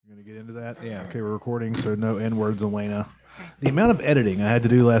get into that? Yeah. Okay, we're recording, so no N words, Elena. The amount of editing I had to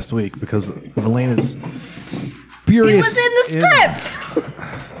do last week because of Elena's furious. It was in the script.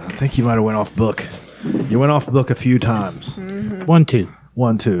 I think you might have went off book. You went off book a few times. Mm-hmm. 1, 2.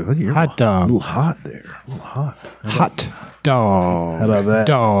 1, 2. You're Hot dog. A little hot there. A little hot. Hot dog. How about that?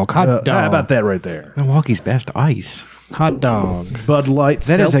 Dog. Hot dog. How about that right there? Milwaukee's best ice. Hot dog. Bud Light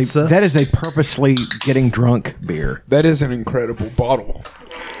Seltzer. That is a purposely getting drunk beer. That is an incredible bottle.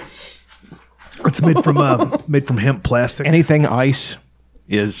 It's made from hemp plastic. Anything ice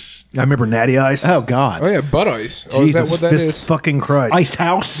is. I remember Natty Ice. Oh God. Oh yeah, Bud Ice. Oh, Jesus, is that what that fist is? fucking Christ. Ice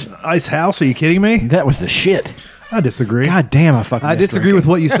House. Ice House? Are you kidding me? That was the shit. I disagree. God damn, I fucking. I miss disagree with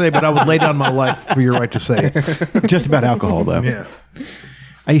drinking. what you say, but I would lay down my life for your right to say. Just about alcohol though. Yeah.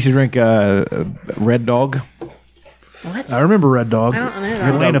 I used to drink Red Dog. What? I remember Red Dog. I don't know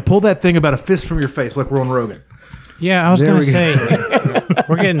that. Elena, pull that thing about a fist from your face like we're on Rogan. Yeah, I was There going we to go. say,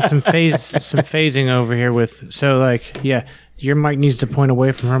 we're getting some phasing over here with, so like, yeah, your mic needs to point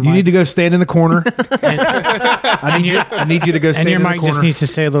away from her mic. You need to go stand in the corner. and, I need you to go stand and your in the mic corner. just needs to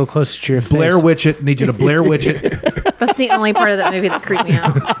stay a little closer to your face. Blair Witch it. Need you to Blair Witch it. That's the only part of that movie that creeped me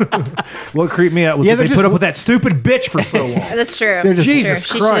out. What creeped me out was Yeah, that they they're put just- up with that stupid bitch for so long. That's true. They're just- Jesus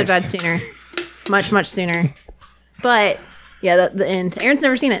She should have died Christ. sooner. Much sooner. But, yeah, the end. Aaron's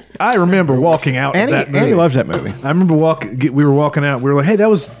never seen it. I remember walking out of that movie. Annie loves that movie. I remember we were walking out. We were like, "Hey, that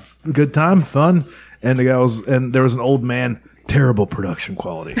was a good time, fun." And the guy was, and there was an old man. Terrible production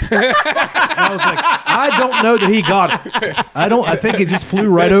quality. And I was like, I don't know that he got it. I think it just flew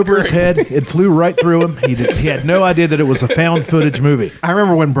right over his head. It flew right through him. He had no idea that it was a found footage movie. I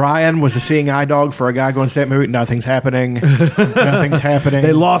remember when Brian was a seeing eye dog for a guy going to see that movie. Nothing's happening. Nothing's happening.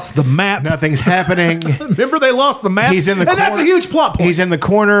 They lost the map. Nothing's happening. Remember, they lost the map. He's in the and that's a corner. huge plot point. He's in the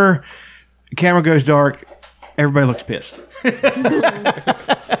corner. Camera goes dark. Everybody looks pissed.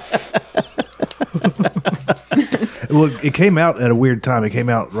 Well, it came out at a weird time. It came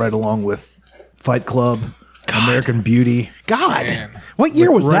out right along with Fight Club, American Beauty. God, Man. what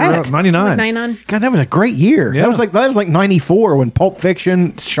year was Right that? around 99. 99. God, that was a great year. Yeah. That was like 94 when Pulp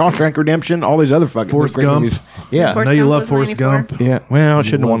Fiction, Shawshank Redemption, all these other fucking Forrest great Gump. movies. Yeah. I Forrest know you Gump love was Forrest 94. Gump. Yeah. Well, it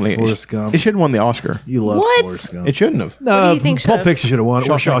shouldn't have love won the Forrest Gump. It shouldn't have won the Oscar. You love What? Forrest Gump. It shouldn't have. What do you think Pulp should've? Fiction should have won. Or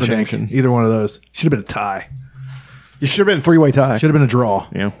Shawshank Shawshank. Redemption. Either one of those. Should have been a tie. It should have been a three-way tie. Should have been a draw.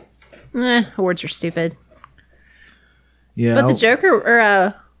 Yeah. Awards are stupid. Yeah. But the Joker,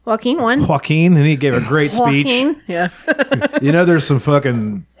 or Joaquin won. Joaquin, and he gave a great speech. Joaquin. Yeah. You know, there's some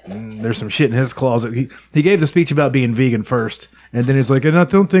shit in his closet. He gave the speech about being vegan first, and then he's like, and I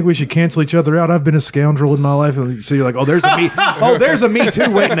don't think we should cancel each other out. I've been a scoundrel in my life. And so you're like, there's a me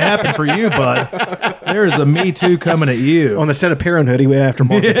too waiting to happen for you, bud. There's a me too coming at you. On the set of Parenthood, he went after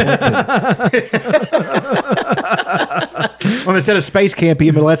Martha Plimpton. On the set of Space Camp,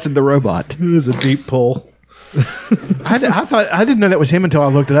 he molested the robot. It was a deep pull. I didn't know that was him until I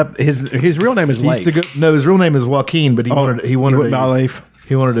looked it up. His real name is He used Leif. to go, no, his real name is Joaquin, but he wanted went by Leif.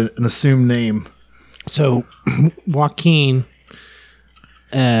 He wanted an assumed name. So, Joaquin,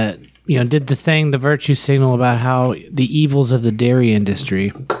 did the virtue signal about how the evils of the dairy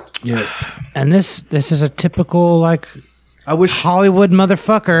industry. Yes. And this is a typical, like, I wish Hollywood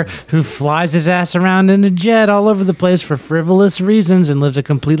motherfucker who flies his ass around in a jet all over the place for frivolous reasons and lives a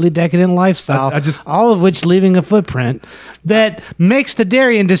completely decadent lifestyle, all of which leaving a footprint that makes the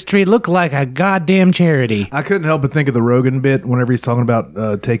dairy industry look like a goddamn charity. I couldn't help but think of the Rogan bit whenever he's talking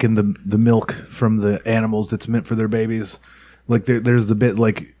about taking the milk from the animals that's meant for their babies. Like there's the bit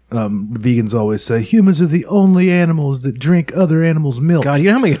like vegans always say, humans are the only animals that drink other animals' milk. God, you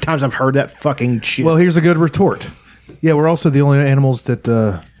know how many times I've heard that fucking shit? Well, here's a good retort. Yeah, we're also the only animals that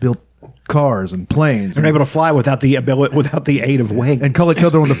built cars and planes they're able to fly without the aid of wings and call each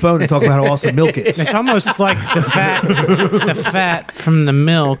other on the phone and talk about how awesome milk is. It's almost like the fat from the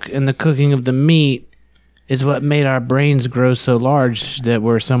milk and the cooking of the meat is what made our brains grow so large that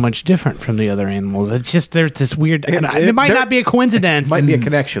we're so much different from the other animals. It's just there's this weird. It might not be a coincidence. Might be a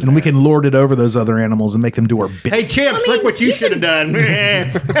connection. And we can lord it over those other animals and make them do our bit. Hey, Chimps, look what you should have done.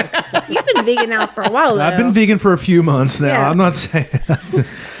 You've been vegan now for a while, though. I've been vegan for a few months now. Yeah. I'm not saying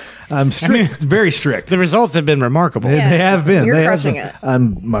I'm strict, very strict. The results have been remarkable. They have been. You're They have crushing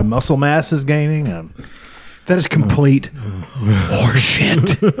been. it. My muscle mass is gaining. That is complete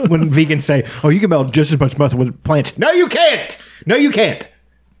horseshit. When vegans say, "Oh, you can melt just as much muscle with plants," no, you can't. No, you can't.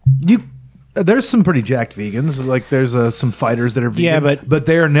 There's some pretty jacked vegans. Like there's some fighters that are vegan. Yeah, but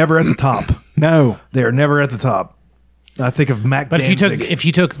they are never at the top. No, they are never at the top. I think of Mac. But Danzig. if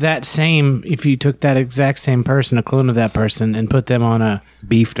you took that exact same person, a clone of that person, and put them on a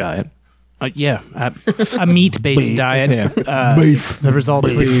beef diet, A meat-based diet. Beef. The results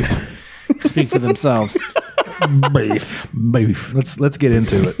speak for themselves. Beef. Let's get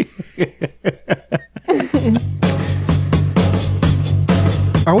into it.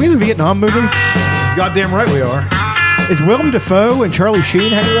 Are we in a Vietnam movie? Goddamn right we are. Is Willem Dafoe and Charlie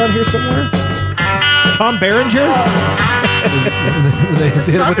Sheen hanging around here somewhere? Tom Berenger?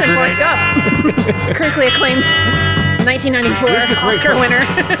 Sauce and Forrest Gump. Critically acclaimed 1994 Oscar winner.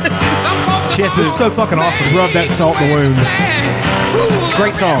 She has to This is so fucking awesome. rub that salt in the wound. It's a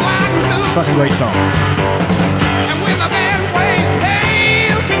great song. Fucking great song.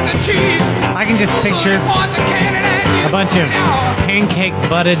 I can just picture a bunch of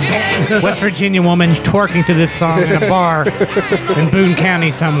pancake-butted West Virginia women twerking to this song in a bar in Boone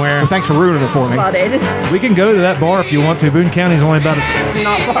County somewhere. Thanks for ruining it for me. Butted. We can go to that bar if you want to. Boone County's only about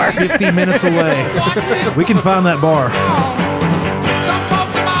Not far. 50 minutes away. We can find that bar.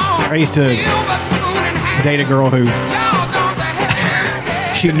 I used to date a girl who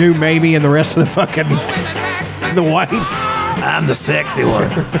she knew Mamie and the rest of the whites. I'm the sexy one.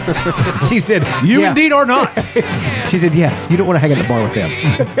 She said, You yeah. indeed are not. She said, yeah, you don't want to hang at the bar with them.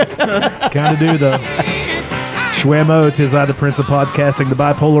 Kind of do, though. Schwammo, 'tis I, the prince of podcasting, the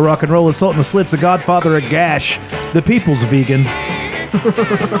bipolar rock and roll, the sultan of slits, the godfather of gash, the people's vegan.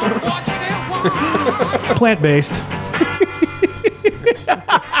 Plant-based.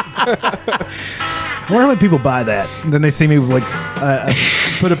 I wonder how many people buy that. Then they see me like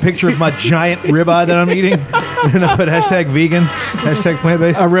put a picture of my giant ribeye that I'm eating, and I put hashtag vegan, hashtag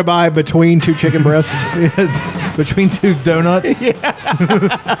plant-based. A ribeye between two chicken breasts. Between two donuts. You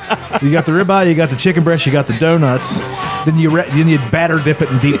got the ribeye, you got the chicken breast, you got the donuts. Then you batter dip it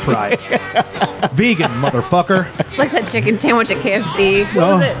and deep fry it. Vegan, motherfucker. It's like that chicken sandwich at KFC.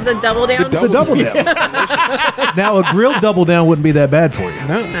 What was it? The double down? The double down. Now a grilled double down wouldn't be that bad for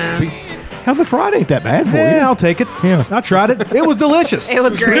you. Hell, the fried ain't that bad for you. Yeah, I'll take it. Yeah. I tried it. It was delicious. It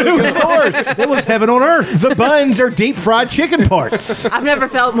was great. Of course. It was heaven on earth. The buns are deep fried chicken parts. I've never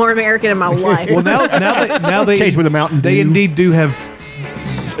felt more American in my life. Well, now they Chased with a Mountain They Dew. indeed do have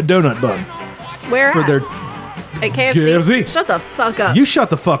a donut bun Where for at? their. At KFC? KFC. Shut the fuck up. You shut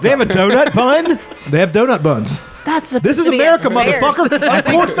the fuck They up. have a donut bun? They have donut buns. That's This is supposed to be America, at fairs. motherfucker. Of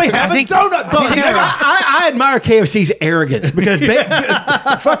course they have a donut bun. I admire KFC's arrogance because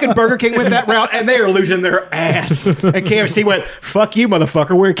fucking Burger King went that route and they are losing their ass. And KFC went, fuck you,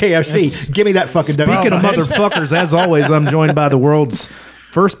 motherfucker. We're KFC. Give me that fucking donut. Speaking of bun. motherfuckers, as always, I'm joined by the world's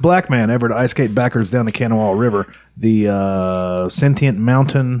first black man ever to ice skate backwards down the Kanawha River. The sentient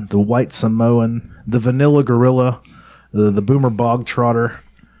mountain, the white Samoan, the vanilla gorilla, the boomer bog trotter,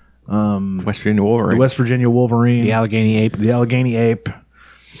 West Virginia Wolverine. the West Virginia Wolverine, The Allegheny ape. the Allegheny ape.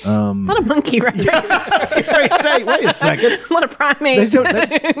 Not a monkey reference. Wait a second. Not a primate.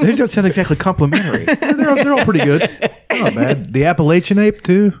 Those don't sound exactly complimentary. They're all pretty good. Not bad. The Appalachian ape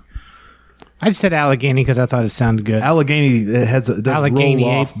too. I just said Allegheny because I thought it sounded good. Allegheny it has a does Allegheny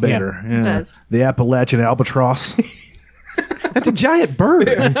roll off ape, better. yeah. It does. The Appalachian albatross. That's a giant bird.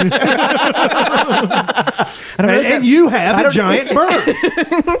 and you have a giant bird.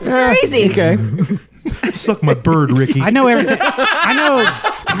 It's crazy. Okay. Suck my bird, Ricky. I know everything.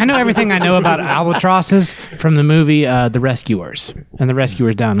 I know everything I know about albatrosses from the movie The Rescuers and The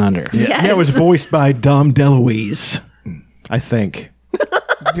Rescuers Down Under. Yes. That was voiced by Dom DeLuise, I think.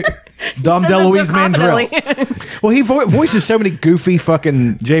 Dom Said that so DeLuise Mandrell. confidently. Well, he voices so many goofy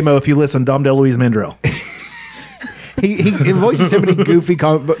fucking. J-Mo, if you listen, Dom DeLuise Mandrell. He voices so many goofy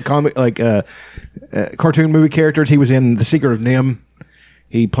cartoon movie characters. He was in The Secret of NIMH.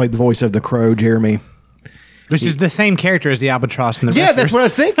 He played the voice of the Crow, Jeremy. Which is the same character as the albatross in the Yeah, that's what I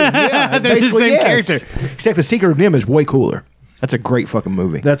was thinking. Yeah, They're the basically, same yes. character. Except The Secret of NIMH is way cooler. That's a great fucking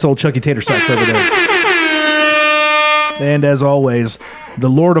movie. That's old Chucky Tater Sacks over there. And as always, the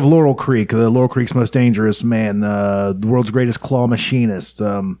Lord of Laurel Creek, the Laurel Creek's most dangerous man, the world's greatest claw machinist,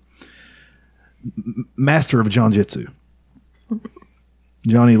 master of Janjitsu.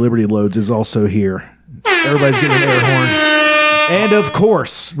 Johnny Liberty Loads is also here. Everybody's getting an air horn. And of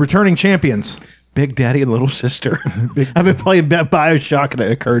course, returning champions. Big Daddy and Little Sister. I've been playing Bioshock and it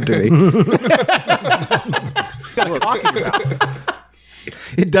occurred to me.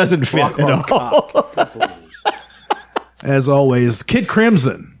 It doesn't fit at all. As always, Kid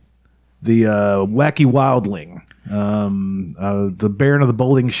Crimson, the wacky wildling, the Baron of the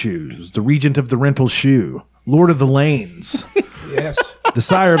Bowling Shoes, the Regent of the Rental Shoe, Lord of the Lanes, Yes. the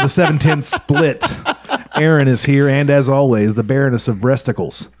Sire of the 710 Split. Aaron is here, and as always, the Baroness of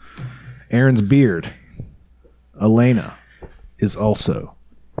Breasticles, Aaron's beard, Elena, is also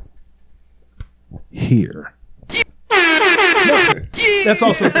here. That's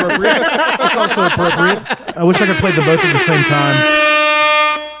also appropriate. That's also appropriate. I wish I could play them both at the same time.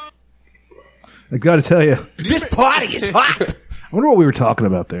 I got to tell you, This party is hot. I wonder what we were talking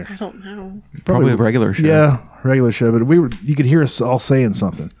about there. I don't know. Probably a regular show. Yeah, regular show, but you could hear us all saying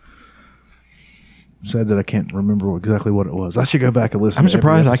something. Sad that I can't remember exactly what it was. I should go back and listen. I'm to every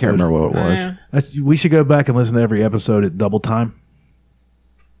surprised I can't episode. remember what it was. Yeah. We should go back and listen to every episode at double time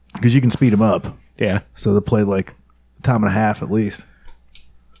because you can speed them up. Yeah. So they play like a time and a half at least.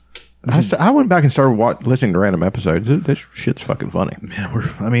 I went back and started listening to random episodes. This shit's fucking funny. Yeah,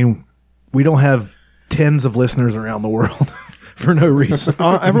 we don't have tens of listeners around the world for no reason.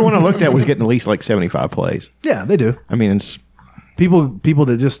 Everyone I looked at was getting at least like 75 plays. Yeah, they do. I mean, it's People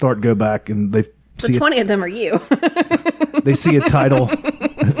that just start go back and they The 20 of them are you. they see a title.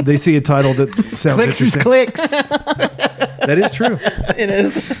 They see a title that sounds Clicks is interesting. clicks. That is true. It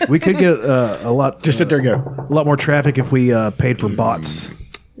is. We could get a lot. Just sit there and go. A lot more traffic if we paid for bots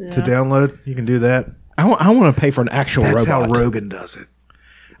to download. You can do that. I want to pay for an actual That's robot. how Rogan does it.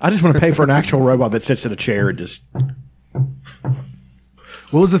 I just want to pay for an actual robot that sits in a chair and just.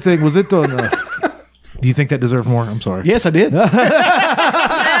 What was the thing? Was it on? Do you think that deserved more? I'm sorry. Yes, I did.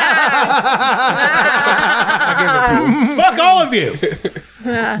 Fuck all of you.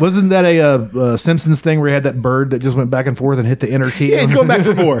 Wasn't that a Simpsons thing where you had that bird that just went back and forth and hit the enter key? Yeah, he's going back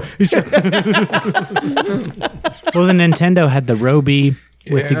for more. Well, the Nintendo had the Roby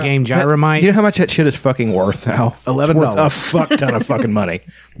with the game Gyromite. You know how much that shit is fucking worth, Al? $11. It's worth a fuck ton of fucking money.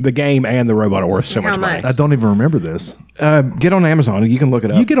 The game and the robot are worth so How much money. much? I don't even remember this. Get on Amazon. You can look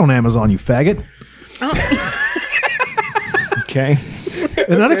it up. You get on Amazon, you faggot. Okay.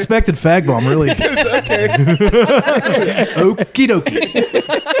 An unexpected fag bomb, really. Okie dokie.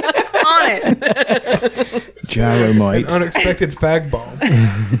 On it. Gyromite. Unexpected fag bomb.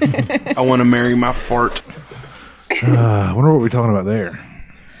 I want to marry my fart. I wonder what we're talking about there.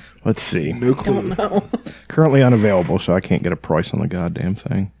 Let's see. No clue. No. Currently unavailable, so I can't get a price on the goddamn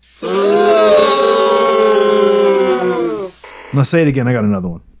thing. Now say it again. I got another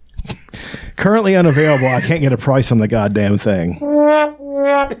one. Currently unavailable. I can't get a price on the goddamn thing.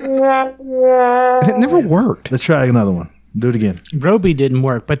 And it never worked. Let's try another one. Do it again. Roby didn't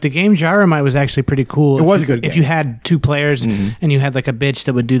work, but the game Gyromite was actually pretty cool. It was a good If game. you had two players and you had like a bitch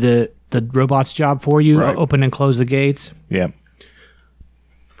that would do the robot's job for you, Right. open and close the gates. Yeah.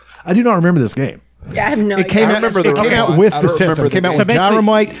 I do not remember this game. Yeah, I have no It came idea. out, remember the it came out robot. with I the don't system. remember It came the out game. with So basically-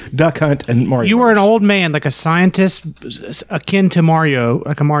 Gyromite, Duck Hunt, and Mario. You were an Bros. old man, like a scientist, akin to Mario,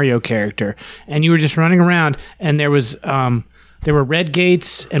 like a Mario character, and you were just running around. And there was there were red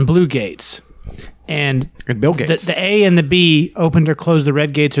gates and blue gates, and Bill Gates. The A and the B opened or closed the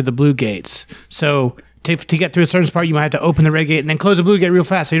red gates or the blue gates. So to get through a certain part, you might have to open the red gate and then close the blue gate real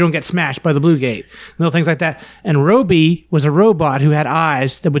fast so you don't get smashed by the blue gate. Little things like that. And Roby was a robot who had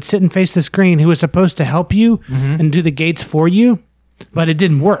eyes that would sit and face the screen, who was supposed to help you and do the gates for you, but it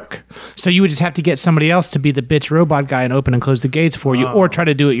didn't work. So you would just have to get somebody else to be the bitch robot guy and open and close the gates for you, or try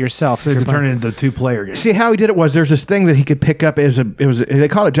to do it yourself. So to turn it into a two-player game. See how he did it was there's this thing that he could pick up as they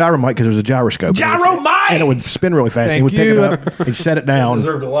called it Gyromite because it was a gyroscope. Gyromite! And it would spin really fast. He Thank would pick you. it up and set it down.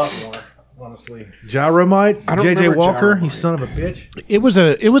 Deserved a lot more, honestly. Gyromite, I don't JJ remember Walker, Gyromite. you son of a bitch. It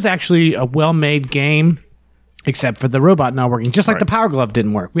was actually a well-made game, except for the robot not working. Just like the Power Glove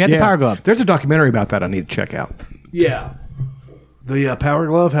didn't work. We had the Power Glove. There's a documentary about that I need to check out. Yeah. The Power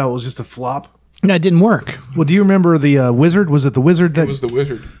Glove, how it was just a flop. No, it didn't work. Well, do you remember the Wizard? Was it the Wizard that It was the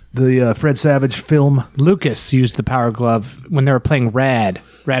wizard. the Fred Savage film? Lucas used the Power Glove when they were playing Rad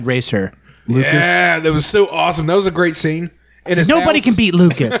Racer. Lucas? Yeah, that was so awesome. That was a great scene. And his Nobody house- can beat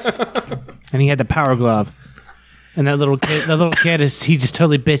Lucas. And he had the Power Glove. And that little kid, he just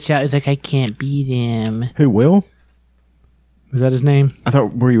totally bitched out. He's like, I can't beat him. Who will? Was that his name? I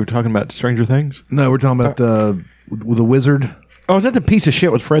thought you were talking about Stranger Things. No, we're talking about the Wizard. Oh, is that the piece of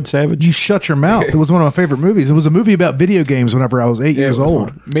shit with Fred Savage? You shut your mouth. It was one of my favorite movies. It was a movie about video games whenever I was 8 Yeah, years it was old.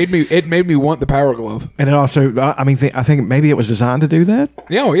 fun. It made me want the Power Glove. And it also, I think maybe it was designed to do that.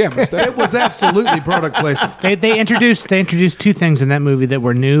 Yeah, oh yeah, most It definitely. was absolutely product placement. They introduced two things in that movie that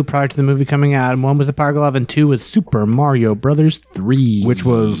were new prior to the movie coming out. And one was the Power Glove, and two was Super Mario Brothers 3. Which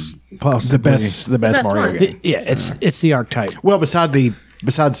was possibly The best best Mario one. game. Yeah, it's the archetype. Well, besides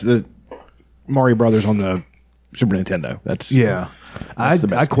the Mario Brothers on the Super Nintendo. That's Yeah. I the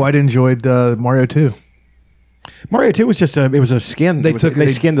best quite enjoyed Mario 2. Mario 2 was just it was a skin. They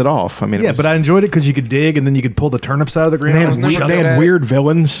skinned it off. I mean, Yeah, but I enjoyed it because you could dig and then you could pull the turnips out of the ground. they was and never shove had, good them. at it. weird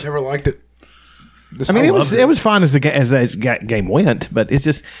villains. Never liked it. I mean, loved it was fine as the game went, but it's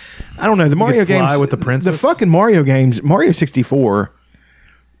just I don't know the Mario could fly games with the princess. The fucking Mario games, Mario 64.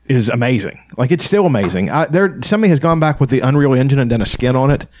 is amazing. Like it's still amazing. Somebody has gone back with the Unreal Engine and done a skin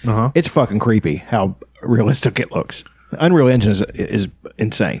on it. It's fucking creepy how realistic it looks. The Unreal Engine is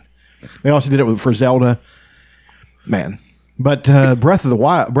insane. They also did it for Zelda. Man. But Breath of the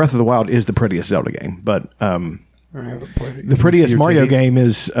Wild is the prettiest Zelda game. But the prettiest Mario game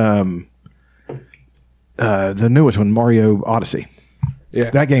is the newest one, Mario Odyssey. Yeah,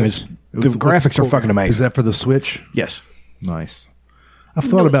 that game is the graphics are fucking amazing. Is that for the Switch? Yes. Nice. I've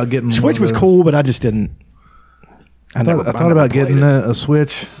thought about getting Switch was cool, but I just didn't. I thought about getting a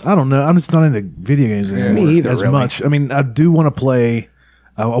Switch. I don't know. I'm just not into video games anymore. Me either, as really. much. I mean, I do want to play.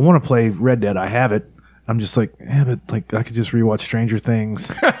 I want to play Red Dead. I have it. I'm just like, but like I could just rewatch Stranger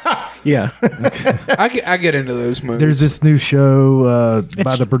Things. Yeah. I get into those movies. There's this new show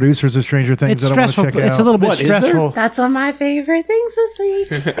by the producers of Stranger Things. It's that I want to stressful. check It's out. a little bit stressful. That's one of my favorite things this week.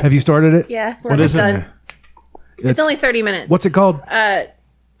 Have you started it? Yeah, we're almost done. It's only 30 minutes. What's it called?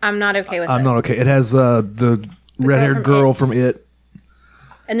 I'm not okay with this. I'm not okay. It has the red-haired girl from It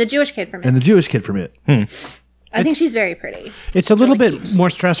and the Jewish kid from It. and the Jewish kid from It. I think she's very pretty. It's a little really bit cute. more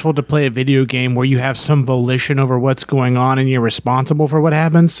stressful to play a video game where you have some volition over what's going on and you're responsible for what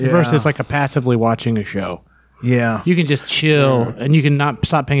happens versus like a passively watching a show. Yeah. You can just chill and you can not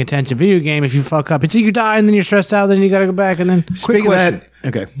stop paying attention. Video game, if you fuck up, it's you die and then you're stressed out, then you got to go back and then. Quick question.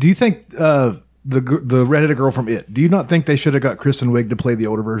 Okay. Do you think the redheaded girl from It? Do you not think they should have got Kristen Wiig to play the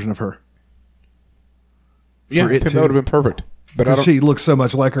older version of her? Yeah, For It that too? would have been perfect. But I Because don't. she looks so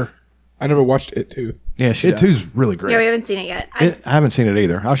much like her. I never watched it too. Yeah, It 2's really great. Yeah, we haven't seen it yet. I haven't seen it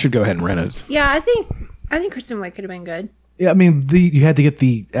either. I should go ahead and rent it. Yeah, I think Kristen Wiig could have been good. Yeah, I mean, you had to get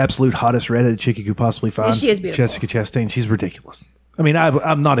the absolute hottest redheaded chick you could possibly find. Yeah, she is beautiful. Jessica Chastain. She's ridiculous. I mean,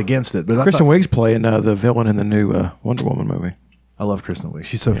 I'm not against it, but Kristen Wiig's playing the villain in the new Wonder Woman movie. I love Kristen Wiig.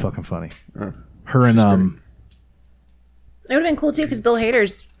 She's so fucking funny. Her and It would have been cool too because Bill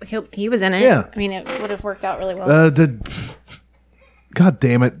Hader's he was in it. Yeah. I mean, it would have worked out really well. God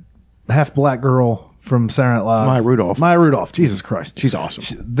damn it, half black girl from Saturday Night Live, Maya Rudolph. Jesus Christ, she's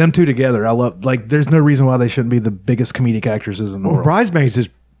awesome. Them two together, I love. Like, there's no reason why they shouldn't be the biggest comedic actresses in the world. Bridesmaids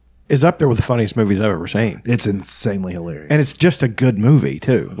is up there with the funniest movies I've ever seen. It's insanely hilarious, and it's just a good movie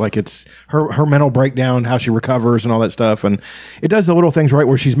too. Like it's her mental breakdown, how she recovers, and all that stuff. And it does the little things right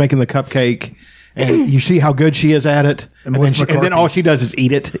where she's making the cupcake, and you see how good she is at it. And then all she does is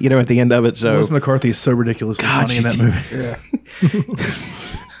eat it. You know, at the end of it. So Melissa McCarthy is so ridiculously funny in that movie. Yeah.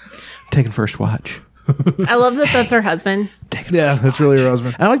 Taking first watch. I love that that's her husband. Yeah, that's really her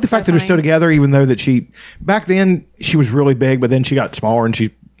husband. I like the fact that they're still together, even though that back then she was really big, but then she got smaller, and she's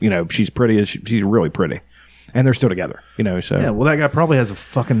pretty. She's really pretty, and they're still together. So Yeah, well, that guy probably has a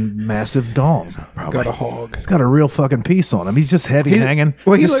fucking massive dong. Got a hog. He's got a real fucking piece on him. He's just heavy hanging.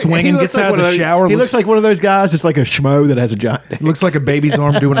 Well, just swinging, gets out of the shower. He looks like one of those guys that's like a schmo that has a giant dick. Looks like a baby's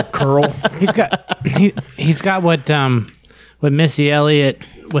arm doing a curl. He's got what Missy Elliott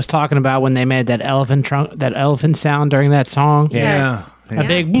was talking about when they made that elephant sound during that song. Yes. A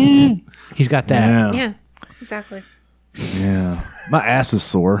big. He's got that. Yeah, exactly. Yeah. My ass is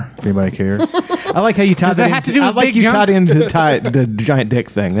sore, if anybody cares. I like how you tied Does that have to do with I like big you junk? tied into the giant dick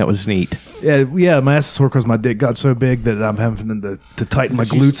thing. That was neat. Yeah, my ass is sore because my dick got so big that I'm having to tighten my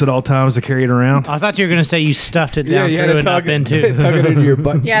glutes at all times to carry it around. I thought you were going to say you stuffed it down you had through to and up tug it into. into your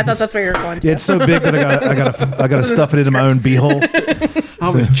butt. Yeah, I thought that's where you were going to. Yeah, it's so big that I gotta stuff it into my own beehole. I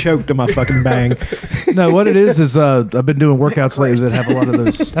was choked on my fucking bang. No, what it is I've been doing workouts lately that have a lot of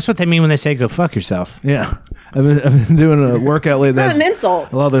those. That's what they mean when they say "go fuck yourself." Yeah, I've been doing a workout lately. It's not an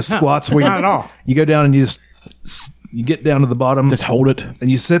insult. A lot of those squats where Not at all. you go down and you get down to the bottom, Just hold it. and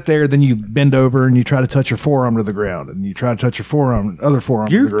you sit there. Then you bend over and you try to touch your forearm to the ground, and you try to touch your other forearm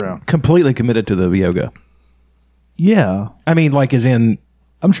to the You're ground. completely committed to the yoga. Yeah, I mean, like, as in,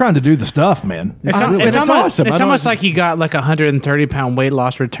 I'm trying to do the stuff, man. It's It's awesome. I It's don't- almost like he got like 130-pound weight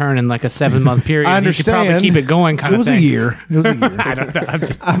loss return in like a 7-month period. I You should probably understand. keep it going. Kind It of was thing. a year. It was a year. I don't know. I'm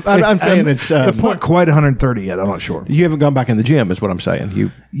just. I'm saying it's Not quite 130 yet. I'm not sure. you haven't gone back in the gym, is what I'm saying.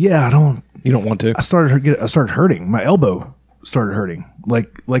 You Yeah, I don't. want to. I started hurting. My elbow started hurting.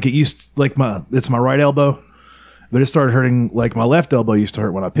 Like it used. It's my right elbow, but it started hurting like my left elbow used to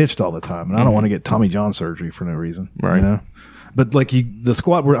hurt when I pitched all the time. And I don't want to get Tommy John surgery for no reason. Right. You know. But like the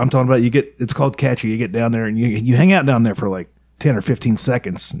squat where I'm talking about, it's called catchy. You get down there and you hang out down there for like 10 or 15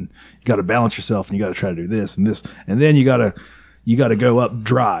 seconds, and you got to balance yourself, and you got to try to do this and this, and then you got to go up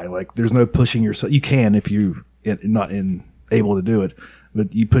dry. Like there's no pushing yourself. You can if you not able to do it,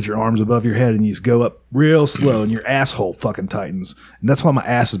 but you put your arms above your head and you just go up real slow, and your asshole fucking tightens. And that's why my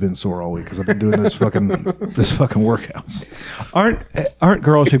ass has been sore all week because I've been doing this fucking workouts. Aren't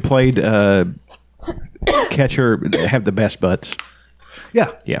girls who played catcher have the best butts?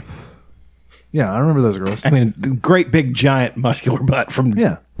 Yeah, Yeah. yeah, I remember those girls. I mean, the great big giant muscular butt from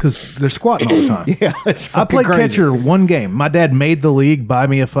Yeah, because they're squatting all the time. yeah. It's I fucking played crazy. catcher one game. My dad made the league buy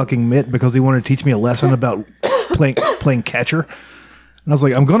me a fucking mitt because he wanted to teach me a lesson about playing catcher. And I was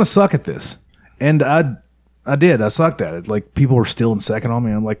like, I'm going to suck at this. And I did. I sucked at it. Like, people were still in second on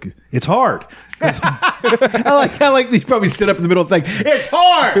me. I'm like, it's hard. I like that you probably stood up in the middle of the thing. It's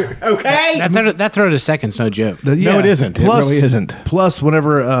hard, okay? That throw to second's no joke. No, it isn't. It really isn't. Plus,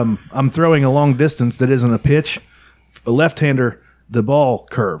 whenever I'm throwing a long distance that isn't a pitch, a left-hander, the ball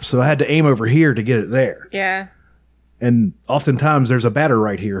curves. So I had to aim over here to get it there. Yeah. And oftentimes there's a batter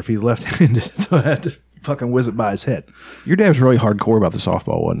right here if he's left-handed. So I had to fucking whiz it by his head. Your dad was really hardcore about the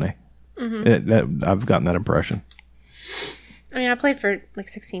softball, wasn't he? I've gotten that impression. I mean, I played for like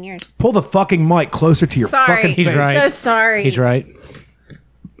 16 years. Pull the fucking mic closer to your Sorry. fucking He's face. right. So sorry. He's right.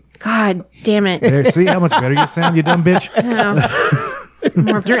 God damn it. There, see how much better you sound, you dumb bitch?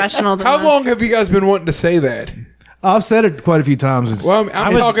 More professional than How us. long have you guys been wanting to say that? I've said it quite a few times. Well,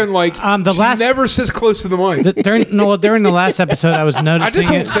 I'm talking like the she last- never sits close to the mic. During the last episode, I was noticing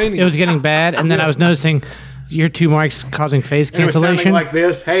won't say anything. it was getting bad, and then I was noticing your two mics causing face cancellation.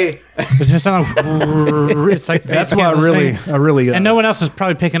 this. Hey, It's just sound like it's like face That's why I really and no one else was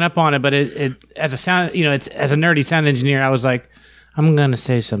probably picking up on it, but it as a sound, it's as a nerdy sound engineer, I was like, I'm gonna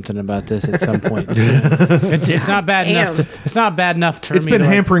say something about this at some point. It's not bad Damn. enough. It's not bad enough to It's me been to,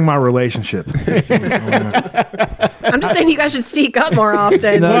 like, hampering my relationship. I'm just saying you guys should speak up more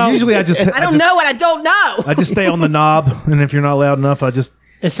often. No, usually I I don't know what I don't know. I just stay on the knob, and if you're not loud enough, I just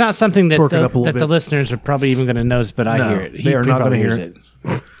It's not something that Torque it up a little that the bit. listeners are probably even going to notice, but I No, hear it. they are not probably gonna hear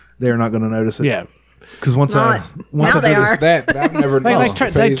hears it. They're not going to notice it. Yeah. because once Not- now they are. That, but I've never Like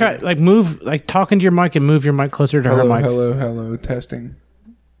try move like talk into your mic and move your mic closer to her Hello, mic. hello, testing.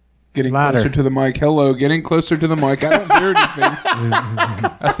 Getting Louder. closer to the mic. Hello, getting closer to the mic. I don't hear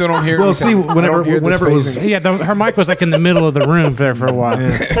anything. I still don't hear. Well, anything. see, I don't whenever hear this it was, phasing. Yeah, her mic was like in the middle of the room there for a while.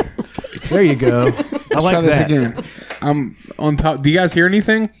 there you go. I Let's like try this that. again. I'm on top. Do you guys hear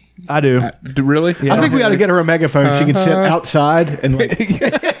anything? I do. Really? Yeah. I think we ought to get her a megaphone. She can sit outside and like,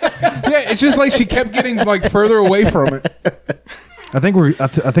 Yeah, it's just like she kept getting like further away from it. I think I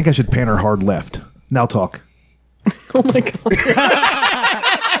think I should pan her hard left. Now talk. Oh my god.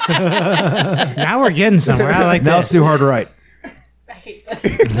 Now we're getting somewhere. I like Now this. let's do hard right. Hey,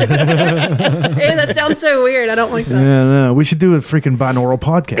 that sounds so weird. I don't like that. Yeah, no, we should do a freaking binaural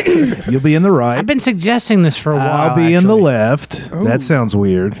podcast. You'll be in the right. I've been suggesting this for a while. I'll be in the actually. left. That sounds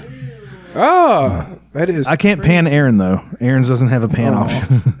weird. Oh, that is. I can't pan Aaron though. Aaron's doesn't have a pan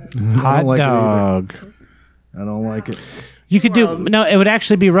option. Hot like it either. dog. I don't like it. You could do no. It would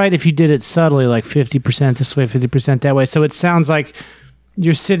actually be right if you did it subtly, like 50% this way, 50% that way. So it sounds like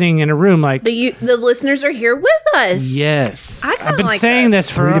you're sitting in a room, like The listeners are here with us. yes. I kinda I've been like saying this.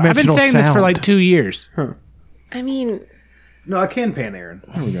 this for. I've been Three-dimensional saying this for sound. like 2 years. I mean, No, I can pan Aaron.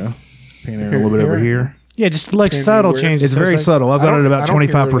 There we go. Pan Aaron a little bit over here. Yeah, just like subtle weird. changes. It's very subtle. I've got it about I don't hear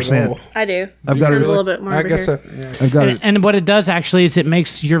it at 25%. all. I do. I've got a it. little bit more. I over guess. here. Yeah. I've got it. And what it does actually is it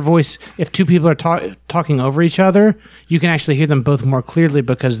makes your voice, if two people are talking over each other, you can actually hear them both more clearly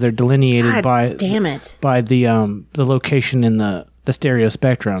because they're delineated God by damn it. by the location in the stereo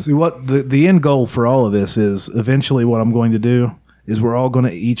spectrum. See what the end goal for all of this is. Eventually, what I'm going to do is we're all going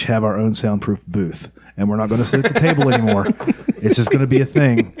to each have our own soundproof booth, and we're not going to sit at the table anymore. It's just going to be a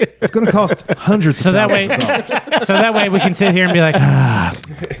thing. It's going to cost hundreds. So of that way, thousands of dollars. so that way we can sit here and be like, yeah,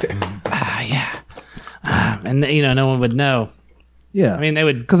 and no one would know. Yeah, I mean, they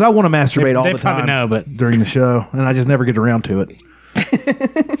would. because I want to masturbate all They the probably time. know, but during the show, and I just never get around to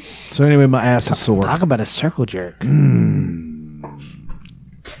it. So anyway, my ass is sore. talk about a circle jerk.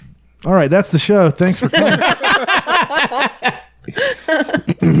 All right, that's the show. Thanks for coming.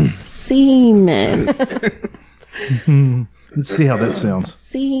 Semen. Let's see how that sounds.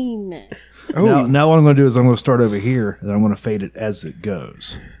 Semen. Now what I'm going to do is I'm going to start over here, and I'm going to fade it as it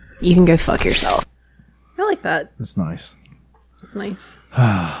goes. You can go fuck yourself. I like that. That's nice. That's nice.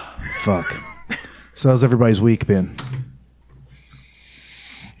 Fuck. So how's everybody's week been?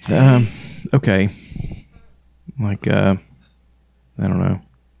 okay, like I don't know.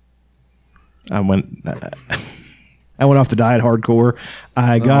 I went off the diet hardcore.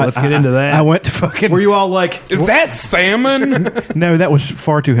 I got. let's get into that. I went to fucking. Were you all like, Is that salmon? No, that was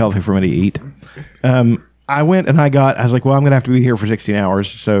far too healthy for me to eat. I went and I was like, well, I'm going to have to be here for 16 hours.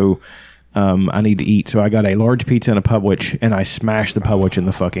 So I need to eat. So I got a large pizza and a Publix, and I smashed the Publix in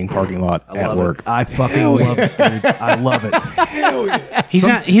the fucking parking lot at work. I fucking love it, dude. I love it. He's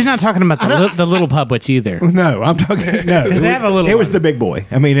not talking about the little Publix either. No, I'm talking. No, They have a little It was one. the big boy.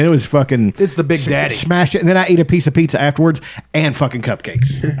 I mean, it was fucking. It's the Big Daddy. Smashed it, and then I ate a piece of pizza afterwards and fucking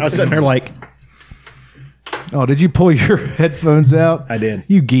cupcakes. I was sitting there like, Oh, did you pull your headphones out? I did.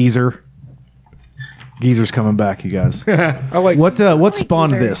 You geezer. Geezer's coming back, you guys. I like What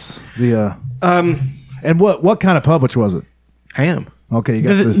spawned Geezer. this? The and what kind of Publix was it? ham. Okay, you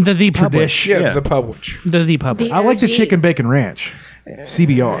got The Publix. tradition. the Publix. The Publix. I like the OG. chicken bacon ranch.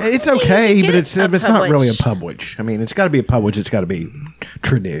 CBR. It's okay, you but get it's a not really a Publix. Publix. I mean, it's got to be a Publix. It's got to be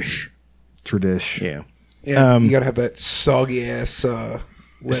tradish. Tradition. Yeah. Yeah, you gotta have that soggy ass.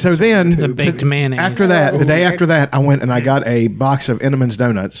 So then, The baked mayonnaise. after that, the day after that, I went and I got a box of Entenmann's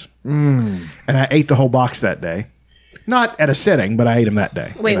donuts, and I ate the whole box that day. Not at a sitting, but I ate them that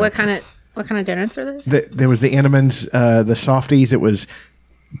day. Wait, You know? what kind of donuts are those? There was the Entenmann's, the softies. It was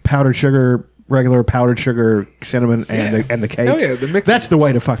powdered sugar, regular powdered sugar, cinnamon, and the cake. Oh, yeah, the mix- That's the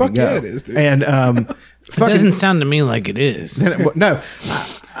way to fucking Fuck go. yeah, it is, dude. And It doesn't sound to me like it is. no,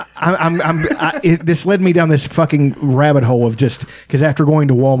 this led me down this fucking rabbit hole of just because after going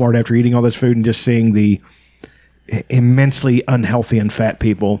to Walmart after eating all this food and just seeing the immensely unhealthy and fat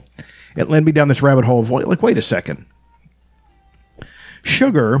people, it led me down this rabbit hole of like, wait a second,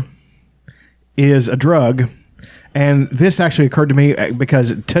 sugar is a drug. And this actually occurred to me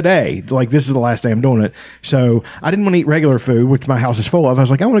because today, like this is the last day I'm doing it. So I didn't want to eat regular food, which my house is full of. I was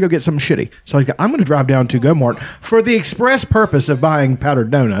like, I want to go get something shitty. So I'm going to drive down to Go-Mart for the express purpose of buying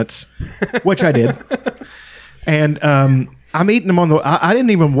powdered donuts, which I did. And I'm eating them on the. I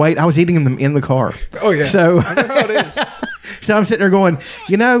didn't even wait. I was eating them in the car. Oh yeah. So I know how it is. so I'm sitting there going,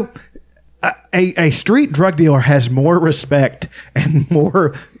 you know, a street drug dealer has more respect and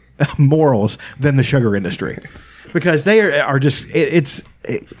more morals than the sugar industry. Because they are just,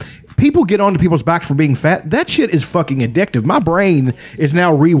 people get onto people's backs for being fat. That shit is fucking addictive. My brain is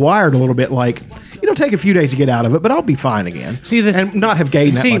now rewired a little bit like, it'll take a few days to get out of it, but I'll be fine again. and not have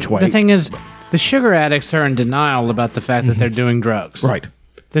gained that much weight. The thing is, the sugar addicts are in denial about the fact that they're doing drugs. Right.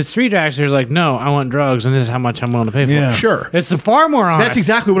 The street addicts are like, no, I want drugs, and this is how much I'm willing to pay for it. Sure. It's far more honest. That's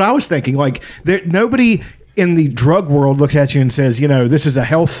exactly what I was thinking. Like, nobody in the drug world looks at you and says, you know, this is a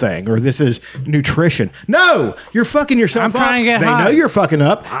health thing or this is nutrition. No, you're fucking yourself I'm trying to get they high. know you're fucking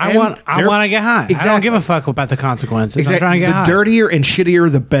up. I want to get high. I don't give a fuck about the consequences. I'm trying to get the high. dirtier and shittier,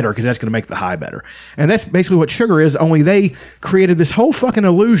 the better, because that's going to make the high better. And that's basically what sugar is. Only they created this whole fucking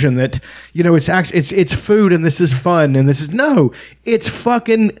illusion that, you know, it's actually it's food and this is fun and this is it's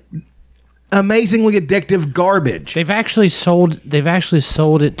fucking amazingly addictive garbage. They've actually sold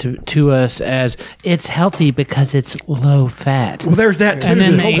it to us as it's healthy because it's low fat. Well, there's that too. And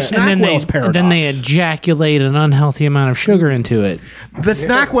then The whole Snackwell's paradox. then they ejaculate an unhealthy amount of sugar into it. The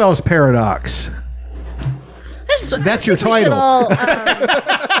Snackwell's paradox. That's your think we should title. all,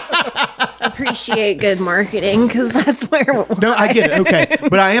 appreciate good marketing because that's where. No, I get it. Okay,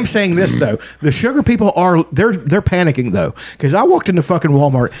 but I am saying this though: the sugar people they're panicking though because I walked into fucking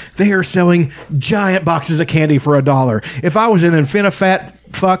Walmart. They are selling giant boxes of candy for $1. If I was an Infinifat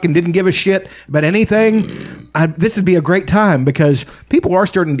fuck and didn't give a shit about anything, this would be a great time because people are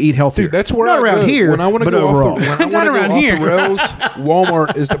starting to eat healthier. Dude, that's where not I around go. here, When I want to but go overall. off the, when I Not wanna go around off here. the rails,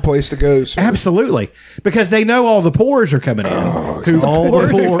 Walmart is the place to go. So. Absolutely, because they know all the pores are coming in. All the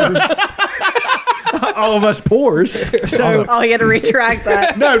pores. All of us pores. So Oh, you got to retract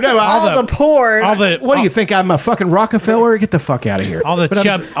that. no, all the pores. what do you think? I'm a fucking Rockefeller? Get the fuck out of here. All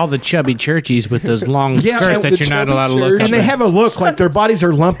the chubby churchies with those long skirts the that you're not chubby allowed to look church. up And they at. have a look like their bodies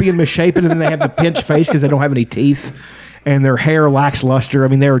are lumpy and misshapen, and then they have the pinched face because they don't have any teeth, and their hair lacks luster. I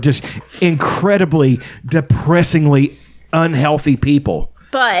mean, they are just incredibly, depressingly unhealthy people.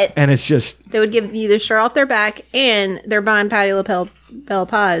 but And it's just they would give you their shirt off their back and they're buying Patti LaBelle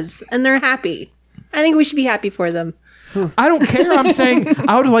pies and they're happy. I think we should be happy for them. I don't care. I'm saying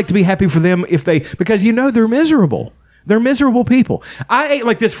I would like to be happy for them because they're miserable. They're miserable people. I ate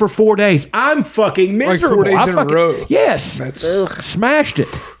like this for 4 days. I'm fucking miserable. 4 days I in a row. Yes. That's Smashed it.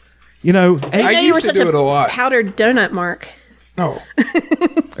 You know, I didn't know you were used to such do it a lot. powdered donut mark. no.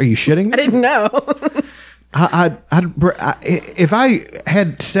 are you shitting me? I didn't know. If I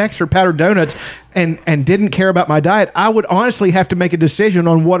had sex or powdered donuts and didn't care about my diet, I would honestly have to make a decision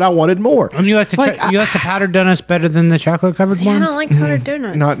on what I wanted more. And you like the powdered donuts better than the chocolate covered See, I ones? don't like powdered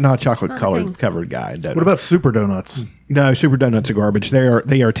donuts. Not chocolate Not my thing. covered guy. Donut. What about super donuts? No, Super Donuts are garbage. They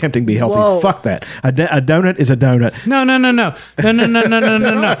are attempting to be healthy. Whoa. Fuck that. A donut is a donut. No.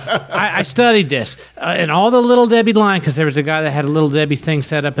 I studied this and all the Little Debbie line because there was a guy that had a Little Debbie thing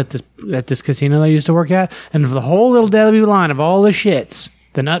set up at this casino that I used to work at, and for the whole Little Debbie line of all the shits,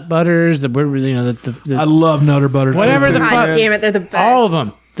 the nut butters, the I love Nutter Butter. whatever the God fuck, damn it, they're the best. all of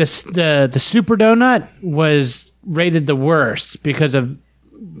them. The Super Donut was rated the worst because of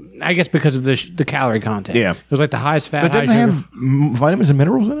the calorie content. Yeah. It was like the highest fat, But high doesn't it sugar. have vitamins and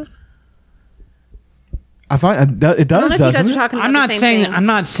minerals in it? I thought it I don't does, know if you guys doesn't are it? talking about I'm not the same saying thing. I'm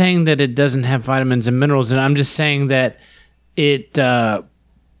not saying that it doesn't have vitamins and minerals, and I'm just saying that it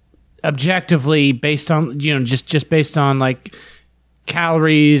objectively based on just based on like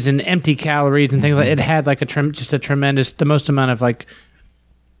calories and empty calories and things like it had like just a tremendous the most amount of like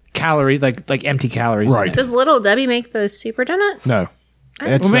calories like empty calories. Right. In it. Does Little Debbie make the Super Donut? No.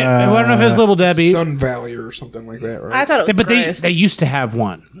 It's, Well, I don't know if it's Little Debbie, Sun Valley or something like that, right? I thought it was but gross. they used to have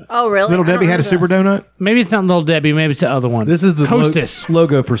one. Oh, really? Little I don't Debbie had a remember Super Donut? Maybe it's not Little Debbie. Maybe it's the other one. This is the Hostess.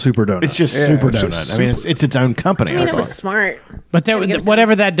 logo for Super Donut. It's just Yeah, Super it's Donut. just I mean, it's its own company. I mean, I it was thought. smart. But give it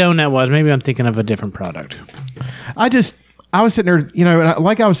whatever that donut was, maybe I'm thinking of a different product. I was sitting there, and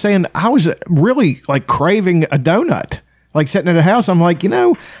like I was saying, I was really like craving a donut. Like sitting at a house, I'm like,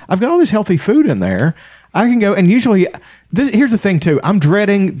 I've got all this healthy food in there. I can go, and usually, here's the thing too. I'm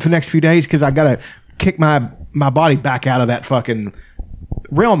dreading the next few days because I got to kick my body back out of that fucking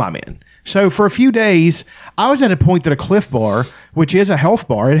realm I'm in. So for a few days, I was at a point that a Cliff Bar, which is a health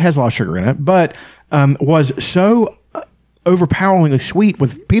bar, it has a lot of sugar in it, but was so overpoweringly sweet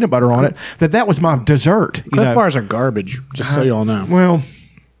with peanut butter on it that was my dessert. Cliff bars are garbage, just so y'all know. Well,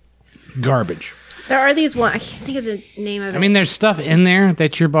 Garbage. There are these one. I can't think of the name of it. I mean, there's stuff in there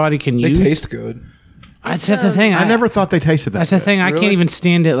that your body can They use. taste good. That's the thing. I never thought they tasted that. That's the good. thing. I can't even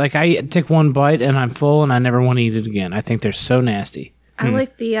stand it. Like I take one bite and I'm full, and I never want to eat it again. I think they're so nasty. I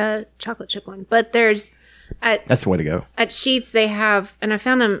like the chocolate chip one, but there's That's the way to go. at Sheets they have, and I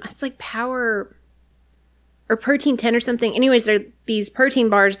found them. It's like Power or Protein 10 or something. Anyways, they're these protein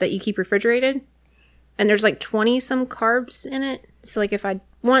bars that you keep refrigerated, and there's like 20 some carbs in it. So like if I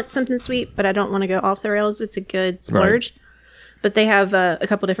want something sweet, but I don't want to go off the rails, it's a good splurge. But they have a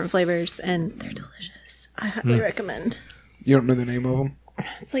couple different flavors, and they're delicious. I highly recommend. You don't know the name of them?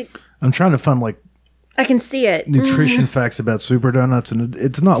 It's like I'm trying to find like I can see it. nutrition facts about Super Donuts, and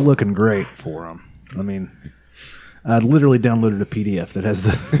it's not looking great for them. I mean, I literally downloaded a PDF that has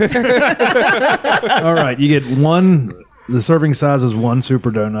the. All right, you get one. The serving size is one Super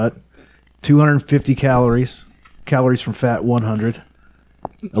Donut, 250 calories. Calories from fat 100.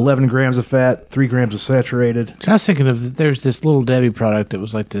 11 grams of fat, 3 grams of saturated, So I was thinking of there's this Little Debbie product that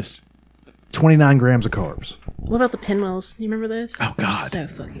was like this. 29 grams of carbs. What about the pinwheels? You remember those? Oh, God. So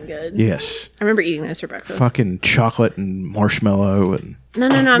fucking good. Yes. I remember eating those for breakfast. Fucking chocolate and marshmallow and No.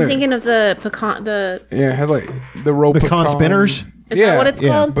 I'm thinking of the pecan. Yeah, it had like the roll pecan spinners. Is Yeah, that what it's yeah.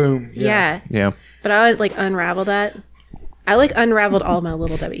 called? Boom. Yeah. Yeah. But I would like unravel that. I like unraveled all my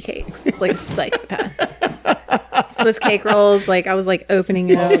Little Debbie cakes, like a psychopath. Swiss cake rolls, like I was like opening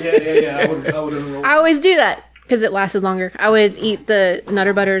it up. Yeah. I would enroll. I always do that because it lasted longer. I would eat the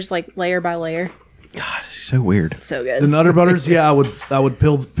Nutter Butters like layer by layer. God, it's so weird. So The good. Nutter Butters, yeah, I would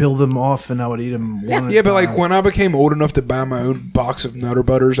peel them off and I would eat them one at Yeah, a but like time. when I became old enough to buy my own box of Nutter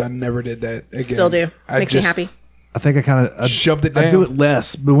Butters, I never did that again. Still do. I Makes me just happy. I think I kind of shoved it I do down. it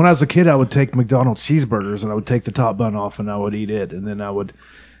less, but when I was a kid, I would take McDonald's cheeseburgers and I would take the top bun off and I would eat it, and then I would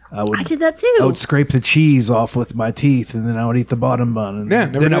I did that too. I would scrape the cheese off with my teeth, and then I would eat the bottom bun. And Yeah,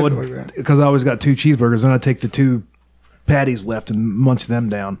 never then I did would it like that. because I always got 2 cheeseburgers, then I'd take the 2 patties left and munch them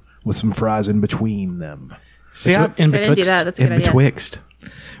down with some fries in between them. See, So I didn't do that. That's a in good idea. betwixt.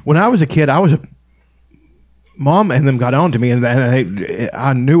 When I was a kid, Mom and them got on to me, and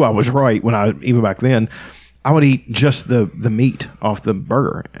I knew I was right even back then. I would eat just the meat off the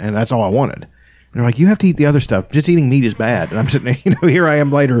burger, and that's all I wanted. And they're like, you have to eat the other stuff. Just eating meat is bad. And I'm sitting there, here I am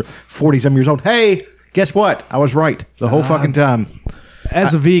later, 40-some years old. Hey, guess what? I was right the whole fucking time.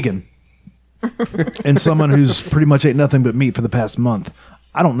 As a vegan and someone who's pretty much ate nothing but meat for the past month,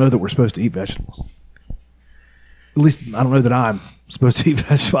 I don't know that we're supposed to eat vegetables. At least I don't know that I'm supposed to eat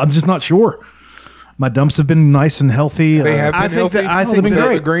vegetables. I'm just not sure. My dumps have been nice and healthy. They have been I think healthy. that- I Oh, think they've been that-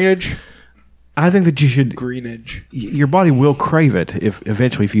 great. Greenage. I think that you should. Greenage. Your body will crave it if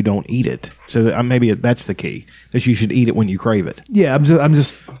eventually if you don't eat it. So maybe that's the key, that you should eat it when you crave it. Yeah, I'm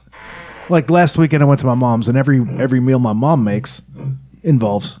just like last weekend I went to my mom's, and every meal my mom makes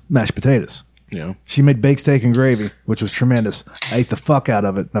involves mashed potatoes. You know. She made baked steak and gravy, which was tremendous. I ate the fuck out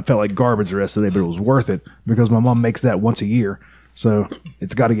of it, and I felt like garbage the rest of the day, but it was worth it because my mom makes that once a year, so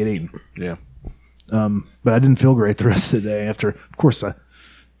it's got to get eaten. Yeah. But I didn't feel great the rest of the day. After, of course, I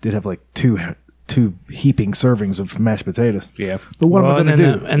did have like two heaping servings of mashed potatoes. Yeah. But what am I going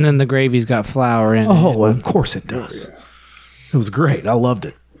to do? And then the gravy's got flour in it. Oh, well, of course it does. It was great. I loved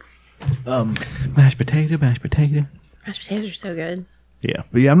it. Mashed potato. Mashed potatoes are so good. Yeah.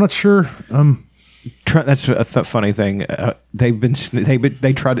 But yeah, I'm not sure. That's a funny thing.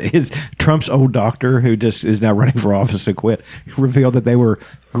 They tried Trump's old doctor, who just is now running for office to quit, revealed that they were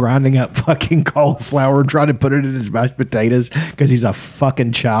grinding up fucking cauliflower and trying to put it in his mashed potatoes because he's a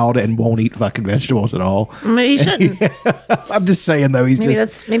fucking child and won't eat fucking vegetables at all. Maybe he shouldn't. I'm just saying though,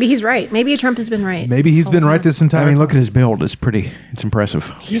 Maybe he's right. Maybe Trump has been right. Maybe he's been right this entire I mean, look at his build. It's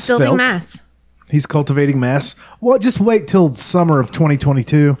impressive. He's building svelte. mass. He's cultivating mass. Well, just wait till summer of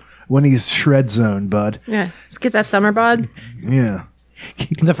 2022 when he's shred zone, bud. Yeah. Let's get that summer bod. Yeah.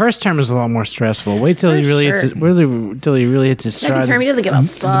 The first term is a lot more stressful. Wait till he really hits his Second stride. term, he doesn't give a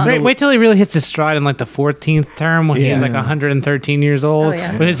fuck. Wait till he really hits his stride in like the 14th term when he's like 113 years old. Oh,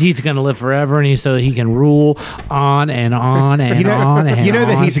 yeah. But he's going to live forever, and so he can rule on and on and on and You know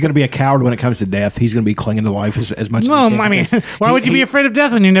that on. he's going to be a coward when it comes to death. He's going to be clinging to life as much. Well, as he can. I mean, why would you be afraid of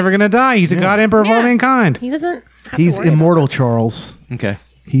death when you're never going to die? He's a god emperor of all Yeah. mankind. He doesn't. Have He's to worry immortal, Charles. Okay.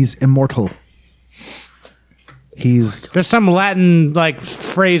 He's immortal. He's There's some Latin like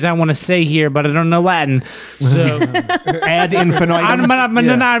phrase I want to say here, but I don't know Latin. So Ad infinitum.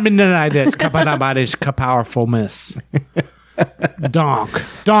 powerfulness.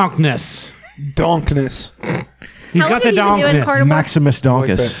 Donkness. Donkness. He's How got long the have you been doing donkness. carnivore? Maximus Doncus.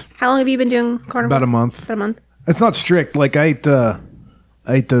 Like that. How long have you been doing carnivore? about a month. About a month. It's not strict. Like I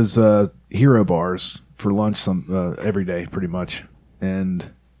ate those hero bars for lunch every day, pretty much,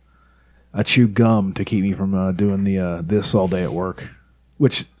 and I chew gum to keep me from doing the this all day at work,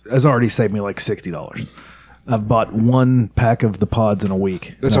 which has already saved me like $60. I've bought one pack of the pods in a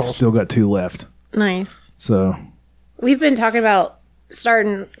week. That's and I've awesome. still got 2 left. Nice. So We've been talking about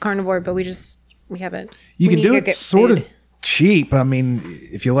starting carnivore, but we haven't. you We can need do to it get sort of food. cheap. I mean,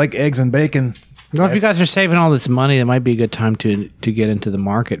 if you like eggs and bacon, Well, if you guys are saving all this money, it might be a good time to get into the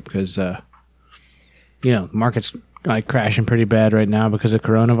market because, the market's like crashing pretty bad right now because of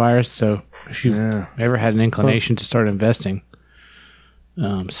coronavirus. So if you've ever had an inclination to start investing,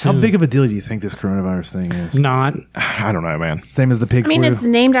 how soon. big of a deal do you think this coronavirus thing is? Not. I don't know, man. Same as the pig I mean, flu. it's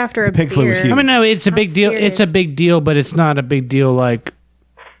named after a pig flu was beer. huge. I mean, no, it's a How big deal. It's a serious? big deal, but it's not a big deal like,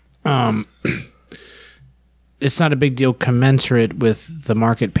 it's not a big deal commensurate with the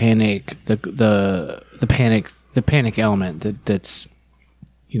market panic, the panic element that's,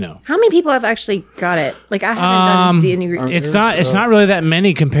 How many people have actually got it? Like I haven't done any. It's not really that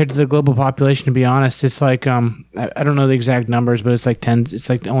many compared to the global population, to be honest. It's like I don't know the exact numbers, but it's like tens. It's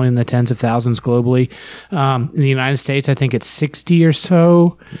like only in the tens of thousands globally. In the United States, I think it's 60 or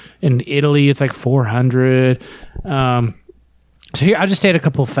so. In Italy, it's like 400. So here, I'll just state a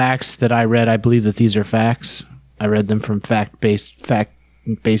couple of facts that I read. I believe that these are facts. I read them from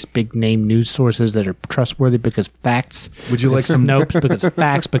fact-based big name news sources that are trustworthy because facts. Would you like some- Snopes?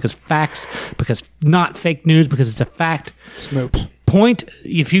 Because not fake news, because it's a fact. Snopes.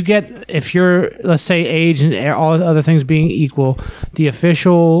 If you're, let's say, age and all the other things being equal, the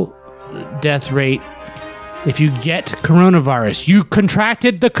official death rate, if you get coronavirus, you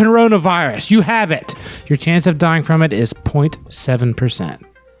contracted the coronavirus, you have it, your chance of dying from it is 0.7%.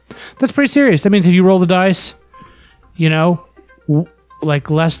 That's pretty serious. That means if you roll the dice, like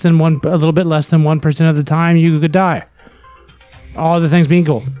a little bit less than 1% of the time, you could die. All other things being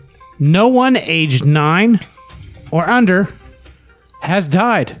equal. No one aged 9 or under has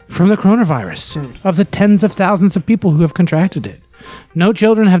died from the coronavirus of the tens of thousands of people who have contracted it. No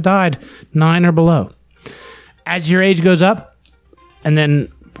children have died 9 or below. As your age goes up, and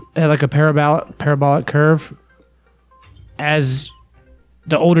then like a parabolic curve, as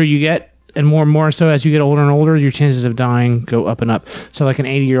the older you get, and more so as you get older and older, your chances of dying go up and up. So like an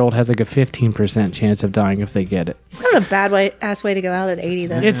 80-year-old has like a 15% chance of dying if they get it. It's not a bad ass way to go out at 80,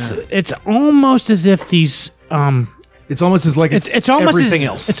 though. It's almost as if these It's almost as like it's almost everything as,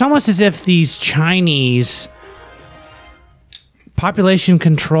 else. It's almost as if these Chinese population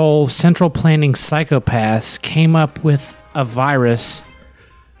control central planning psychopaths came up with a virus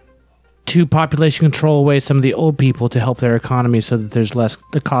to population control away some of the old people to help their economy, so that there's less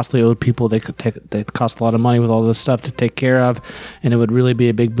the costly old people. They cost a lot of money with all this stuff to take care of, and it would really be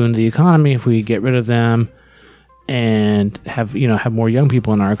a big boon to the economy if we get rid of them and have more young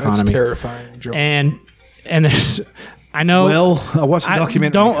people in our That's economy. terrifying, Joe. And there's, I know. Well, I watched the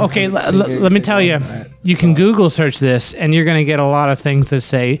documentary. Let me tell you, you can Google search this, and you're going to get a lot of things that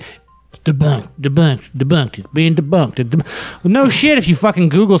say Debunked. It's being debunked. Well, no shit. If you fucking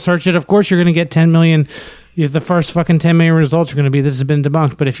Google search it, of course you're going to get 10 million. The first fucking 10 million results are going to be this has been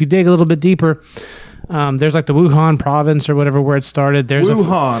debunked. But if you dig a little bit deeper, there's like the Wuhan province or whatever where it started. There's a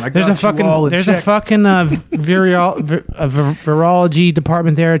fucking virology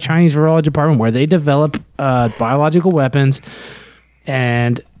department there, a Chinese virology department where they develop biological weapons,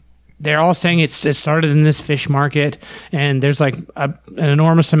 and they're all saying it started in this fish market, and there's like an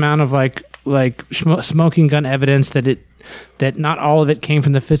enormous amount of like smoking gun evidence that not all of it came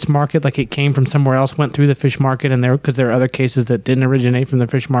from the fish market, like it came from somewhere else, went through the fish market, and because there are other cases that didn't originate from the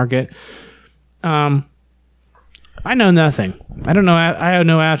fish market. I know nothing. I don't know. I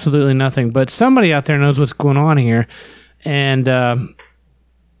know absolutely nothing. But somebody out there knows what's going on here, and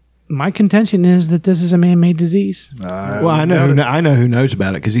my contention is that this is a man-made disease. Well, I know who knows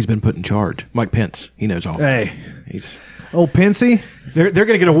about it because he's been put in charge. Mike Pence. He knows all. Hey, he's Pensy. They're going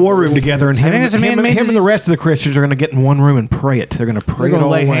to get a war room together, and him and the rest of the Christians are going to get in one room and pray it. They're going to pray it all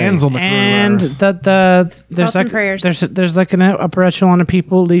lay away. hands on the and Thoughts and prayers. There's like an upper echelon of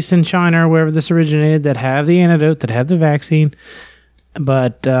people, at least in China or wherever this originated, that have the antidote, that have the vaccine.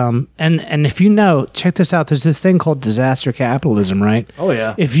 But and if you know, check this out. There's this thing called disaster capitalism, right? Oh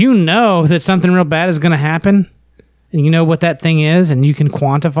yeah. If you know that something real bad is going to happen, and you know what that thing is, and you can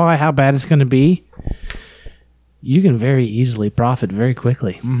quantify how bad it's going to be, you can very easily profit very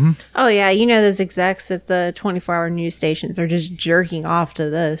quickly. Mm-hmm. Oh yeah, you know those execs at the 24-hour news stations are just jerking off to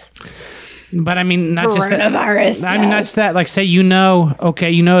this. But I mean, not just that. Coronavirus. I mean, not just that. Like, say you know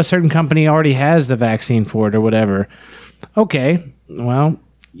a certain company already has the vaccine for it or whatever. Okay, well,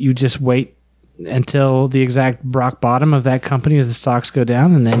 you just wait until the exact rock bottom of that company as the stocks go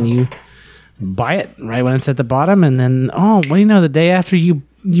down, and then you buy it right when it's at the bottom, and then what do you know? The day after you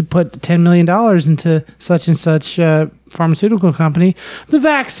put $10 million into such and such pharmaceutical company, the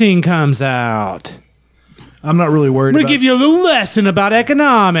vaccine comes out. I'm not really worried. I'm going to give you a little lesson about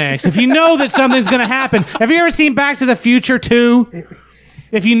economics. If you know that something's going to happen, have you ever seen Back to the Future 2?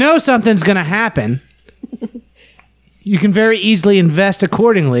 If you know something's going to happen, you can very easily invest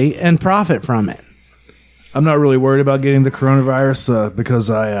accordingly and profit from it. I'm not really worried about getting the coronavirus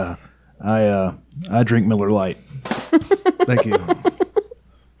because I drink Miller Lite. Thank you.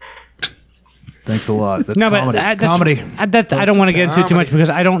 Thanks a lot. That's comedy. But comedy. I don't want to get into it too much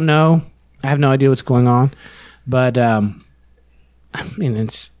because I don't know. I have no idea what's going on. But I mean,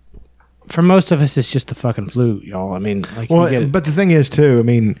 it's for most of us, it's just the fucking flu, y'all. I mean, but the thing is, too. I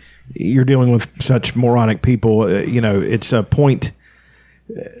mean, you're dealing with such moronic people. It's a point.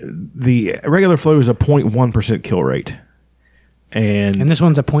 The regular flu is a 0.1% kill rate, and this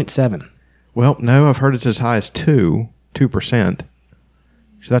one's a 0.7. Well, no, I've heard it's as high as 2%.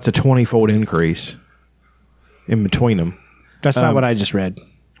 So that's a 20-fold increase in between them. That's not what I just read.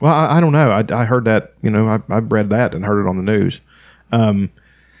 Well, I don't know. I heard that. I read that and heard it on the news.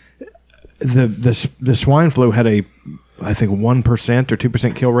 The swine flu had I think 1% or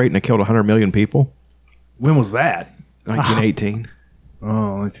 2% kill rate, and it killed 100 million people. When was that? 1918.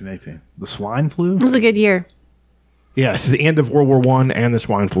 Oh, 1918. The swine flu? It was a good year. Yeah, it's the end of World War I and the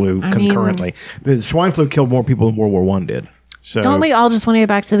swine flu concurrently. The swine flu killed more people than World War I did. So don't we all just want to go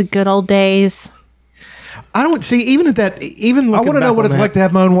back to the good old days? I don't see even at that. Even I want to know what it's like to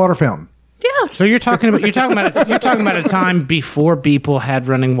have my own water fountain. Yeah. So you're talking about a time before people had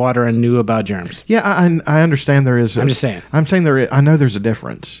running water and knew about germs. Yeah, I understand there is. I'm just saying. I'm saying there is. I know there's a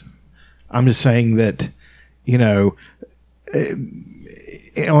difference. I'm just saying that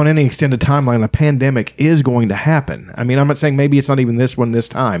on any extended timeline, a pandemic is going to happen. I mean, I'm not saying maybe it's not even this one this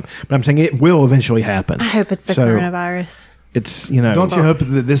time, but I'm saying it will eventually happen. I hope it's the coronavirus. It's Don't you hope that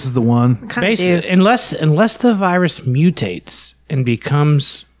this is the one? Unless the virus mutates and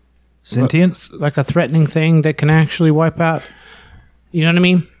becomes sentient, like a threatening thing that can actually wipe out. You know what I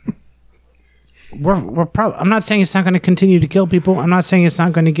mean? We're probably. I'm not saying it's not going to continue to kill people. I'm not saying it's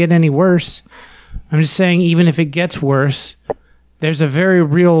not going to get any worse. I'm just saying even if it gets worse, there's a very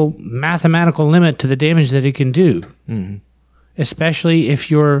real mathematical limit to the damage that it can do. Mm-hmm. Especially if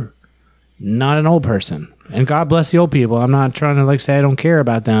you're not an old person. And God bless the old people. I'm not trying to say I don't care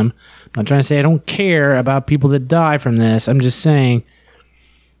about them. I'm not trying to say I don't care about people that die from this. I'm just saying.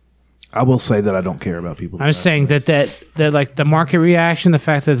 I will say that I don't care about people. I'm saying that like the market reaction, the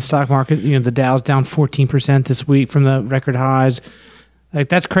fact that the stock market, the Dow's down 14% this week from the record highs. Like,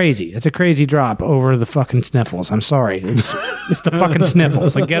 that's crazy. It's a crazy drop over the fucking sniffles. I'm sorry. It's the fucking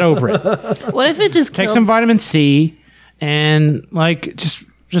sniffles. Like, get over it. What if it just take some vitamin C and just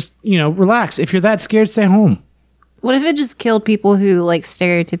relax. If you're that scared, stay home. What if it just killed people who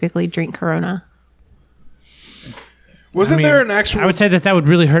stereotypically drink Corona? Wasn't there an actual? I would say that would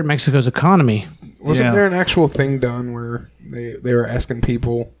really hurt Mexico's economy. Wasn't there an actual thing done where they were asking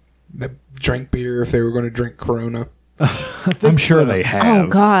people that drank beer if they were going to drink Corona? I'm sure they have. Oh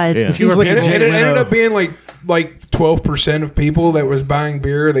God! Yeah. And it ended up being like 12% of people that was buying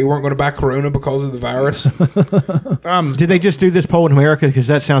beer, they weren't going to buy Corona because of the virus. Did they just do this poll in America? Because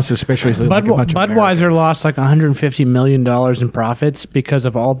that sounds suspiciously like a bunch of Budweiser Americans. lost like $150 million in profits because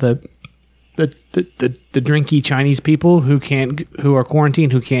of all the drinky Chinese people who are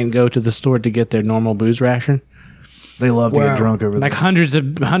quarantined, who can't go to the store to get their normal booze ration. They love to get drunk over there. Like hundreds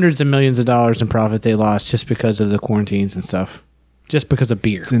of millions of dollars in profit they lost just because of the quarantines and stuff. Just because of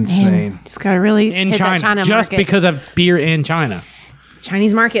beer. It's insane. It's got to really In hit China. that China Just market. because of beer in China.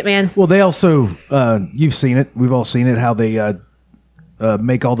 Chinese market, man. Well, they also, you've seen it. We've all seen it, how they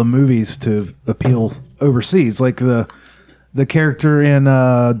make all the movies to appeal overseas. Like the character in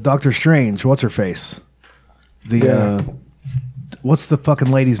Doctor Strange, what's her face? What's the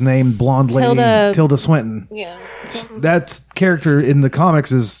fucking lady's name? Blonde lady, Tilda Swinton. Yeah. That character in the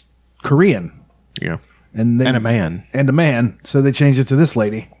comics is Korean. Yeah. And a man. And a man. So they changed it to this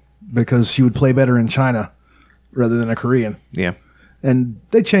lady because she would play better in China rather than a Korean. Yeah. And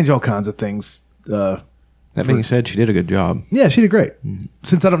they change all kinds of things. That being said, she did a good job. Yeah, she did great.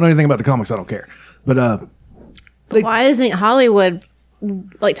 Since I don't know anything about the comics, I don't care. But why isn't Hollywood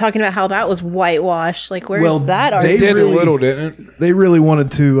like talking about how that was whitewashed? Like, where's that they argument? Did really- a little, didn't it? they really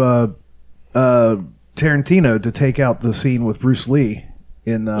wanted to Tarantino to take out the scene with Bruce Lee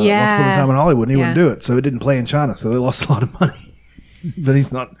in Once Upon a Time in Hollywood, and he wouldn't do it, so it didn't play in China, so they lost a lot of money. But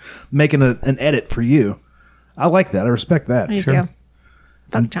he's not making an edit for you. I like that. I respect that. There you go.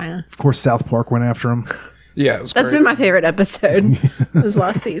 Fuck China. Of course, South Park went after him. Yeah, it was That's great. been my favorite episode this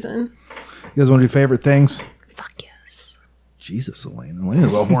last season. You guys want to do favorite things? Fuck yes. Jesus, Elaine.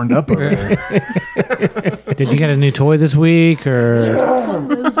 Elaine's well horned up over there. Did you get a new toy this week or Raindrops on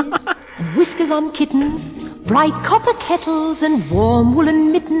roses, whiskers on kittens, bright copper kettles and warm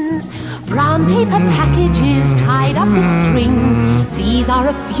woolen mittens, brown paper packages tied up with strings. These are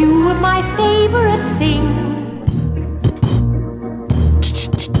a few of my favorite things.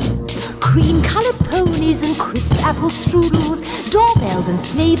 Cream-colored ponies and crisp apple strudels, doorbells and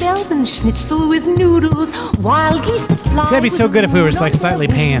sleigh bells and schnitzel with noodles, wild geese that fly. That'd be so good if we were, like, slightly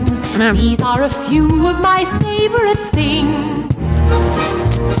panned. These are a few of my favorite things.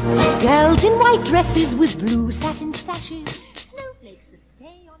 Girls in white dresses with blue satin sashes, snowflakes that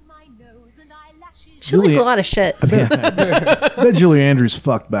stay on my nose and eyelashes. She likes a lot of shit. I bet Julie Andrews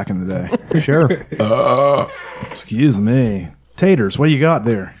fucked back in the day. Sure. Excuse me. Taters, what you got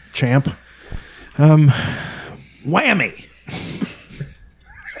there, champ? Whammy.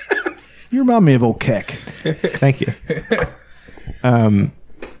 You remind me of old Keck. Thank you.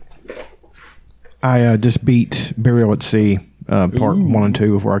 I just beat Burial at Sea, part 1 and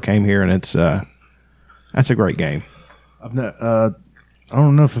 2 before I came here, and it's that's a great game. I've not, I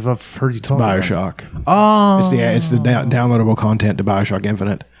don't know if I've heard you talk about it. BioShock. Oh, it's the downloadable content to BioShock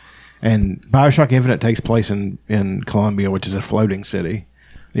Infinite, and BioShock Infinite takes place in Columbia, which is a floating city.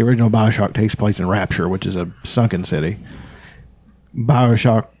 The original BioShock takes place in Rapture, which is a sunken city.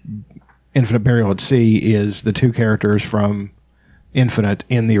 BioShock Infinite Burial at Sea is the two characters from Infinite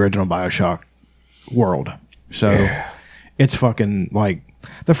in the original BioShock world. So it's fucking like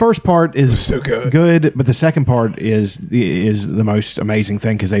the first part is so good. but the second part is the most amazing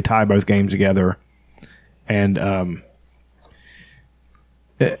thing because they tie both games together. And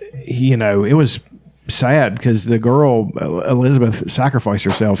it was sad because the girl Elizabeth sacrificed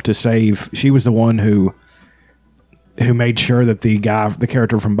herself to save. She was the one who made sure that the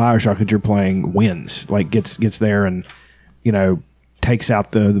character from BioShock that you're playing wins, like gets there and takes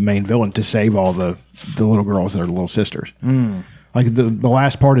out the main villain to save all the little girls that are little sisters. Like the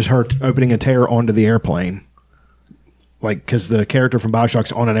last part is her opening a tear onto the airplane. Like, because the character from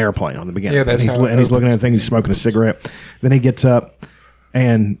BioShock's on an airplane on the beginning. Yeah, that's and how it he's looking at the thing, he's smoking a cigarette. Then he gets up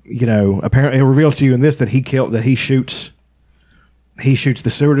and, apparently it reveals to you in this that he shoots the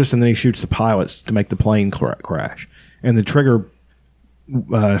stewardess and then he shoots the pilots to make the plane crash. And the trigger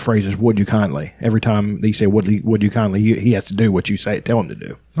phrase is, "Would you kindly?" Every time you say, would you kindly, he has to do what you tell him to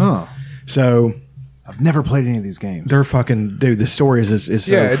do. Oh. So I've never played any of these games. they're fucking, dude, the story is so it's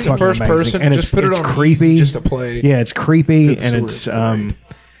fucking a first amazing. person. And Just put it it's on creepy. easy just to play. Yeah, it's creepy The and story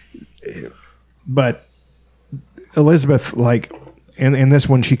it's is but Elizabeth, like in this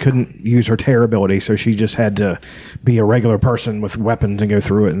one, she couldn't use her tear ability, so she just had to be a regular person with weapons and go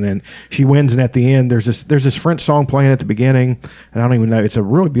through it. And then she wins, and at the end, there's this French song playing at the beginning, and I don't even know. It's a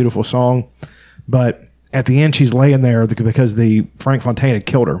really beautiful song, but at the end, she's laying there because the Frank Fontaine had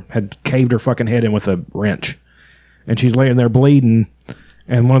killed her, had caved her fucking head in with a wrench, and she's laying there bleeding,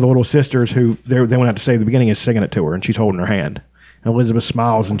 and one of the little sisters who they went out to say at the beginning is singing it to her, and she's holding her hand. And Elizabeth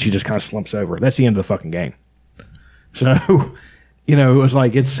smiles, and she just kind of slumps over. That's the end of the fucking game. So, it was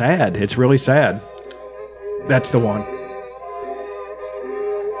like, it's sad. It's really sad. That's the one.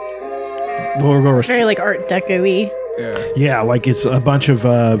 Very like Art Deco-y. Yeah, like it's a bunch of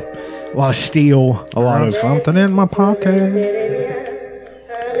a lot of steel, a lot of something in my pocket.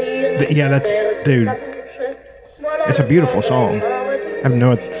 Yeah, dude. It's a beautiful song. I have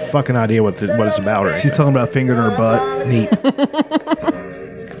no fucking idea what it's about. Or She's talking about fingering her butt. Neat.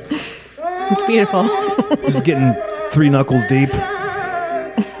 It's beautiful. She's getting 3 knuckles deep.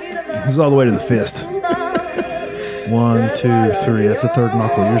 It's all the way to the fist. 1, 2, 3. That's the third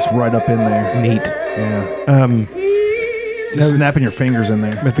knuckle. You're just right up in there. Neat. Yeah. Just snapping your fingers in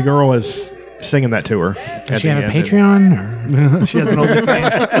there. But the girl is singing that to her. Does she have a Patreon? She has an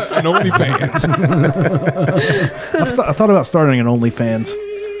OnlyFans. An OnlyFans. I thought about starting an OnlyFans.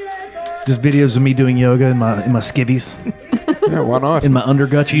 Just videos of me doing yoga in my skivvies. Yeah, why not? In my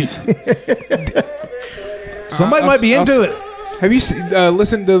undergutchies. Somebody might be into it. Have you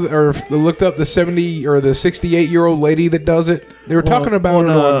listened to or looked up the 70 or the 68-year-old lady that does it? They were talking about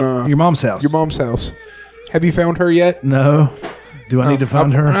it on your mom's house. Your mom's house. Have you found her yet? No. Do I need to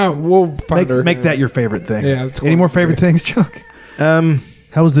find her? We'll find her. Make that your favorite thing. Yeah. It's Any more favorite things, Chuck? How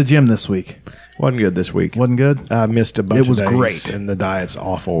was the gym this week? Wasn't good this week. Wasn't good? I missed a bunch of days. It was great. And the diet's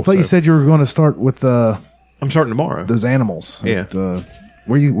awful. I thought you said you were going to start with I'm starting tomorrow. Those animals. Yeah.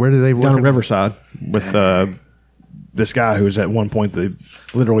 Where do they work? Down at Riverside with this guy who was at one point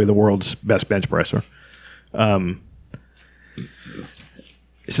literally the world's best bench presser.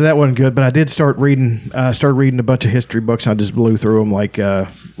 So that wasn't good, but I did start reading. Started reading a bunch of history books. I just blew through them. Like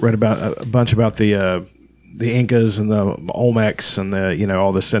read about a bunch about the Incas and the Olmecs and the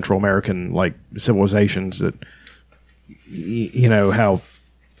all the Central American like civilizations that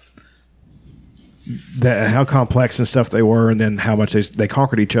how complex and stuff they were, and then how much they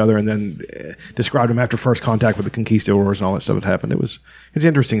conquered each other, and then described them after first contact with the conquistadors and all that stuff that happened. It's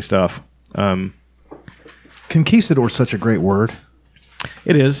interesting stuff. Conquistador is such a great word.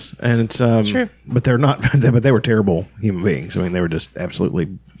 It is, and it's true. But they're not. But they were terrible human beings. I mean, they were just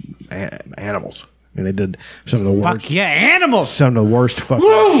absolutely animals. I mean, they did some of the worst. Fuck yeah, animals! Some of the worst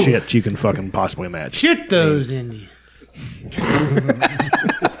fucking shit you can fucking possibly imagine. Shoot those in you.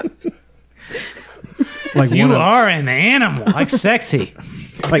 Like you are an animal, like sexy.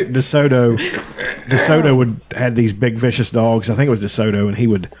 Like DeSoto would had these big vicious dogs. I think it was DeSoto, and he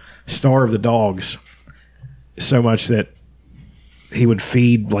would starve the dogs so much that he would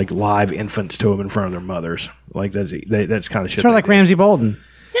feed like live infants to them in front of their mothers. Like that's kind of shit. Sort of like Ramsey Bolton.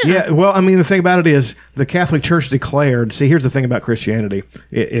 Yeah, well, I mean, the thing about it is the Catholic Church declared. See, here's the thing about Christianity: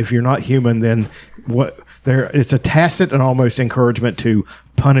 if you're not human, then it's a tacit and almost encouragement to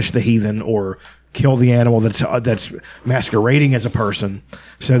punish the heathen or kill the animal that's masquerading as a person.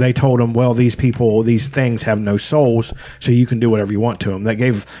 So they told them, well, these things have no souls, so you can do whatever you want to them. That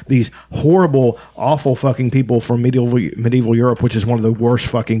gave these horrible, awful fucking people from medieval Europe, which is one of the worst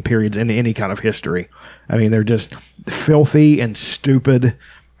fucking periods in any kind of history. I mean, they're just filthy and stupid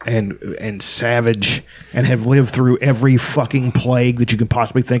and savage and have lived through every fucking plague that you can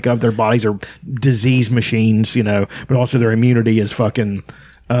possibly think of. Their bodies are disease machines, but also their immunity is fucking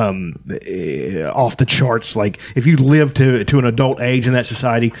off the charts. Like if you lived to an adult age in that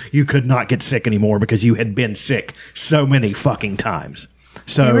society, you could not get sick anymore because you had been sick so many fucking times.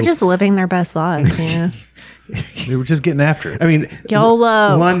 So they were just living their best lives, They were just getting after it. I mean,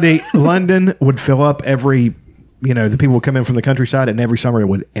 YOLO. London would fill up every, the people would come in from the countryside, and every summer it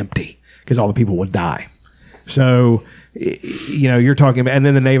would empty because all the people would die. So, you're talking about, and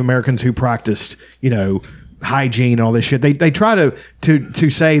then the Native Americans who practiced, hygiene and all this shit. They try to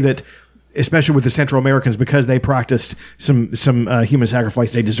say that, especially with the Central Americans, because they practiced some human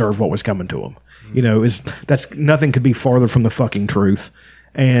sacrifice, they deserved what was coming to them. That's nothing could be farther from the fucking truth.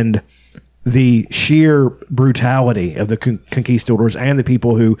 And the sheer brutality of the conquistadors and the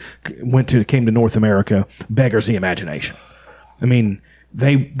people who came to North America beggars the imagination. I mean,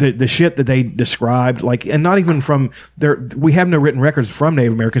 the shit that they described, like, and not even from we have no written records from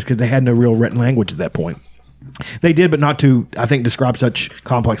Native Americans because they had no real written language at that point. They did, but not to, I think, describe such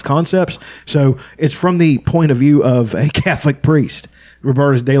complex concepts. So it's from the point of view of a Catholic priest,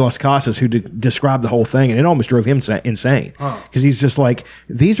 Roberto de las Casas, who described the whole thing, and it almost drove him insane. Because he's just like,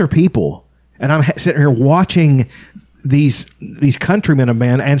 these are people, and I'm sitting here watching these countrymen of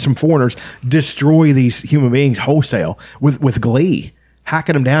man and some foreigners destroy these human beings wholesale with glee.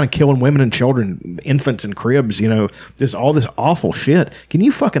 hacking them down and killing women and children, infants and cribs. Just all this awful shit. Can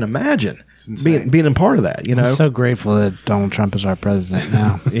you fucking imagine being a part of that? I'm so grateful that Donald Trump is our president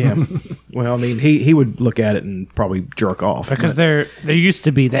now. Yeah. Well, I mean, he would look at it and probably jerk off because there used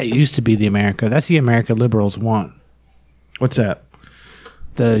to be the America. That's the America liberals want. What's that?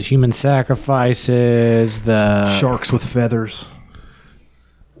 The human sacrifices, the sharks with feathers,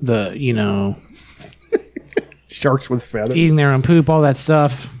 sharks with feathers, eating their own poop, all that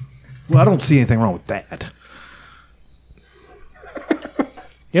stuff. Well, I don't see anything wrong with that.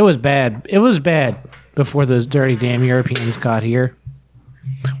 It was bad. It was bad before those dirty damn Europeans got here.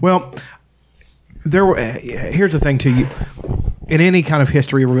 Well, here's the thing to you. In any kind of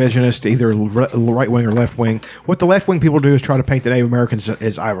history revisionist, either right wing or left wing, what the left wing people do is try to paint the Native Americans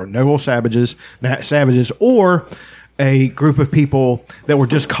as either noble savages, or a group of people that were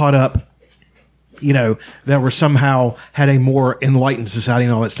just caught up, that were somehow had a more enlightened society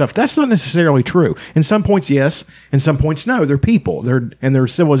and all that stuff. That's not necessarily true. In some points, yes. In some points, no. They're people. Their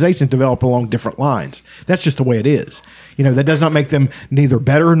civilizations develop along different lines. That's just the way it is. That does not make them neither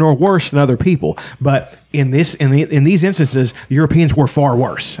better nor worse than other people. But in these instances, the Europeans were far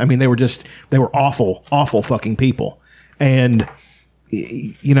worse. I mean, they were awful, awful fucking people. And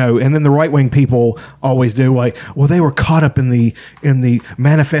and then the right wing people always do they were caught up in the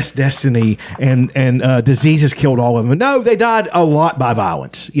manifest destiny and diseases killed all of them. No, they died a lot by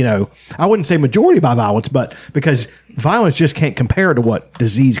violence. I wouldn't say majority by violence, but because violence just can't compare to what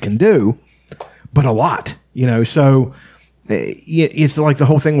disease can do, but a lot. So it's like the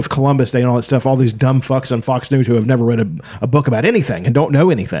whole thing with Columbus Day and all that stuff. All these dumb fucks on Fox News who have never read a book about anything and don't know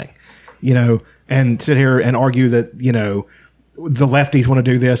anything, and sit here and argue that the lefties want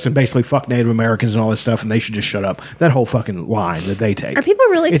to do this and basically fuck Native Americans and all this stuff, and they should just shut up. That whole fucking line that they take. Are people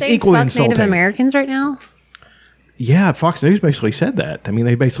really saying fuck insulting. Native Americans right now? Yeah, Fox News basically said that. I mean,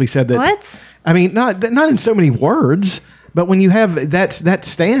 they basically said that. What? I mean, not in so many words, but when you have that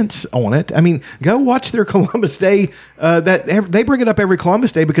stance on it, I mean, go watch their Columbus Day. They bring it up every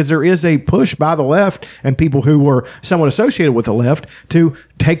Columbus Day because there is a push by the left and people who were somewhat associated with the left to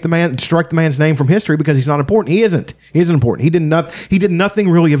strike the man's name from history because he's not important. He isn't. He isn't important. He did nothing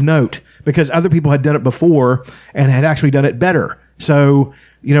really of note because other people had done it before and had actually done it better. So,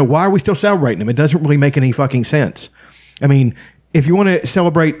 why are we still celebrating him? It doesn't really make any fucking sense. I mean, if you want to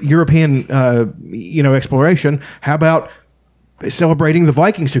celebrate European, exploration, how about celebrating the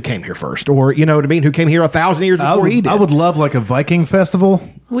Vikings who came here first, or who came here 1,000 years before he did? I would love like a Viking festival.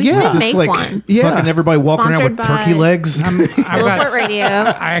 We should make one. Yeah, fucking everybody walking around with turkey legs. Teleport Radio.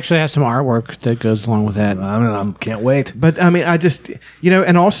 I actually have some artwork that goes along with that. I can't wait. But I mean, I just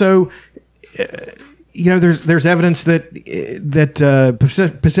and also. There's evidence that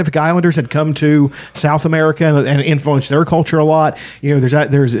Pacific Islanders had come to South America and influenced their culture a lot. There's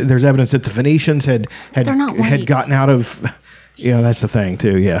evidence that the Phoenicians had gotten out of. That's the thing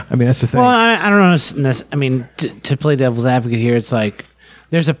too. Yeah, I mean that's the thing. Well, I don't know. I mean, to play devil's advocate here, it's like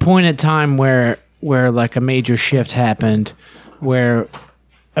there's a point in time where like a major shift happened, where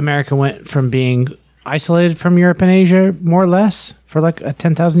America went from being isolated from Europe and Asia, more or less, for like a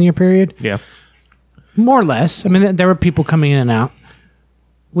 10,000 year period. Yeah. More or less. I mean, there were people coming in and out.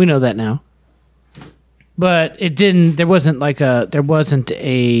 We know that now. But it didn't. There wasn't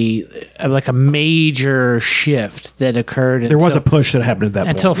a major shift that occurred. There was a push that happened at that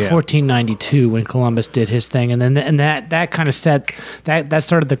until point, 1492 when Columbus did his thing, and then that kind of set that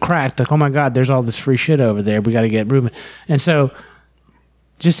started the crack. Like, oh my God, there's all this free shit over there. We got to get moving. And so,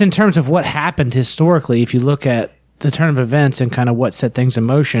 just in terms of what happened historically, if you look at the turn of events and kind of what set things in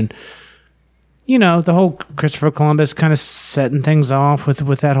motion. The whole Christopher Columbus kind of setting things off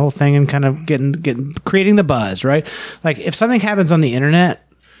with that whole thing and kind of creating the buzz, right? Like if something happens on the internet,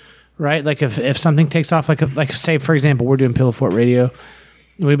 right? Like if something takes off, like say for example, we're doing Pillow Fort Radio.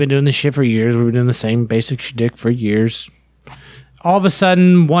 We've been doing this shit for years. We've been doing the same basic shtick for years. All of a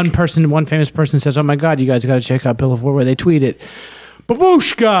sudden, one famous person says, "Oh my God, you guys got to check out Pillow Fort," where they tweet it,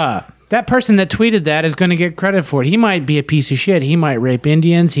 "Babushka." That person that tweeted that is going to get credit for it. He might be a piece of shit. He might rape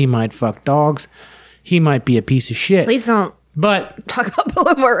Indians. He might fuck dogs. He might be a piece of shit. Please don't But talk about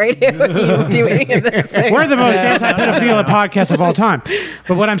Pillow Fort Radio if you do any of those things. We're the most anti-pedophilia podcast of all time.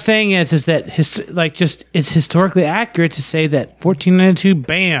 But what I'm saying is that it's historically accurate to say that 1492,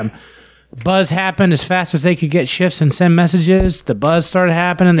 bam, buzz happened as fast as they could get ships and send messages. The buzz started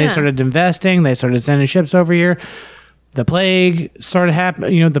happening. They started investing. They started sending ships over here. The plague started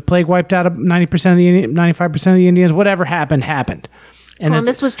happening. The plague wiped out 95% of the Indians. Whatever happened. And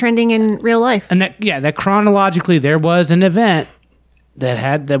Columbus was trending in real life. And that chronologically there was an event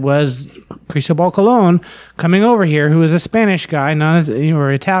that was Cristobal Colon coming over here, who was a Spanish guy,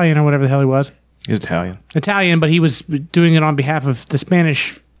 or Italian or whatever the hell he was. He's Italian. Italian, but he was doing it on behalf of the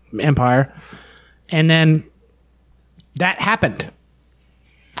Spanish Empire. And then that happened.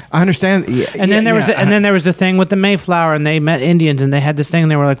 I understand. And then there was the thing with the Mayflower, and they met Indians, and they had this thing.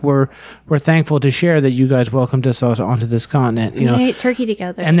 And they were like, "We're thankful to share that you guys welcomed us onto this continent." You know, we ate turkey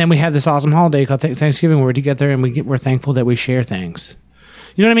together. And then we have this awesome holiday called Thanksgiving, where we're together and we're thankful that we share things.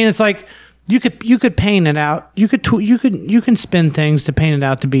 You know what I mean? It's like you could paint it out. You can spin things to paint it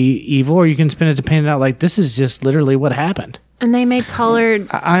out to be evil, or you can spin it to paint it out like this is just literally what happened. And they made colored.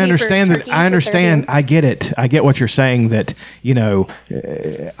 I understand that. I understand. I get it. I get what you're saying. That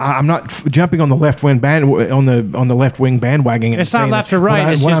I'm not jumping on the left wing on the left wing bandwagon. It's not left or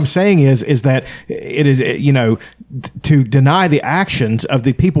right. What I'm saying is that it is to deny the actions of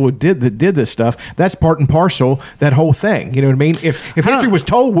the people who did this stuff. That's part and parcel that whole thing. You know what I mean? If history was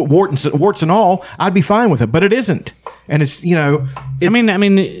told with warts and all, I'd be fine with it. But it isn't. And it's I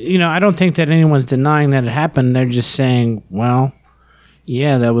mean, I don't think that anyone's denying that it happened. They're just saying, well,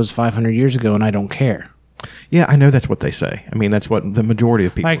 yeah, that was 500 years ago, and I don't care. Yeah, I know that's what they say. I mean, that's what the majority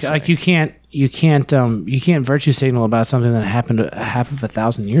of people say. Like you can't virtue signal about something that happened half of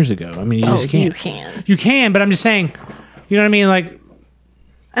 1,000 years ago. I mean, you just can't. You can, but I'm just saying, you know what I mean? Like,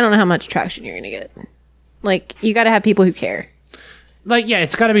 I don't know how much traction you're gonna get. Like, you got to have people who care. Like, yeah,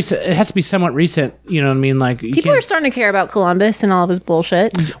 it has to be somewhat recent. You know what I mean? Like, people are starting to care about Columbus and all of his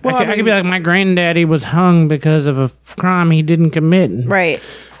bullshit. Well, I could be like, my granddaddy was hung because of a crime he didn't commit. Right.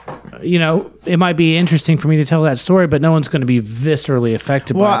 It might be interesting for me to tell that story, but no one's going to be viscerally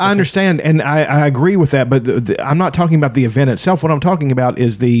affected by it. Well, I understand, and I agree with that, but I'm not talking about the event itself. What I'm talking about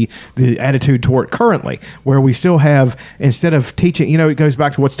is the attitude toward it currently, where we still have, instead of teaching, it goes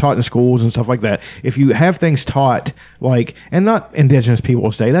back to what's taught in schools and stuff like that. If you have things taught, like, and not Indigenous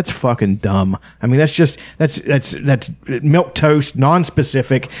Peoples Day, that's fucking dumb. I mean, that's milquetoast,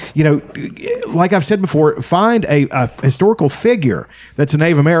 non-specific. Like I've said before, find a historical figure that's a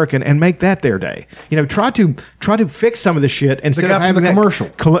Native American and make that their day. Try to fix some of the shit instead of having the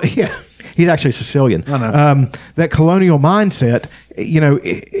commercial. Yeah, he's actually Sicilian. I know. That colonial mindset,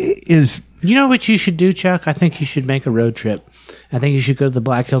 is. You know what you should do, Chuck? I think you should make a road trip. I think you should go to the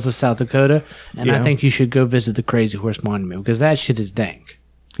Black Hills of South Dakota, and I think you should go visit the Crazy Horse Monument, because that shit is dank.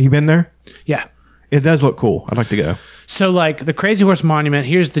 You been there? Yeah. It does look cool. I'd like to go. So, like, the Crazy Horse Monument,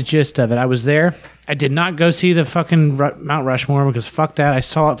 here's the gist of it. I was there. I did not go see the fucking Mount Rushmore, because fuck that. I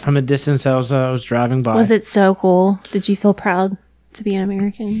saw it from a distance. I was driving by. Was it so cool? Did you feel proud to be an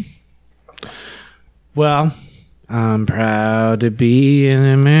American? Well, I'm proud to be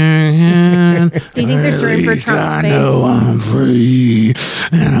an American. Do you think there's room for Trump's I face? know I'm free,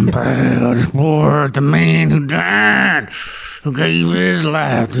 and I'm proud to support the man who died, who gave his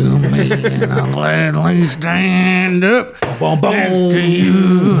life to me, and I'll gladly stand up next to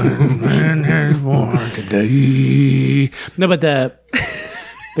you and there's for today. No, but the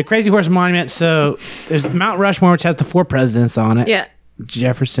Crazy Horse Monument, so there's Mount Rushmore, which has the 4 presidents on it. Yeah.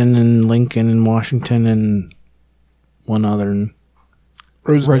 Jefferson and Lincoln and Washington and one other. And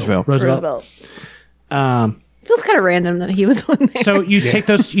Roosevelt. Feels kind of random that he was on there. So you take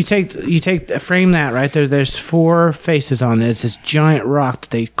those, you frame that right there. There's 4 faces on it. It's this giant rock that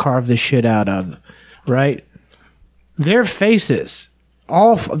they carved the shit out of, right? Their faces,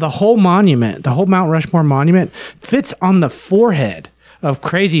 the whole monument, the whole Mount Rushmore monument fits on the forehead of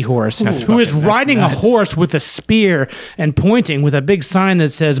Crazy Horse, who is riding a horse with a spear and pointing with a big sign that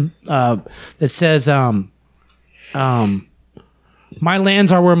says, my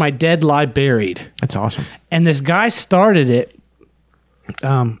lands are where my dead lie buried. That's awesome. And this guy started it.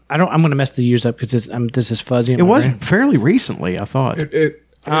 I'm going to mess the years up because this is fuzzy. It was fairly recently, I thought. Is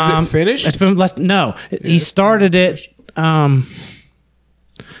it finished? It's been less. No, he started it. I'm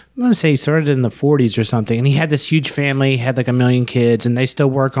going to say he started in the 40s or something. And he had this huge family, had like 1 million kids, and they still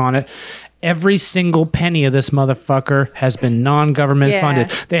work on it. Every single penny of this motherfucker has been non-government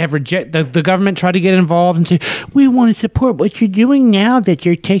funded. They have the government tried to get involved and say, we want to support what you're doing now that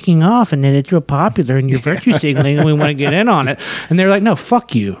you're taking off and that it's real popular and you're virtue signaling and we want to get in on it. And they're like, no,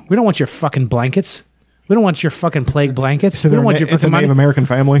 fuck you. We don't want your fucking blankets. We don't want your fucking plague blankets. So we don't want your it's a fucking Native American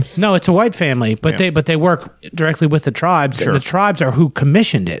family? No, it's a white family, but they work directly with the tribes. Sure. And the tribes are who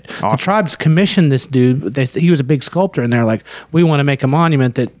commissioned it. Awesome. The tribes commissioned this dude. He was a big sculptor, and they're like, we want to make a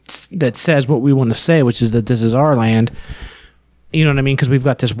monument that says what we want to say, which is that this is our land. You know what I mean? Because we've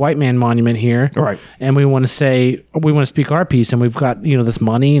got this white man monument here, Right. And we want to speak our piece, and we've got this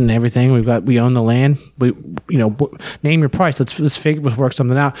money and everything. We own the land. Name your price. Let's work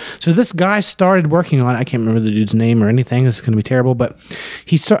something out. So this guy started working on it. I can't remember the dude's name or anything. This is going to be terrible, but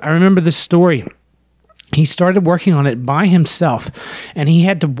I remember this story. He started working on it by himself, and he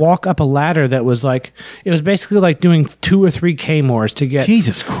had to walk up a ladder that was it was basically like doing 2 or 3 K-mores to get.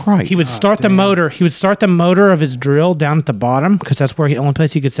 Jesus Christ! He would start the motor. He would start the motor of his drill down at the bottom because that's the only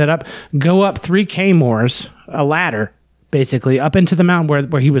place he could set up. Go up 3 K-mores, a ladder, basically up into the mountain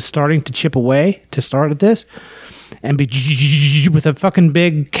where he was starting to chip away to start at this, and be with a fucking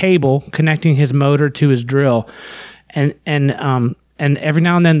big cable connecting his motor to his drill, and every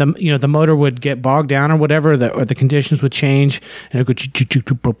now and then the motor would get bogged down or whatever, or the conditions would change, and it would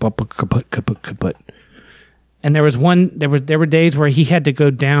go kaput. And there were days where he had to go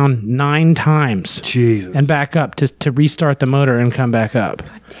down 9 times, Jesus, and back up to restart the motor and come back up.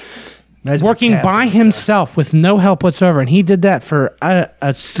 Imagine Working by himself with no help whatsoever, and he did that for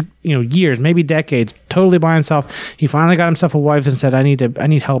years, maybe decades, totally by himself. He finally got himself a wife and said, "I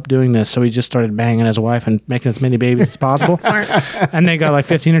need help doing this." So he just started banging his wife and making as many babies as possible. Smart. And they got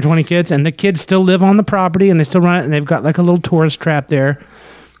 15 or 20 kids, and the kids still live on the property, and they still run it, and they've got a little tourist trap there.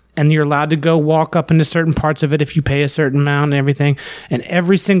 And you're allowed to go walk up into certain parts of it if you pay a certain amount and everything. And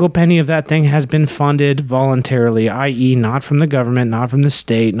every single penny of that thing has been funded voluntarily, i.e., not from the government, not from the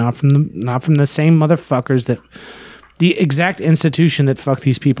state, not from the same motherfuckers that the exact institution that fucked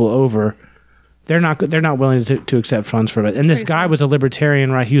these people over. They're not willing to accept funds for it. And this guy was a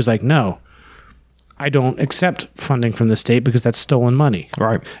libertarian, right? He was like, no, I don't accept funding from the state because that's stolen money,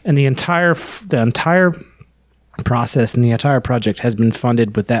 Right. And the entire process and the entire project has been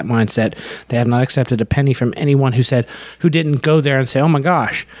funded with that mindset. They have not accepted a penny from anyone who didn't go there and say, "Oh my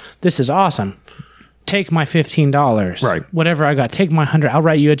gosh, this is awesome. Take my $15, Right? Whatever I got, take my $100. I'll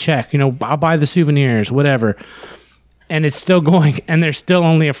write you a check. I'll buy the souvenirs, whatever." And it's still going, and they're still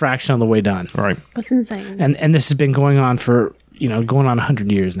only a fraction of the way done, Right. That's insane. And this has been going on for going on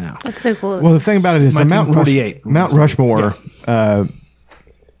 100 years now. That's so cool. Well, the thing about it is the Mount 1948. Rushmore,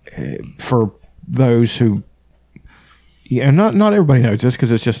 for those who, not everybody knows this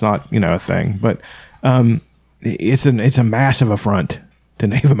because it's just not a thing, but it's a massive affront to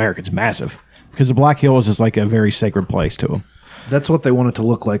Native Americans, massive, because the Black Hills is a very sacred place to them. That's what they want it to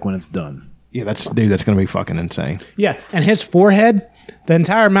look like when it's done. Yeah, that's going to be fucking insane. Yeah, and his forehead, the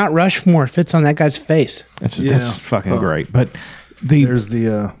entire Mount Rushmore fits on that guy's face. That's fucking great. But there's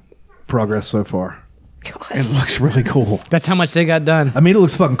the progress so far. It looks really cool. That's how much they got done. I mean, it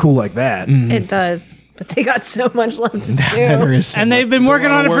looks fucking cool like that. It does. But they got so much left to do. There is so And they've been working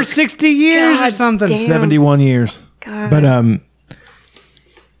on it for 60 years or God something. damn. 71 years. God. But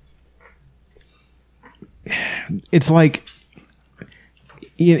it's like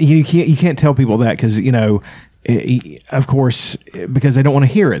you can't tell people that because of course, because they don't want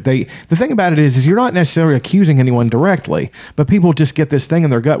to hear it. The thing about it is you're not necessarily accusing anyone directly, but people just get this thing in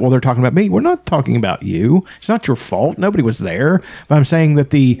their gut. Well, they're talking about me. We're not talking about you. It's not your fault. Nobody was there. But I'm saying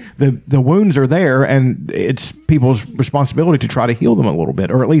that the wounds are there, and it's people's responsibility to try to heal them a little bit,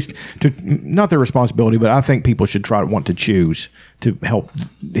 or at least not their responsibility, but I think people should want to choose to help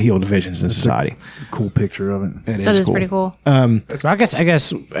heal divisions in society. It's a cool picture of it. That is pretty cool. So I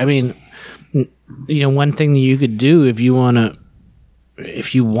guess, I mean, one thing that you could do if you want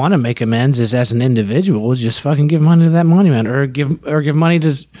to make amends is, as an individual, is just fucking give money to that monument, or give money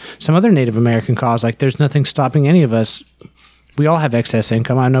to some other Native American cause. There's nothing stopping any of us. We all have excess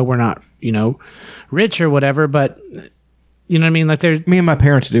income. I know we're not, rich or whatever, but you know what I mean? There's me and my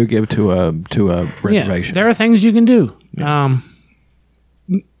parents do give to a reservation. Yeah, there are things you can do. Yeah.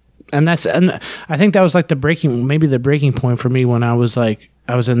 And I think that was the breaking point for me when I was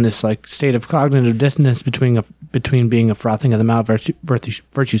in this state of cognitive dissonance between being a frothing of the mouth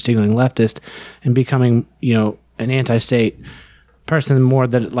virtue signaling leftist and becoming an anti-state person more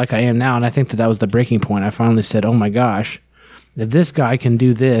than I am now. And I think that was the breaking point. I finally said, "Oh my gosh, if this guy can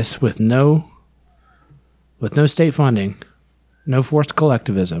do this with no state funding, no forced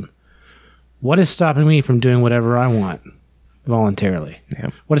collectivism, what is stopping me from doing whatever I want voluntarily?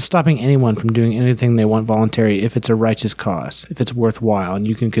 Yeah. What is stopping anyone from doing anything they want voluntarily if it's a righteous cause, if it's worthwhile, and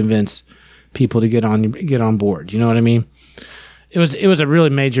you can convince people to get on board?" You know what I mean? It was a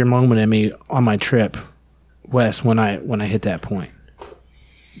really major moment in me on my trip west when I hit that point.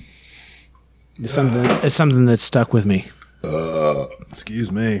 It's something that stuck with me.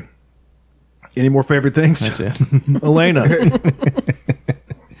 Excuse me. Any more favorite things? That's it. Elena.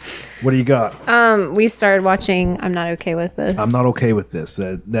 What do you got? We started watching I'm Not Okay With This. I'm Not Okay With This.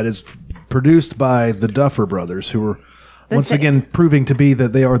 That is produced by the Duffer Brothers, who were Once again, proving to be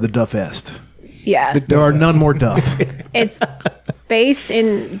that they are the Duffest. Yeah. There are none more Duff. It's based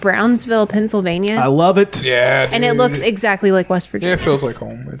in Brownsville, Pennsylvania. I love it. Yeah, and it looks exactly like West Yeah, Virginia. it feels like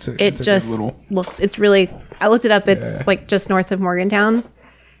home. It's a It good just little. looks. It's really. I looked it up. It's like just north of Morgantown,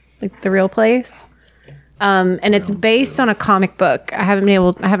 like the real place. And it's based on a comic book. I haven't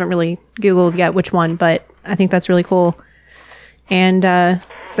really Googled yet which one, but I think that's really cool. And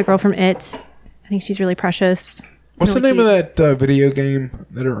it's the girl from It. I think she's really precious. What's really the name cute. of that video game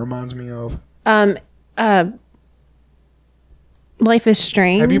that it reminds me of? Life is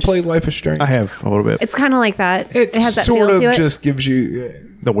Strange. Have you played Life is Strange? I have a little bit. It's kind of like that. It has that sort feel of to it. just gives you.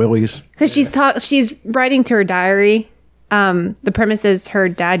 The Willies. Because she's writing to her diary. The premise is her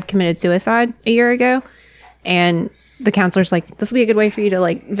dad committed suicide a year ago, and the counselor's like, "This will be a good way for you to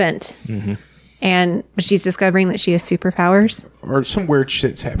like vent." And but she's discovering that she has superpowers. Or some weird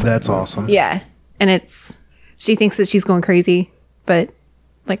shit's happening. That's awesome. Yeah, and she thinks that she's going crazy, but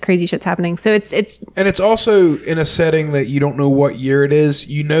like crazy shit's happening. So it's And it's also in a setting that you don't know what year it is.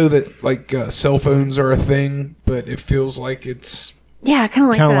 You know that like cell phones are a thing, but it feels like it's. yeah, kind of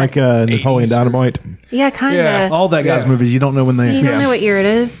like Kind of that. like Napoleon 80s or- Dynamite. Yeah, kind of. Yeah. All that guy's movies, you don't know when they. You don't know what year it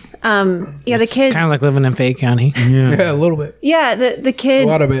is. The kid. Kind of like living in Fayette County. Yeah, a little bit. Yeah, the kid. A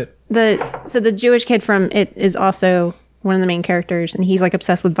lot of it. The Jewish kid from It is also one of the main characters, and he's like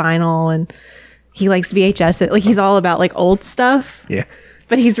obsessed with vinyl, and he likes VHS. Like he's all about like old stuff. Yeah.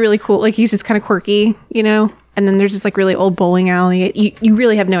 But he's really cool. Like he's just kind of quirky, you know. And then there's this like really old bowling alley. You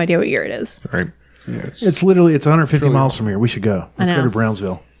really have no idea what year it is. Right. Yeah, It's 150 miles from here. We should go. Let's go know. to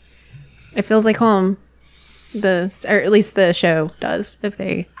Brownsville. It feels like home. Or at least the show does. That's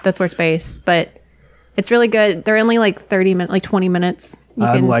where it's based. But it's really good. They're only like 30 minutes, like 20 minutes.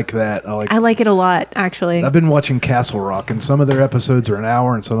 I like that. I like it a lot, actually. I've been watching Castle Rock, and some of their episodes are an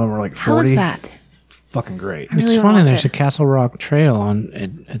hour, and some of them are like 40. How is that? Fucking great. It's really funny. watch There's it. a Castle Rock Trail at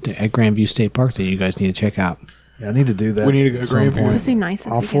Grandview State Park that you guys need to check out. Yeah, I need to do that. We need to go at some Grandview. point. It's supposed to be nice.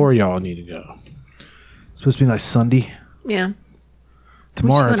 This All weekend. four of y'all need to go. It's supposed to be nice Sunday. Yeah.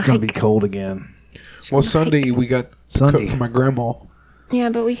 Tomorrow go it's on a going to be hike. cold again. Well, Sunday we got Sunday. cooked for my grandma. Yeah,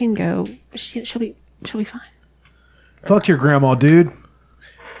 but we can go. She'll be fine. Fuck your grandma, dude.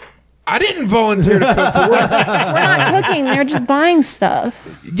 I didn't volunteer to cook for her. We're not cooking. They're just buying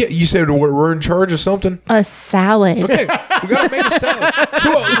stuff. Yeah, you said we're in charge of something. A salad. Okay, we gotta make a salad.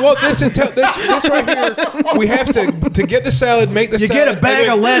 Well, this right here, we have to get the salad, make the You salad. get a bag and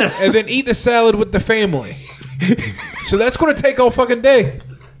then- of lettuce. and then eat the salad with the family. So that's going to take all fucking day.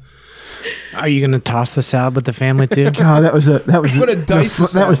 Are you going to toss the salad with the family too? God, that was Put a dice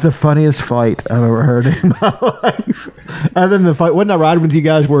of that was the funniest fight I've ever heard in my life. Other than the fight, wasn't I riding with you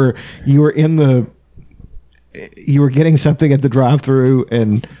guys where you were you were getting something at the drive-through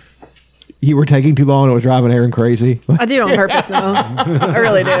and you were taking too long and it was driving Aaron crazy? I do it on purpose, though. I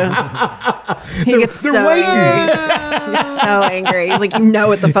really do. He gets so angry. He's like, you know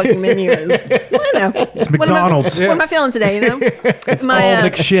what the fucking menu is. Well, I know. It's McDonald's. What am I feeling today, you know? It's all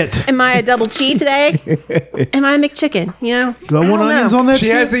McShit. Am I a double cheese today? Am I a McChicken, you know? Do I want don't onions know. on that She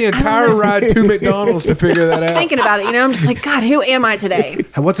shit? has the entire ride to McDonald's to figure that out. Thinking about it, you know? I'm just like, God, who am I today?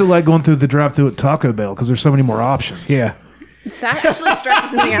 What's it like going through the drive-thru at Taco Bell? Because there's so many more options. Yeah. That actually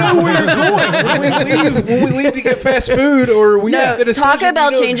stresses me out. Where you're going when we leave to get fast food, or we No, make the decision, Taco Bell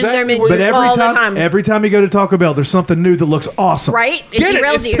we know changes their exactly menu. where- But All the time. every time you go to Taco Bell, there's something new that looks awesome. Right? It Get it?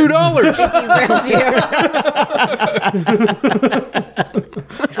 derails It's you. $2. It derails you.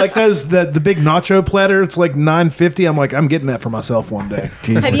 Like the big nacho platter, it's like $9.50. I'm like, I'm getting that for myself one day.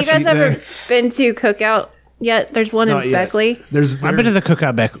 Have you guys Cheat ever day. been to Cookout yet? There's one Not in yet. Beckley. I've been to the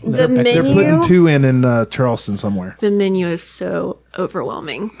Cookout Beck. The They're putting menu. two in Charleston somewhere. The menu is so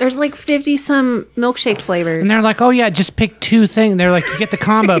overwhelming. There's like 50 some milkshake flavors. And they're like, oh yeah, just pick two things. They're like, you get the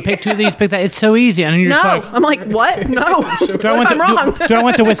combo, pick two of these, pick that. It's so easy. And you're No, just like, I'm like, what? No. do I, What want if I'm wrong? do I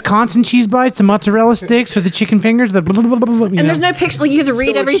want the Wisconsin cheese bites, the mozzarella sticks, or the chicken fingers? The blah, blah, blah, blah, blah, you And there's know? no picture. Like you have to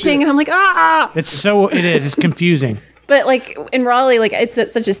read everything, shit. and I'm like, ah. It's confusing. But like in Raleigh, like it's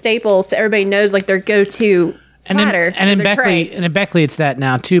such a staple, so everybody knows like their go-to platter. And in their Beckley, tray. and in Beckley, it's that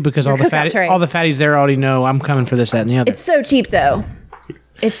now too because all the cookout tray. fatties there already know I'm coming for this, that, and the other. It's so cheap though.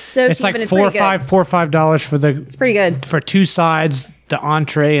 It's so It's cheap like and it's $4 pretty good. or $5 for the It's pretty good. for two sides, the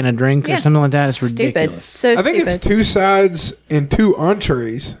entree and a drink Yeah. or something like that. It's Stupid. ridiculous. So I think stupid. it's 2 sides and 2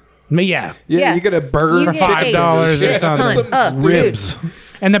 entrees. But yeah, Yeah. You get a burger You for get a $5 or shit something. ton of Ribs.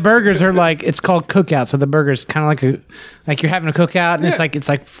 and the burgers are like it's called cookout, so the burgers kind of like you're having a cookout, and it's like It's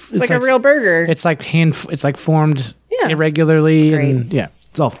like a real burger. It's like it's like formed Yeah. irregularly, Great. and yeah.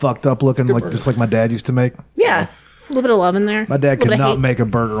 It's all fucked up looking, like just like my dad used to make. Yeah. little bit of love in there. My dad could not make a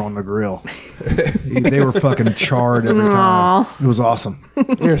burger on the grill. They were fucking charred every time. It was awesome.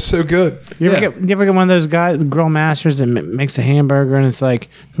 They're so good. You ever get one of those guys, the grill masters, that makes a hamburger, and it's like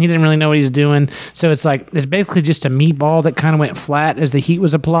he didn't really know what he's doing. So it's basically just a meatball that kind of went flat as the heat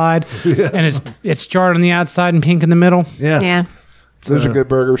was applied, and it's charred on the outside and pink in the middle. Yeah. Those are good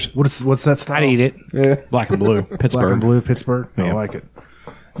burgers. What's that style? I'd eat it. Yeah. Black and blue. Pittsburgh. Black and blue, Pittsburgh. I Yeah. like it.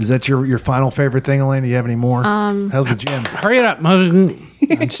 Is that your final favorite thing, Elaine? Do you have any more? How's the gym? Hurry it up.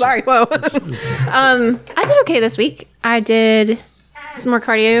 Sorry, whoa. I did okay this week. I did some more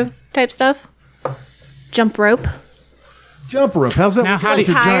cardio type stuff. Jump rope. Jump rope. How's that? Now, how do you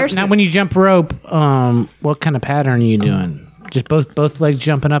Tires. jump? Now, when you jump rope, what kind of pattern are you doing? Just both legs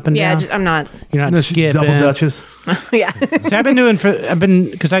jumping up and Yeah, down. I'm not. You're not skipping. Double Dutches. Yeah. So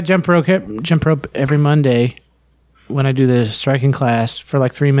because I jump rope every Monday when I do the striking class for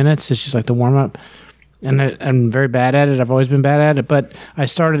like 3 minutes. It's just like the warm up, and I'm very bad at it. I've always been bad at it, but I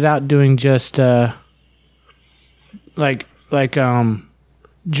started out doing just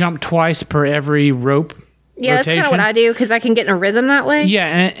jump twice per every rope. Yeah, that's kind of what I do because I can get in a rhythm that way. Yeah,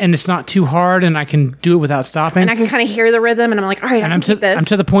 and it's not too hard, and I can do it without stopping. And I can kind of hear the rhythm, and I'm like, all right, I'm to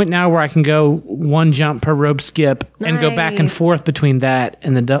the point now where I can go one jump per rope skip and go back and Nice. forth between that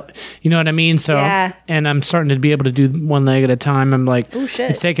and you know what I mean? So, Yeah. and I'm starting to be able to do one leg at a time. I'm like, Oh,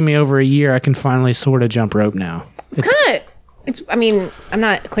 shit. it's taken me over a year. I can finally sort of jump rope now. It's kind of. I mean,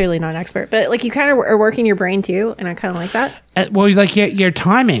 I'm clearly not an expert, but like you kind of are working your brain too, and I kind of like that. Well, like your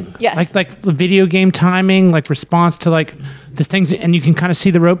timing, Yeah. like the video game timing, like response to like the things, and you can kind of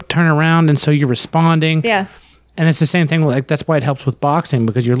see the rope turn around, and so you're responding. Yeah, And it's the same thing. Like that's why it helps with boxing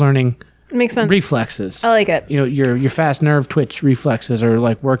because you're learning it makes sense. reflexes. I like it. You know, your fast nerve twitch reflexes are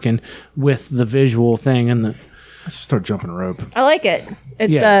like working with the visual thing and the. Let's just start jumping rope. I like it.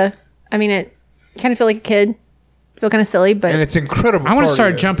 It's Yeah. I mean, it kind of feel like a kid. Feel kind of silly, but And it's incredible. I want to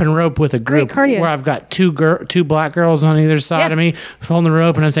start cardio. jumping rope with a group cardio. where I've got two black girls on either side Yeah. of me holding the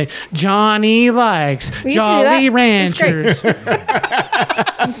rope, and I'm saying Johnny likes We used to do that. Jolly It was great.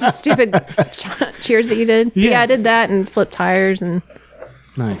 Ranchers. some stupid cheers that you did. But Yeah. yeah, I did that and flipped tires and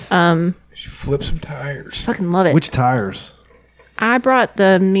Nice. Flip some tires. fucking love it. Which tires? I brought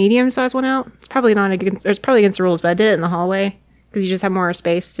the medium size one out. It's probably against the rules, but I did it in the hallway because you just have more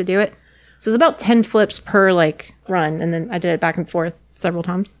space to do it. So it's about 10 flips per like run, and then I did it back and forth several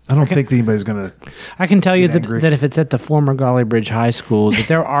times. I don't think anybody's gonna. I can tell you angry. that if it's at the former Golly Bridge High School, that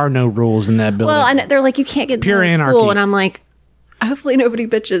there are no rules in that building. Well, and they're like, you can't get Pure in anarchy. school, and I'm like, hopefully nobody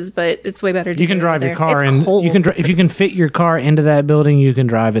bitches, but it's way better. To you can do it drive your there. car, It's and cold. you can if you can fit your car into that building, you can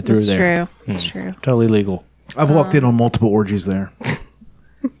drive it through It's there. true. It's true. Totally legal. I've walked in on multiple orgies there.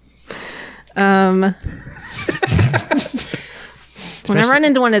 When I run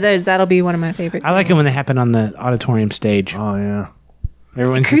into one of those, that'll be one of my favorite. I like it when they happen on the auditorium stage. Oh yeah.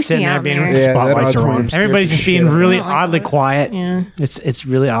 Everyone's creeps just sitting me there out, being man. Yeah, Spotlights that are on. auditorium scares everybody's the just being shit out of really me. oddly quiet. Yeah. It's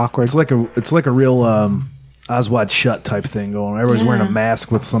really awkward. It's like a real eyes wide shut type thing going on. Everybody's wearing a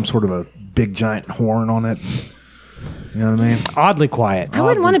mask with some sort of a big giant horn on it. You know what I mean? Oddly quiet, I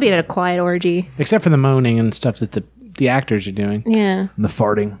wouldn't want to be at a quiet orgy. except for the moaning and stuff that the actors are doing. Yeah, And the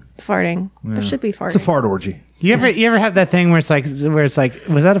farting. farting. There should be farting. It's a fart orgy. You ever have that thing where it's like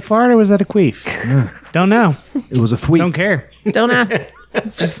was that a fart or was that a queef? Don't know. It was a fweet. Don't care. Don't ask.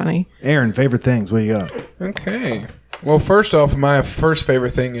 It's so funny. Aaron, favorite things. What you got? Okay. Well, first off, my first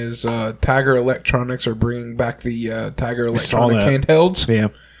favorite thing is Tiger Electronics are bringing back the Tiger Electronic that. handhelds. Yeah.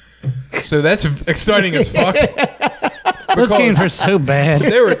 So that's exciting as fuck. Those Because games are so bad.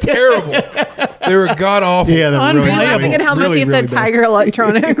 they were terrible. They were god awful. Yeah, they're Are you laughing at how much you said Tiger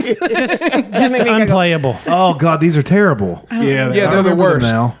Electronics? just unplayable. Oh God, these are terrible. Yeah, Yeah, I they're the remember them worst.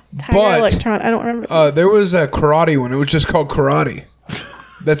 now. Tiger But- Electronic. I don't remember. There was a karate one. It was just called Karate.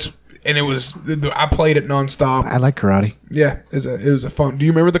 It was. I played it nonstop. I like karate. Yeah, it was a fun. Do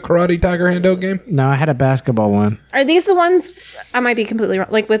you remember the Karate Tiger handheld game? No, I had a basketball one. Are these the ones? I might be completely wrong.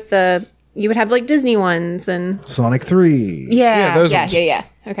 Like with the, you would have like Disney ones and Sonic 3. yeah, those yeah, ones. yeah.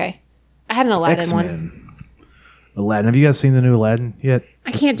 Okay, I had an Aladdin X one. Men. Aladdin. Have you guys seen the new Aladdin yet?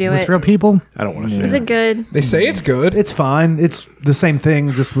 I can't do With it. real people. I don't want to see Is it good? They say it's good. It's fine. It's the same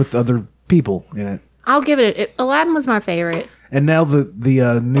thing, just with other people in it. I'll give it. Aladdin was my favorite. And now the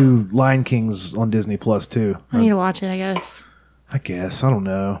new Lion King's on Disney Plus too. I need to watch it. I guess. I guess I don't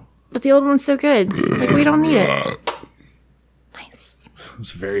know. But the old one's so good. Like we don't need it. Nice.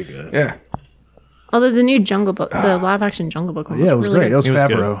 It's very good. Yeah. Although the new Jungle Book, the live action Jungle Book one, Yeah, it was really great. good. That was It was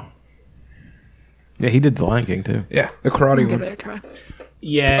Favreau. Yeah, he did the Lion King too. Yeah, the karate Give one. it a try.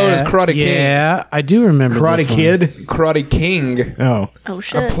 Yeah. Oh, it's Karate King. Yeah, I do remember Karate this one. Kid. Karate King. Oh, Oh I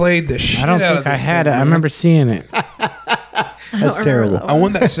shit! played the shit I don't out think of I this had thing, it. I man. remember seeing it. That's terrible. I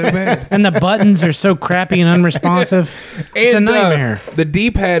want that so bad. And the buttons are so crappy and unresponsive. It's a nightmare. The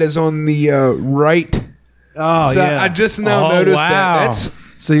D-pad is on the right. Oh, So yeah. I just now noticed wow. that.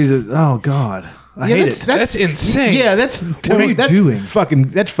 So you just, oh, God. I hate it. That's insane. Yeah, that's What are you doing?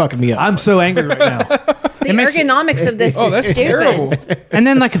 That's fucking me up. I'm so angry right now. The ergonomics of this is that's stupid. terrible. And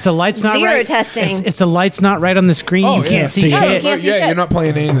then, like, if the light's not Zero right, testing. If the light's not right on the screen, you can't see No, you shit. can't see yeah, shit. you're not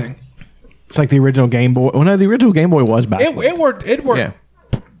playing anything. It's like the original Game Boy. Well, no, the original Game Boy was backlit. It worked. It worked.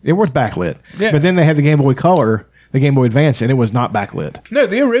 Yeah, it was backlit. Yeah. But then they had the Game Boy Color, the Game Boy Advance, and it was not backlit. No,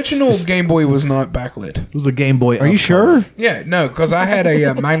 the original Game Boy was not backlit. It was a Game Boy. Are you sure? Yeah, no, because I had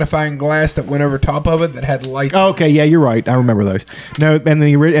a magnifying glass that went over top of it that had lights. Oh, okay, yeah, you're right. I remember those. No, and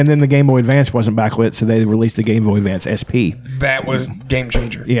then the Game Boy Advance wasn't backlit, so they released the Game Boy Advance SP. That was game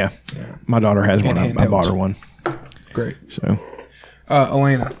changer. Yeah, my daughter has one. I bought her one. Great. So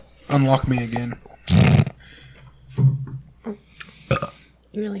Elena, unlock me again.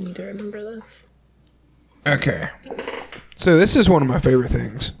 You really need to remember this. Okay. So this is one of my favorite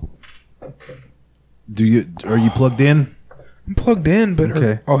things. Are you plugged in? I'm plugged in, but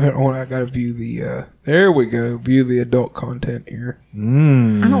Okay. hold on, I gotta view the. There we go. View the adult content here. I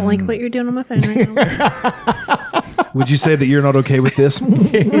don't like what you're doing on my phone right now. Would you say that you're not okay with this?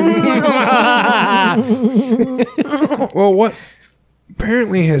 Well, what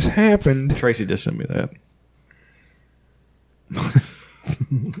apparently has happened? Tracy just sent me that.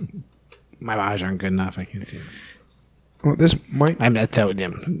 My eyes aren't good enough. I can't see it. Well, this might. I'm not telling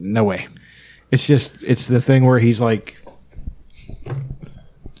him. No way. It's the thing where he's like,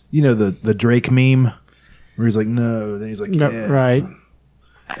 You know the Drake meme where he's like, no. Then he's like, No, yeah. right.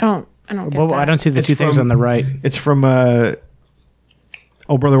 I don't get Well, that. I don't see the two things on the right. it's from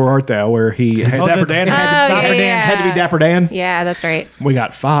Oh Brother Where Art Thou, where he had Dapper Dan. had to be Dapper Dan. Yeah, that's right. We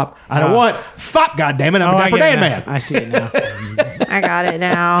got Fop. I don't want Fop, goddammit. I'm a I Dapper get it Dan now. man. I see it now. I got it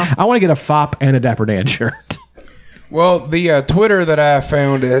now. I want to get a Fop and a Dapper Dan shirt. Well, the Twitter that I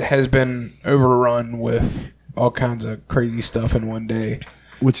found has been overrun with all kinds of crazy stuff in one day.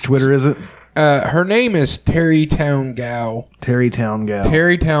 Which Twitter is it? Her name is Terrytown Gal. Terrytown Gal.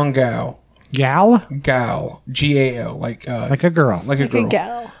 Terrytown Gal. Gal? Gal. G-A-L. Like Like a girl. a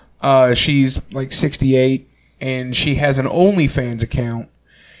girl. Go. She's like 68, and she has an OnlyFans account.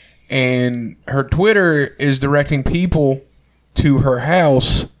 And her Twitter is directing people to her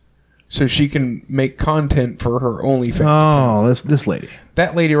house so she can make content for her OnlyFans account. Oh, this lady.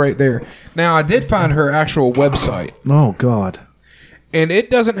 That lady right there. Now, I did find her actual website, Oh God, and it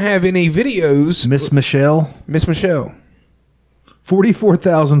doesn't have any videos. Miss Michelle, Miss Michelle.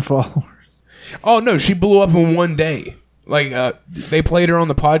 44,000 followers. Oh, no, she blew up in one day. Like, they played her on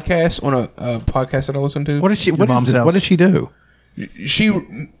the podcast, on a podcast that I listened to. What did she? mom's house. What did she do? She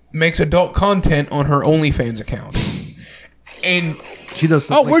makes adult content on her OnlyFans account. And She does.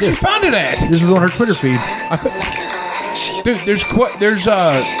 Stuff oh, like where'd you this. find it at? This is on her Twitter feed. Dude, there's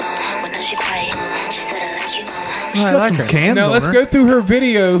She's got some cans now on let's her. go through her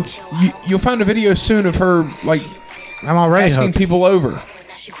video. You'll find a video soon of her like I'm already asking hooked. people over.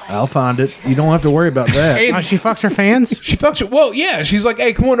 I'll find it. You don't have to worry about that. And Oh, she fucks her fans? she fucks it. Well, yeah. She's like,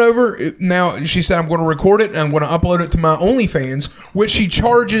 hey, come on over. Now, she said, I'm going to record it and I'm going to upload it to my OnlyFans, which she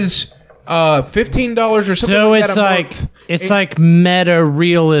charges $15 or something So like it's that a like month. it's like meta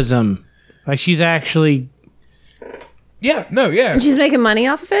realism. Like she's actually Yeah, no, yeah. She's making money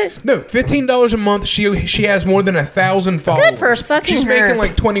off of it? No, $15 a month. She has more than 1,000 followers. for fucking She's her. making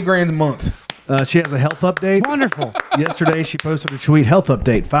like 20 grand a month. She has a health update. wonderful. Yesterday, she posted a tweet, health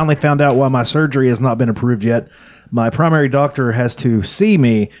update. Finally found out why my surgery has not been approved yet. My primary doctor has to see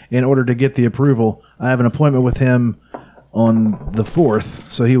me in order to get the approval. I have an appointment with him on the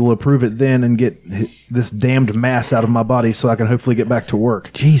 4th, so he will approve it then and get this damned mass out of my body so I can hopefully get back to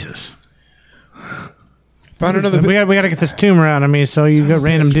work. Jesus. Find another we got to get this tumor out of me so you got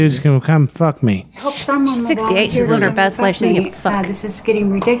random dudes can come fuck me. She's 68. She's living her best life. She doesn't give a fuck. This is getting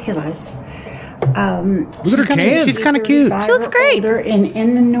ridiculous. Look at her cans. She's kind of cute. She looks great.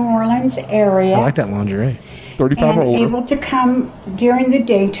 In the New Orleans area. I like that lingerie. 35 and or older. able to come during the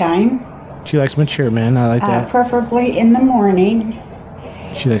daytime, She likes mature men. I like that. preferably in the morning.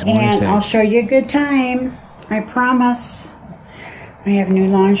 She likes morning And I'll sex. show you a good time. I promise. I have new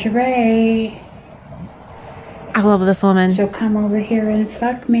lingerie. I love this woman. So come over here and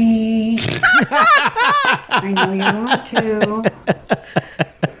fuck me. I know you want to.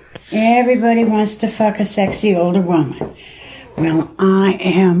 Everybody wants to fuck a sexy older woman. Well, I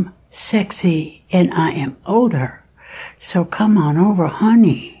am sexy and I am older. So come on over,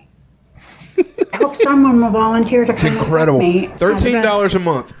 honey. I hope someone will volunteer to It's come incredible. and help me. $13 a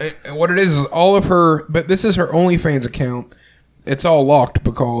month. And what it is all of her, but this is her OnlyFans account. It's all locked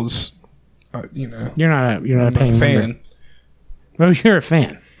because, you know, You're not a paying fan. member. Well, you're a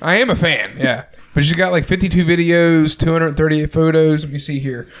fan. I am a fan, yeah. But she's got like 52 videos, 238 photos. Let me see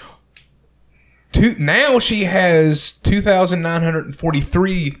here. Now she has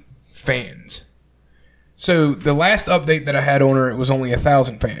 2,943 fans. So the last update that I had on her, it was only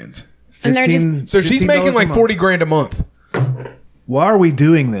 1,000 fans. And they're just So she's making like 40 grand a month. Why are we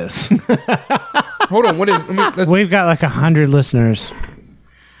doing this? Hold on, what is? Let's, We've got like 100 listeners.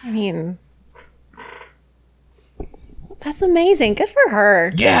 I mean, that's amazing. Good for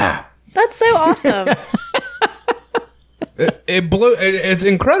her. yeah, That's so awesome. it blew. It's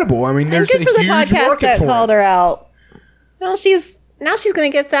incredible. I mean, And there's good a for the huge podcast market that for called it. her out. Now she's going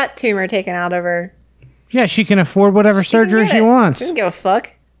to get that tumor taken out of her. Yeah, she can afford whatever She can surgery get she it. wants. She doesn't give a fuck.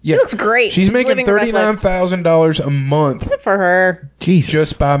 She Yeah. looks great. She's making living her best life. $39,000 a month Good for her. Jesus.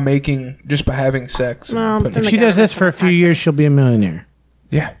 just by having sex. Well, and putting- then If she does this for a few years, she'll be a millionaire.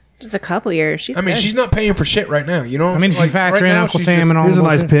 yeah. Just a couple years. She's I mean, good. she's not paying for shit right now. You know. I mean, if you factor in Uncle Sam and all Here's a the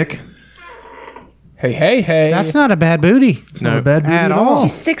nice bullshit. pick. Hey. That's not a bad booty. It's not a bad booty At all.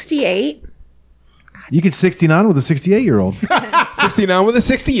 She's 68. You get 69 with a 68-year-old. 69 with a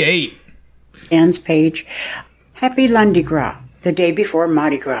 68. Anne's page. Happy Lundi Gras, the day before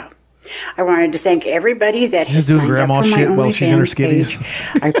Mardi Gras. I wanted to thank everybody that She's has doing signed grandma up for my shit while she's in her OnlyFans skivvies.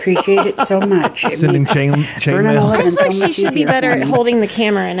 page. I appreciate it so much. It Sending makes chain burning mail. all I of just feel them like so she much should be easier better for at me. holding the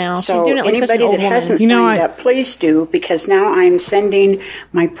camera now. So She's doing it like such an anybody old that woman. hasn't You know, signed I- up, please do, because now I'm sending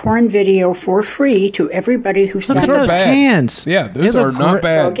my porn video for free to everybody who Look signs at not those up. bad. cans. Yeah, those They are look not great.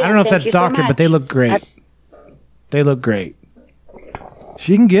 bad. So again, I don't know if thank that's you so doctored, but they much. look great. They look great.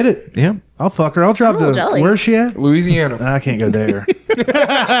 She can get it. Yeah. I'll fuck her. I'll drop I'm a little the. jelly. Where's she at? Louisiana. I can't go there.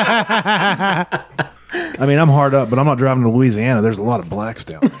 I mean, I'm hard up, but I'm not driving to Louisiana. There's a lot of blacks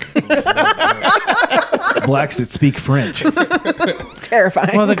down there. Blacks that speak French.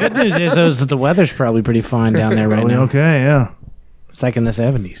 Terrifying. Well, the good news is that the weather's probably pretty fine down there right Probably now. okay, yeah. It's like in the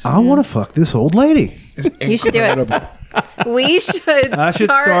 70s. I want to fuck this old lady. You should do it. Incredible. We should I should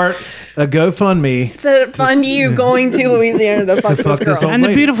start a GoFundMe. to fund you going to Louisiana to fuck fuck this girl. this old And the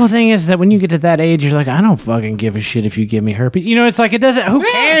lady. beautiful thing is that when you get to that age, you're like, I don't fucking give a shit if you give me herpes. You know, it's like it doesn't. Who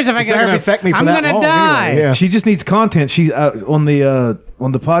cares if I It's get not gonna herpes? affect me for I'm that gonna long die. anyway, yeah. She just needs content. She on the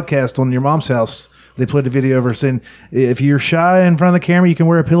podcast on your mom's house. They played a video of her saying, "If you're shy in front of the camera, you can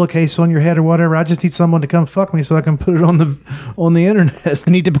wear a pillowcase on your head or whatever. I just need someone to come fuck me so I can put it on the internet." I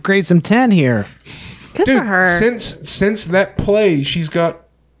need to create some 10 here. Good Dude, for her. since that play, she's got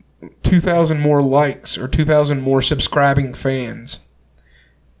 2,000 more likes or 2,000 more subscribing fans.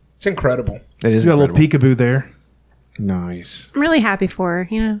 It's incredible. It is She's got a little incredible. peekaboo there. Nice. I'm really happy for her.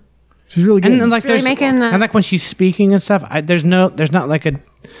 You know, She's really good. And then, like, really there's, making the- and like when she's speaking and stuff, there's no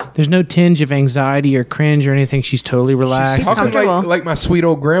tinge of anxiety or cringe or anything. She's totally relaxed. She's Talking comfortable. like my sweet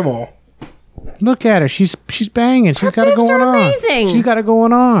old grandma. Look at her. She's banging. She's Her got it boobs going are on. amazing. She's got it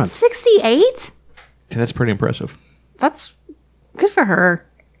going on. 68. That's pretty impressive. That's good for her.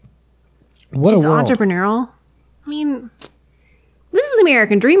 What She's a world. entrepreneurial. I mean, this is the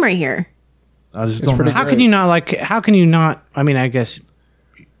American dream right here. I just don't know. How can you not like? How can you not? I mean, I guess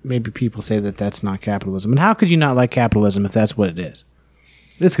maybe people say that that's not capitalism, and how could you not like capitalism if that's what it is?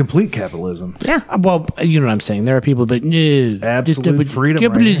 It's complete capitalism. Yeah. Well, you know what I'm saying. There are people, but no, Absolute but freedom,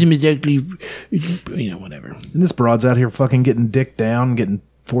 Capitalism is actually, whatever. And this broad's out here fucking getting dick down, getting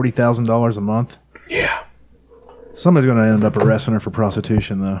 $40,000 a month. Yeah. Somebody's going to end up arresting her for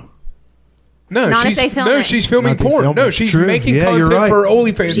prostitution, though. No, Not if she's they film it. she's filming Not if they porn. film No, it. she's True. making Yeah, you're content right. for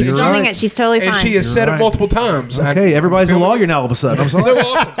OnlyFans. She's You're filming right. it. She's totally and fine. she has said it right. multiple times. Okay, everybody's a lawyer now all of a sudden. I'm sorry. So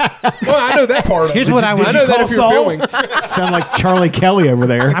awesome. Well, I know that part. Here's of it. what I would- I know Did you that if you're call Saul? filming. Sound like Charlie Kelly over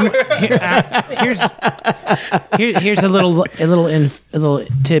there. Here's a little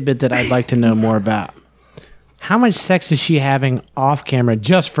tidbit that I'd like to know more about. How much sex is she having off camera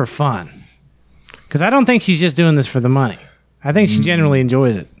just for fun? Because I don't think she's just doing this for the money. I think she genuinely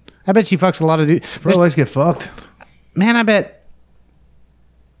enjoys it. I bet she fucks a lot of dudes. Bro, let's get fucked. Man, I bet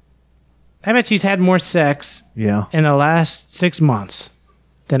she's had more sex Yeah. in the last 6 months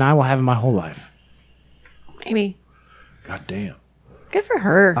than I will have in my whole life. Maybe. God damn. Good for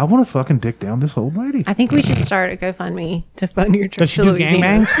her. I want to fucking dick down this old lady. I think we should start a GoFundMe to fund your trip Does she to do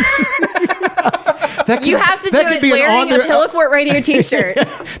Louisiana. That You could- have to do that could it be an wearing on a the- Pillowfort Radio T-shirt.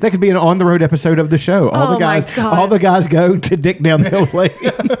 That could be an on the road episode of the show. Oh my God. all the guys go to dick down the old lady.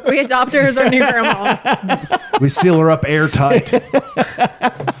 We adopt her as our new grandma. We seal her up airtight.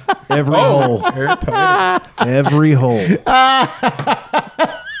 Every hole. Airtight. Every hole.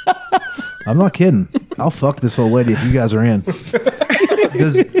 I I'm not kidding. I'll fuck this old lady if you guys are in.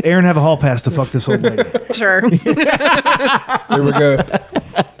 Does Aaron have a hall pass to fuck this old lady? Sure. There we go.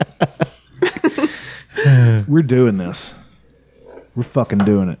 We're doing this. We're fucking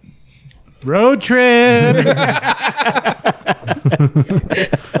doing it. Road trip.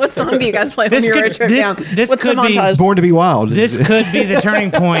 What song do you guys play when you're road trip down? This What's the could be montage? Born to be Wild. This could be the turning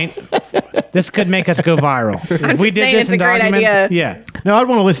point. This could make us go viral. I'm just saying it's a great idea. Yeah. No, I'd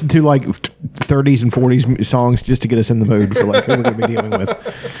want to listen to like 30s and 40s songs just to get us in the mood for like who we're going to be dealing with.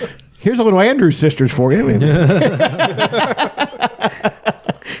 Here's a little Andrews Sisters for you.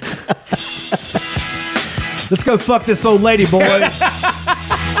 Let's go fuck this old lady, boys.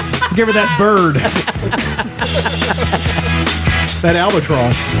 Let's give her that bird. That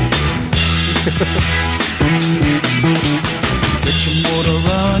albatross.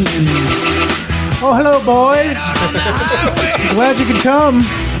 Oh, hello, boys. Glad you could come.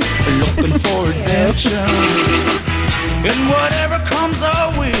 Looking for redemption. And whatever comes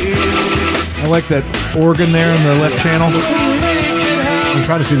our way. I like that organ there in the left channel. I'm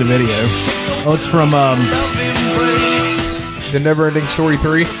trying to see the video. Oh, it's from The Never Ending Story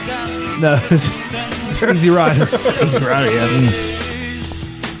 3. no, it's Easy Rider. Easy Rider, yeah.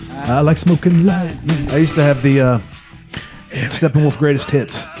 I like smoking light. I used to have the Steppenwolf Greatest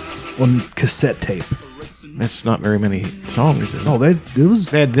Hits on cassette tape. That's not very many songs. Is it? Oh, they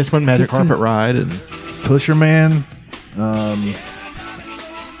had this one, Magic 15. Carpet Ride, and Pusher Man.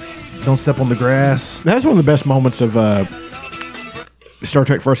 Don't Step on the Grass. that's one of the best moments of Star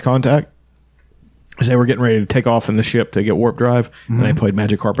Trek First Contact. As they were getting ready to take off in the ship to get warp drive, and they played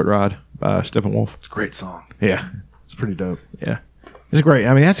Magic Carpet Ride by Steppenwolf. It's a great song. Yeah, It's pretty dope. yeah, it's great.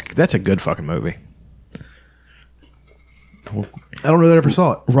 I mean, that's a good fucking movie. I don't know that I ever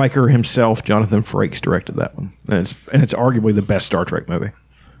saw it. Riker himself, Jonathan Frakes, directed that one, and it's arguably the best Star Trek movie.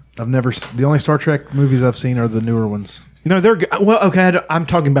 The only Star Trek movies I've seen are the newer ones. No, they're well. Okay, I'm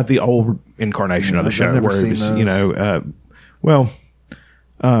talking about the old incarnation of the show. I've never where it seen was, those.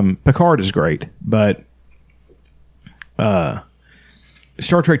 Picard is great, but Star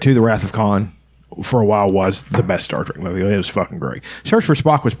Trek II: The Wrath of Khan for a while was the best Star Trek movie. It was fucking great. Search for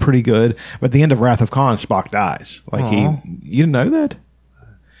Spock was pretty good, but at the end of Wrath of Khan, Spock dies. Like you didn't know that?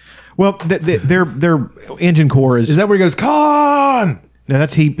 Well, their engine core is. Is that where he goes, Khan? No,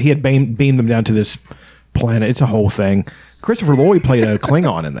 that's he had beamed them down to this planet. It's a whole thing. Christopher Lloyd played a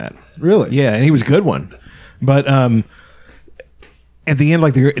Klingon in that. Really? Yeah, and he was a good one. But at the end,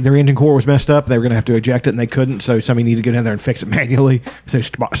 like their engine core was messed up. They were going to have to eject it, and they couldn't. So somebody needed to go down there and fix it manually. So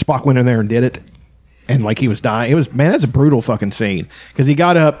Spock went in there and did it. And like he was dying. It was, man, that's a brutal fucking scene. Because he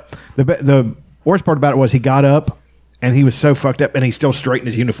got up. The worst part about it was he got up, and he was so fucked up, and he still straightened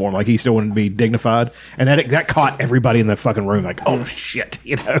his uniform. Like he still wanted to be dignified. And that caught everybody in the fucking room. Like, oh shit,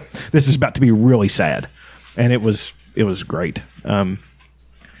 this is about to be really sad. And it was great. And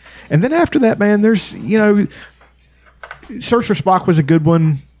then after that, man, there's Search for Spock was a good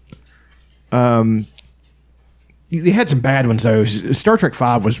one. They had some bad ones though. Star Trek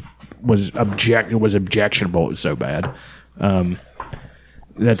V was objectionable. It was so bad.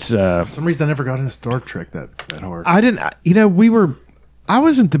 That's For some reason I never got into Star Trek that hard. I didn't. I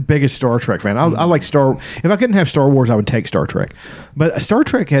wasn't the biggest Star Trek fan. I like Star. If I couldn't have Star Wars, I would take Star Trek. But Star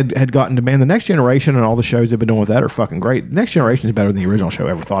Trek had gotten to, man, the Next Generation and all the shows they've been doing with that are fucking great. Next Generation is better than the original show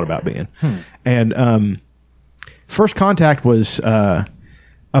ever thought about being. And First Contact was a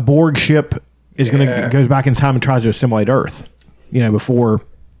Borg ship goes back in time and tries to assimilate Earth. Before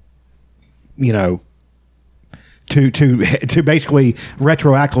to basically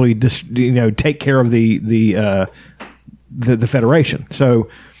retroactively take care of the Federation. So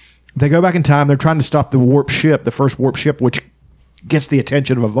they go back in time. They're trying to stop the first warp ship, which gets the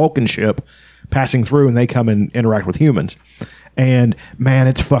attention of a Vulcan ship passing through, and they come and interact with humans. And man,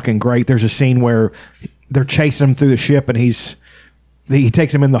 it's fucking great. There's a scene where they're chasing him through the ship, and he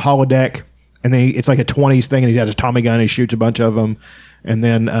takes him in the holodeck, and it's like a 20s thing, and he has a Tommy gun, and he shoots a bunch of them. And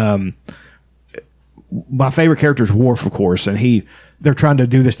then my favorite character is Worf, of course, and they're trying to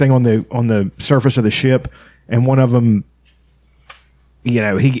do this thing on the surface of the ship, and one of them,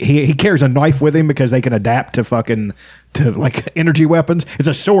 he carries a knife with him because they can adapt to like energy weapons. It's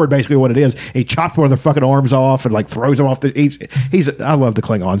a sword, basically what it is. He chops one of their fucking arms off and like throws them off I love the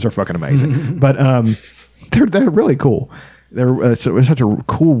Klingons. They're fucking amazing. But they're really cool. They're such a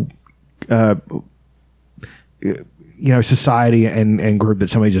cool society and group that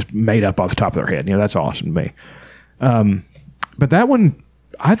somebody just made up off the top of their head. That's awesome to me. But that one,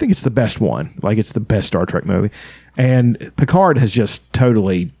 I think it's the best one. Like, it's the best Star Trek movie. And Picard has just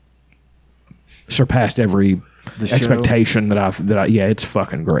totally surpassed every expectation that I it's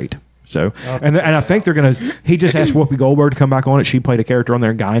fucking great. So, and I think they're gonna. He just asked Whoopi Goldberg to come back on it. She played a character on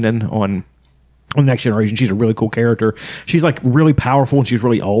there, Guinan, on Next Generation. She's a really cool character. She's like really powerful and she's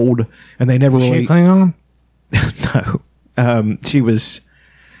really old. And they never Is really. she a Klingon? No, she was.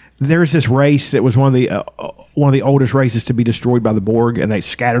 There's this race that was one of the oldest races to be destroyed by the Borg, and they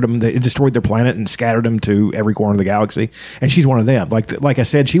scattered them. They destroyed their planet and scattered them to every corner of the galaxy. And she's one of them. Like I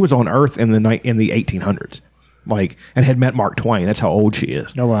said, she was on Earth in the 1800s. And had met Mark Twain. That's how old she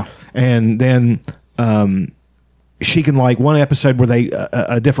is. Oh, wow. And then she can, one episode where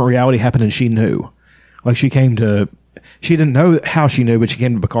a different reality happened and she knew. She didn't know how she knew, but she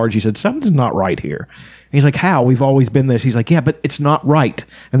came to Picard. She said, something's not right here. And he's like, how? We've always been this. He's like, yeah, but it's not right.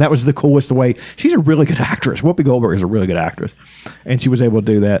 And that was the coolest way. She's a really good actress. Whoopi Goldberg is a really good actress. And she was able to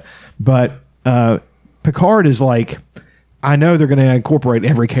do that. But Picard is I know they're going to incorporate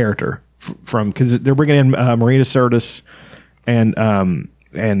every character because they're bringing in Marina Sirtis and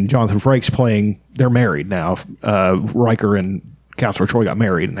Jonathan Frakes playing. They're married now. Riker and Counselor Troy got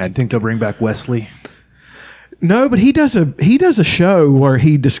married, and I think they'll bring back Wesley. No, but he does a show where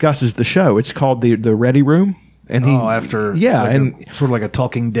he discusses the show. It's called the Ready Room, and and sort of like a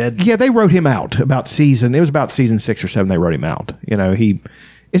Talking Dead. Yeah, they wrote him out about season 6 or 7. They wrote him out.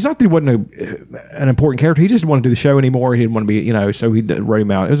 It's not that he wasn't an important character. He just didn't want to do the show anymore. He didn't want to be, so he wrote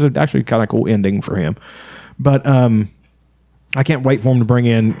him out. It was actually kind of cool ending for him. But I can't wait for him to bring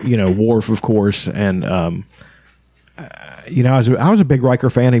in, Worf, of course. And, I was a big Riker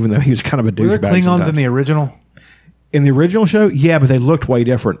fan, even though he was kind of a douchebag. Were there Klingons sometimes. in the original? In the original show? Yeah, but they looked way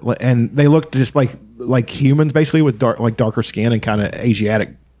different. And they looked just like humans, basically, with darker skin and kind of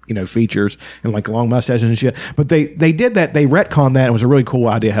Asiatic features and long mustaches and shit. But they did that. They retconned that. It was a really cool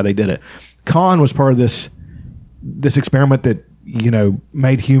idea how they did it. Khan was part of this experiment that,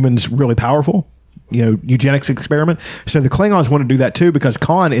 made humans really powerful, eugenics experiment. So the Klingons want to do that too, because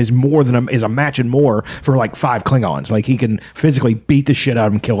Khan is more than is a match and more for 5 Klingons. He can physically beat the shit out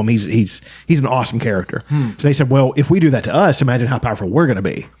of them and kill them. He's an awesome character. So they said, well, if we do that to us, imagine how powerful we're going to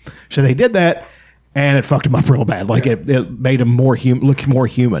be. So they did that. And it fucked him up real bad. It made him look more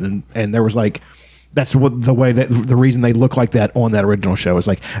human, and there was that's the reason they look like that on that original show is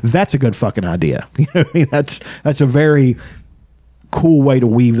that's a good fucking idea. That's a very cool way to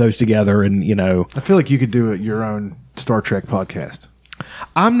weave those together, and I feel like you could do your own Star Trek podcast.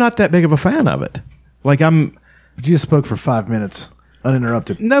 I'm not that big of a fan of it. But you just spoke for 5 minutes.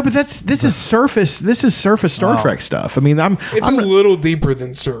 Uninterrupted. No, but this is surface Star Trek stuff. I mean, it's a little deeper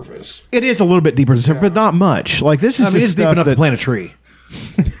than surface. It is a little bit deeper than surface, but not much. This is it's deep enough to plant a tree.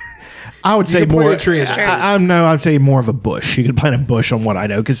 I would say plant more. a tree. I'd say more of a bush. You could plant a bush on what I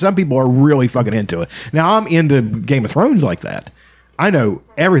know, because some people are really fucking into it. Now I'm into Game of Thrones like that. I know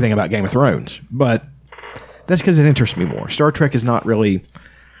everything about Game of Thrones, but that's because it interests me more. Star Trek is not really.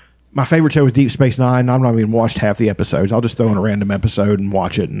 My favorite show is Deep Space Nine. I've not even watched half the episodes. I'll just throw in a random episode and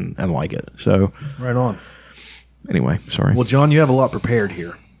watch it and like it. So right on. Anyway, sorry. Well, John, you have a lot prepared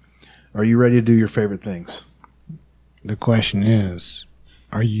here. Are you ready to do your favorite things? The question is,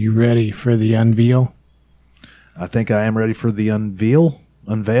 are you ready for the unveil? I think I am ready for the unveil.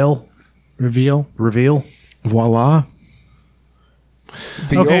 Reveal. Voila.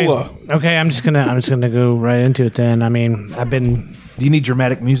 Viola. Okay, I'm just gonna go right into it then. I mean, Do you need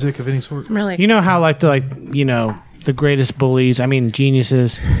dramatic music of any sort? Really? You know how the greatest bullies,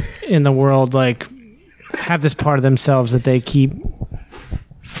 geniuses in the world, have this part of themselves that they keep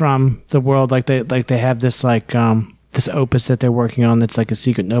from the world. They have this this opus that they're working on that's a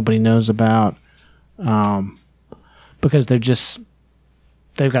secret nobody knows about, because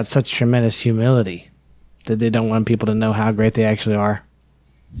they've got such tremendous humility that they don't want people to know how great they actually are.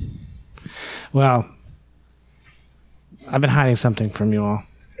 Well, I've been hiding something from you all.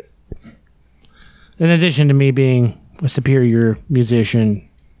 In addition to me being a superior musician,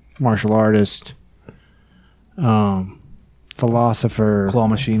 martial artist, philosopher, claw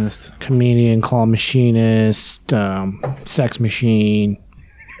machinist, comedian, claw machinist, sex machine,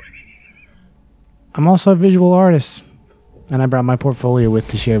 I'm also a visual artist, and I brought my portfolio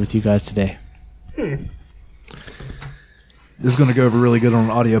to share with you guys today. This is going to go over really good on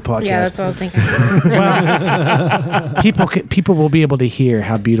an audio podcast. Yeah, that's what I was thinking. Well, people will be able to hear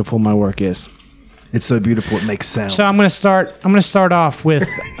how beautiful my work is. It's so beautiful it makes sound. So I'm going to start off with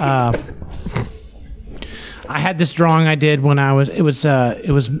I had this drawing I did when it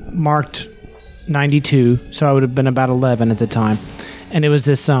was marked 92, so I would have been about 11 at the time. And it was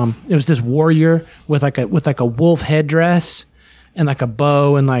this warrior with a wolf headdress and a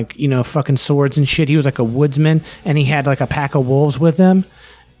bow and fucking swords and shit. He was like a woodsman, and he had a pack of wolves with him.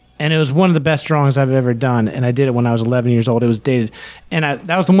 And it was one of the best drawings I've ever done. And I did it when I was 11 years old. It was dated. And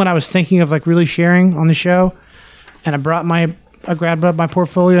that was the one I was thinking of like really sharing on the show. And I grabbed up my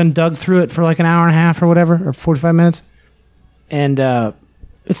portfolio and dug through it for like an hour and a half or whatever, or 45 minutes. And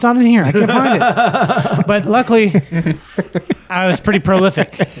it's not in here. I can't find it. But luckily, I was pretty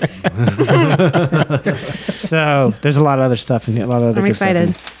prolific. So there's a lot of other stuff in here. A lot of other I'm good stuff in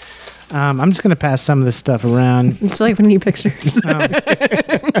excited. here. I'm just going to pass some of this stuff around. It's like one of your pictures.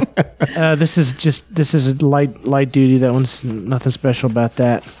 This is a light duty. That one's nothing special about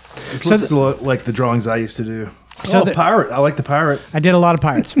that. This looks like the drawings I used to do. So pirate. I like the pirate. I did a lot of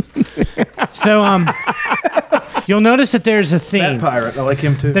pirates. So you'll notice that there's a theme. That pirate. I like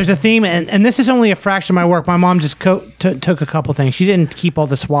him too. There's a theme, and this is only a fraction of my work. My mom just took a couple things. She didn't keep all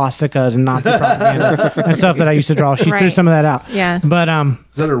the swastikas and Nazi propaganda and stuff that I used to draw. She threw some of that out. Yeah. But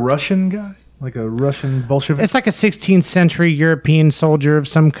is that a Russian guy? Like a Russian Bolshevik? It's like a 16th century European soldier of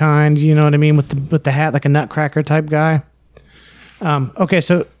some kind. You know what I mean? With the hat, like a nutcracker type guy. Okay,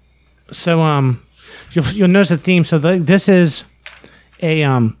 so you'll notice the theme. So this is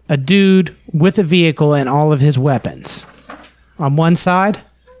a dude with a vehicle and all of his weapons on one side,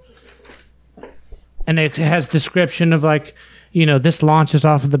 and it has description of like, you know, this launches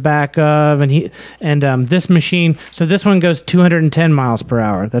off of the back of, and this machine. So this one goes 210 miles per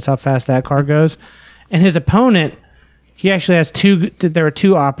hour. That's how fast that car goes. And his opponent, he actually has there are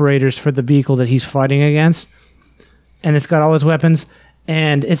two operators for the vehicle that he's fighting against, and it's got all his weapons.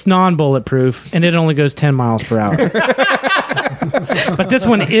 And it's non-bulletproof, and it only goes 10 miles per hour. But this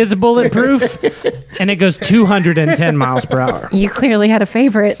one is bulletproof, and it goes 210 miles per hour. You clearly had a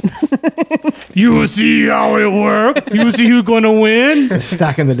favorite. You will see how it works. You will see who's going to win.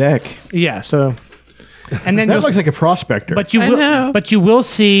 Stacking the deck. Yeah. So, and then that looks like a prospector. But you will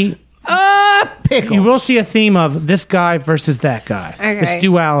see. Pickles. You will see a theme of this guy versus that guy. Okay. This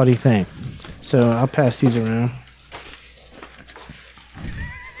duality thing. So I'll pass these around.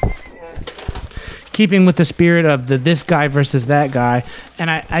 Keeping with the spirit of this guy versus that guy.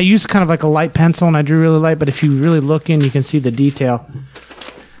 And I used kind of like a light pencil, and I drew really light, but if you really look in, you can see the detail.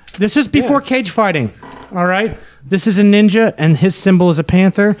 This is before cage fighting, all right? This is a ninja, and his symbol is a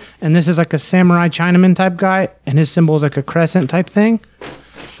panther, and this is like a samurai Chinaman type guy, and his symbol is like a crescent type thing,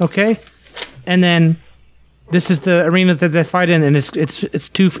 okay? And then this is the arena that they fight in, and it's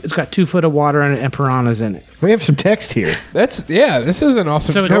got 2 foot of water and piranhas in it. We have some text here. This is an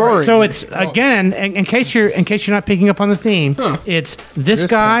awesome story. So it's again, in case you're not picking up on the theme, it's this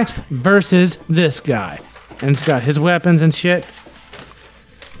guy versus this guy, and it's got his weapons and shit.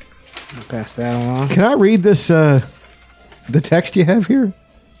 I'll pass that along. Can I read this? The text you have here?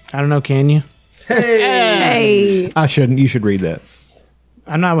 I don't know. Can you? Hey. I shouldn't. You should read that.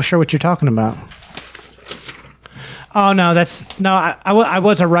 I'm not sure what you're talking about. Oh no, I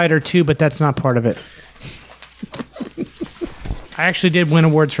was a writer too, but that's not part of it. I actually did win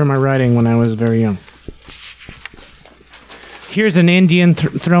awards for my writing when I was very young. Here's an Indian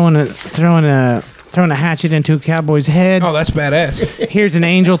throwing a hatchet into a cowboy's head. Oh, that's badass. Here's an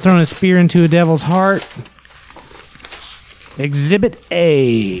angel throwing a spear into a devil's heart. Exhibit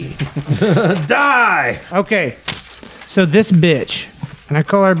A. Die! Okay. So this bitch, and I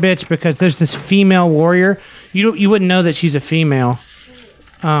call her bitch because there's this female warrior. You wouldn't know that she's a female.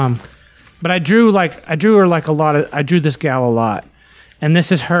 But I drew her like a lot. I drew this gal a lot. And this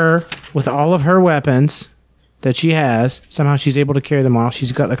is her with all of her weapons that she has. Somehow she's able to carry them all.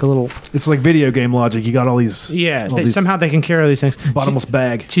 She's got like a little... It's like video game logic. You got all these... Yeah, somehow they can carry all these things. Bottomless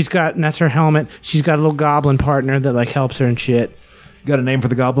bag. And that's her helmet. She's got a little goblin partner that like helps her and shit. Got a name for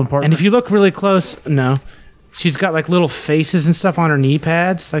the goblin partner? And if you look really close, no. She's got like little faces and stuff on her knee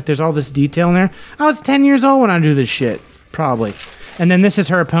pads. Like there's all this detail in there. I was 10 years old when I drew this shit. Probably. And then this is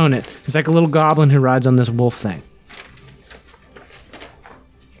her opponent. It's like a little goblin who rides on this wolf thing.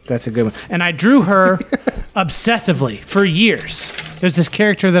 That's a good one. And I drew her obsessively for years. There's this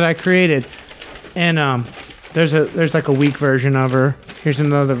character that I created, and there's like a weak version of her. Here's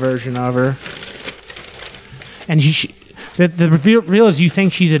another version of her. And the reveal is you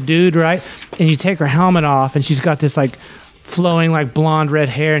think she's a dude, right? And you take her helmet off, and she's got this like flowing like blonde red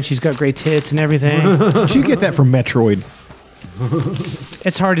hair, and she's got great tits and everything. Did you get that from Metroid?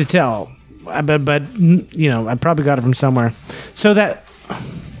 It's hard to tell, but you know, I probably got it from somewhere. So that.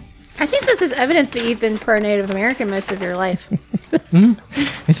 I think this is evidence that you've been pro-Native American most of your life.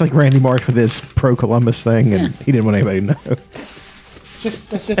 It's like Randy Marsh with his pro-Columbus thing, and he didn't want anybody to know. That's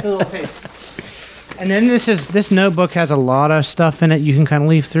just a little taste. And then this notebook has a lot of stuff in it. You can kind of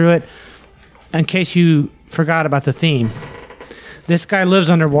leaf through it. In case you forgot about the theme, this guy lives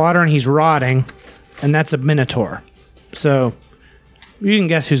underwater and he's rotting, and that's a minotaur. So You can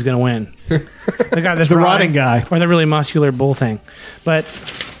guess who's going to win. The guy that's The rotting guy. or the really muscular bull thing. But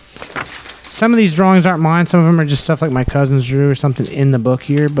some of these drawings aren't mine. Some of them are just stuff like my cousins drew or something in the book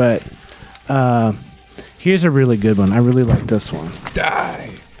here. But here's a really good one. I really like this one. Die.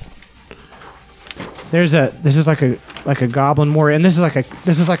 This is like a goblin warrior, and this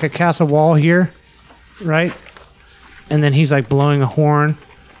is like a castle wall here, right? And then he's like blowing a horn,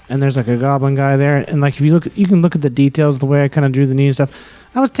 and there's like a goblin guy there, and like if you look, you can look at the details, the way I kind of drew the knee and stuff.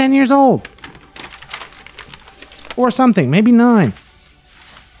 I was 10 years old, or something, maybe 9.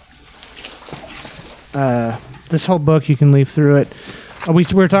 This whole book you can leaf through it. We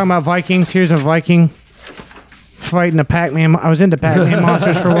were talking about Vikings. Here's a Viking fighting a Pac-Man. I was into Pac-Man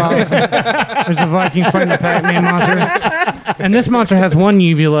monsters for a while. There's a Viking fighting a Pac-Man monster. And this monster has 1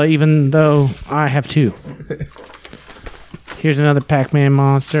 uvula, even though I have 2. Here's another Pac-Man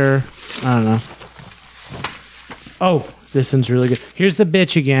monster. I don't know. Oh, this one's really good. Here's the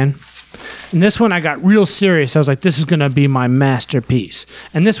bitch again. And this one I got real serious. I was like, this is going to be my masterpiece.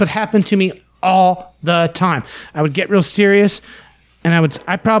 And this would happen to me all the time. I would get real serious, and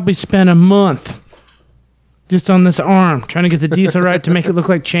I'd probably spend a month just on this arm, trying to get the detail right to make it look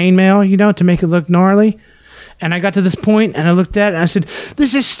like chainmail, to make it look gnarly. And I got to this point, and I looked at it, and I said,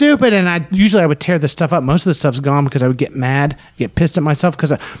 this is stupid. And I would tear this stuff up. Most of the stuff's gone because I would get mad, get pissed at myself,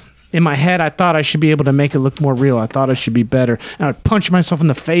 because in my head, I thought I should be able to make it look more real. I thought I should be better. And I would punch myself in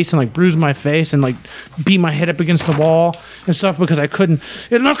the face and like bruise my face and like beat my head up against the wall and stuff because I couldn't.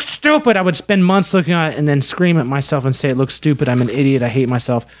 It looks stupid. I would spend months looking at it and then scream at myself and say, it looks stupid. I'm an idiot. I hate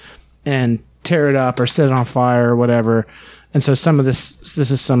myself. And tear it up or set it on fire or whatever. And so this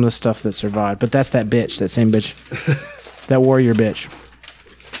is some of the stuff that survived. But that's that bitch, that same bitch, that warrior bitch.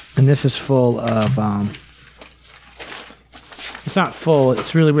 And this is full of, it's not full,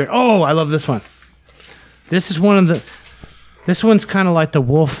 it's really weird. Oh, I love this one. This one's kind of like the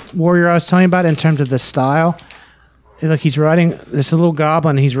wolf warrior I was telling you about in terms of the style. Look, he's riding, this little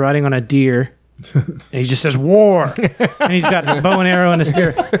goblin, he's riding on a deer. And he just says war, and he's got a bow and arrow and a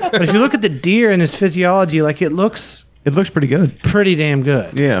spear. But if you look at the deer and his physiology, like it looks pretty good, pretty damn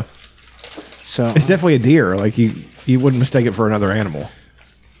good. Yeah. So it's definitely a deer. Like you wouldn't mistake it for another animal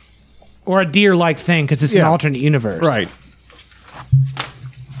or a deer-like thing because it's an alternate universe, right?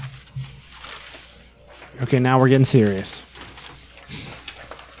 Okay, now we're getting serious.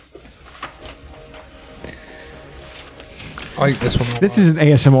 I like this one. This is an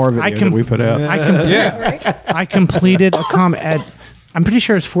ASMR video that we put out. I completed a I'm pretty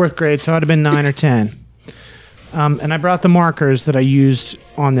sure it's 4th grade, so I'd have been 9 or 10. And I brought the markers that I used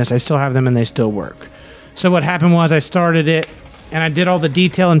on this. I still have them, and they still work. So what happened was I started it, and I did all the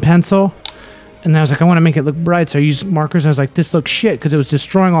detail in pencil, and then I was like, I want to make it look bright, so I used markers, and I was like, this looks shit, because it was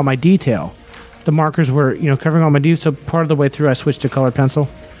destroying all my detail. The markers were, covering all my detail, so part of the way through I switched to colored pencil,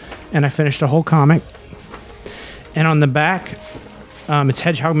 and I finished a whole comic. And on the back, it's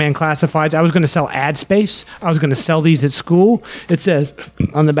Hedgehog Man Classifieds. I was going to sell ad space. I was going to sell these at school. It says,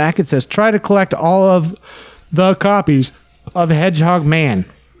 on the back, it says, try to collect all of the copies of Hedgehog Man.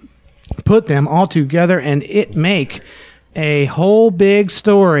 Put them all together and make a whole big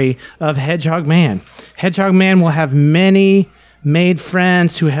story of Hedgehog Man. Hedgehog Man will have many made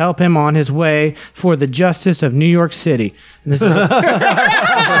friends to help him on his way for the justice of New York City. And this is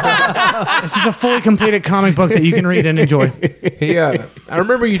this is a fully completed comic book that you can read and enjoy. Yeah, I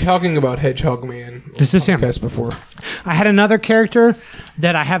remember you talking about Hedgehog Man. This is him before. I had another character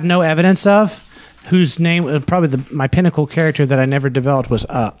that I have no evidence of, whose name probably my pinnacle character that I never developed was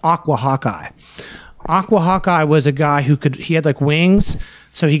Aqua Hawkeye. Aqua Hawkeye was a guy he had like wings,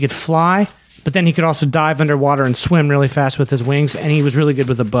 so he could fly. But then he could also dive underwater and swim really fast with his wings, and he was really good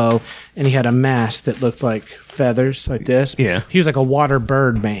with a bow, and he had a mask that looked like feathers, like this. Yeah. He was like a water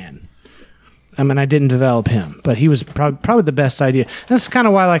bird man. I mean, I didn't develop him, but he was probably the best idea. That's kind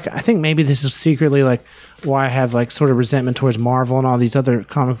of why, I think maybe this is secretly, why I have, sort of resentment towards Marvel and all these other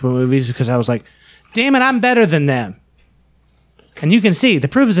comic book movies, because I was like, damn it, I'm better than them. And you can see, the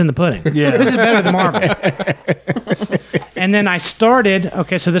proof is in the pudding. Yeah. This is better than Marvel. And then I started,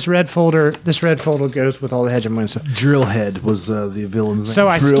 so this red folder goes with all the Hedgehog Man stuff. Drillhead was the villain's So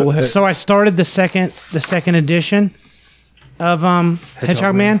name. I started the second edition of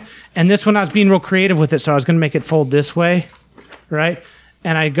Hedgehog Man. And this one I was being real creative with it, so I was going to make it fold this way, right?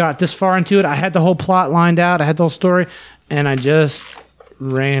 And I got this far into it. I had the whole plot lined out. I had the whole story. And I just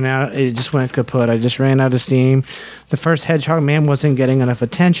ran out. It just went kaput. I just ran out of steam. The first Hedgehog Man wasn't getting enough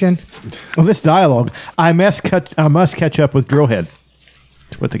attention. Well, this dialogue, I must catch up with Drillhead.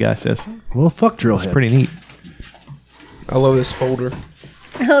 That's what the guy says. Well, fuck Drillhead. It's pretty neat. I love this folder.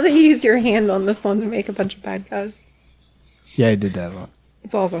 I love that you used your hand on this one to make a bunch of bad guys. Yeah, I did that a lot.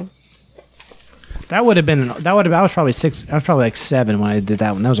 It's awesome. I was probably 6. I was probably like 7 when I did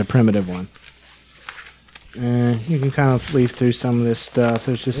that one. That was a primitive one. You can kind of leaf through some of this stuff.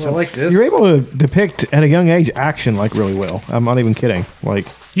 There's just some. like this. You're able to depict at a young age action like really well. I'm not even kidding. Like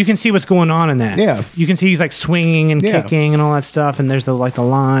You can see what's going on in that. Yeah. You can see he's like swinging and kicking and all that stuff, and there's the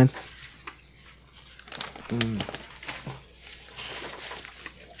lines.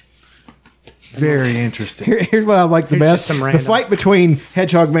 Very interesting. here's what I like the Here's best: just some the random- fight between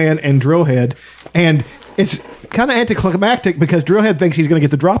Hedgehog Man and Drillhead, and it's kind of anticlimactic because Drillhead thinks he's going to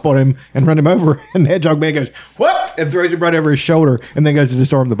get the drop on him and run him over, and Hedgehog Man goes "What?" and throws him right over his shoulder, and then goes to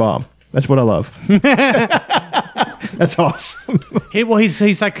disarm the bomb. That's what I love. That's awesome.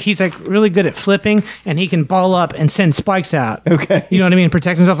 He's like really good at flipping, and he can ball up and send spikes out. Okay. You know what I mean?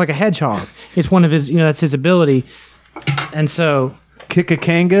 Protect himself like a hedgehog. It's one of his, that's his ability. And so, Kicking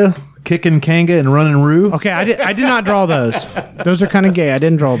Kanga, and running Roo. okay, I did not draw those. Those are kind of gay. I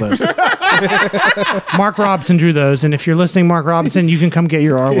didn't draw those. Mark Robinson drew those, and if you're listening, Mark Robinson, you can come get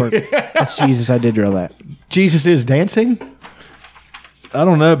your artwork. That's Jesus. I did draw that. Jesus is dancing. I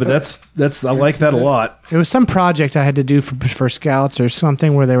don't know, but that's I like that a lot. It was some project I had to do for Scouts or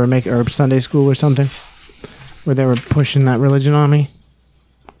something where they were making, or Sunday school or something, where they were pushing that religion on me.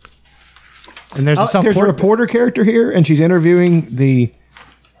 And there's a There's a reporter character here, and she's interviewing the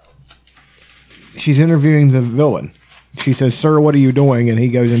villain. She says, "Sir, what are you doing?" And he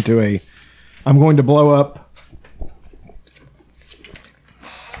goes into "I'm going to blow up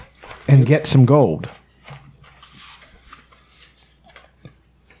and get some gold."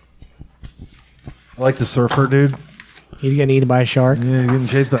 I like the surfer dude. He's getting eaten by a shark. Yeah, he's getting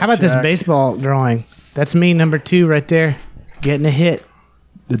chased by. How about this Shaq. baseball drawing? That's me, number 2, right there, getting a hit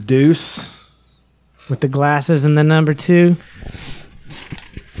The deuce. with the glasses and the number 2.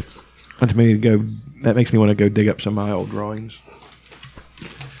 That makes me want to go dig up some of my old drawings.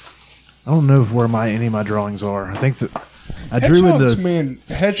 I don't know where any of my drawings are. I think that I drew in the.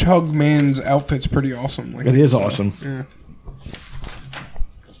 Hedgehog Man's outfit's pretty awesome. Like It is awesome. Yeah.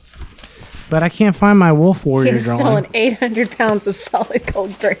 But I can't find my Wolf Warrior He's drawing. stolen 800 pounds of solid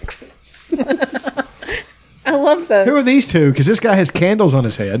gold bricks. I love those. Who are these two? Because this guy has candles on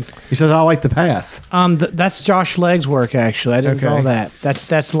his head. He says, "I like the path." That's Josh Legg's work, actually. I didn't Okay. draw that.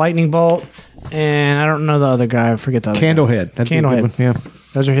 That's Lightning Bolt, and I don't know the other guy. I forget the other Candlehead. guy. That'd be a good Candlehead. one. Yeah.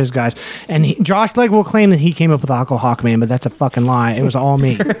 Those are his guys. And Josh Legg will claim that he came up with Aqua Hawkman, but that's a fucking lie. It was all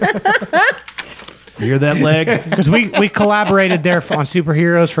me. You hear that leg? Because we collaborated there on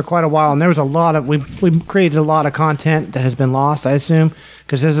superheroes for quite a while, and there was a lot of we created a lot of content that has been lost, I assume,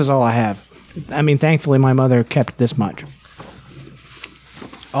 because this is all I have. I mean, thankfully, my mother kept this much.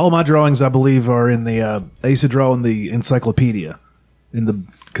 All of my drawings, I believe, are in the. I used to draw in the encyclopedia,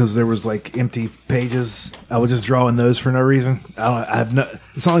 because there was like empty pages. I would just draw in those for no reason. I have no.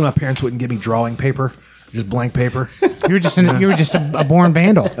 It's not like my parents wouldn't give me drawing paper, just blank paper. You were just a born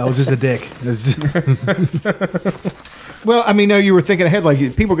vandal. I was just a dick. Well, I mean, no, you were thinking ahead. Like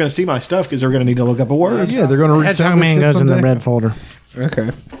people are going to see my stuff because they're going to need to look up a word. Yeah, they're going to read Hedgehog Man goes in the red folder. Okay.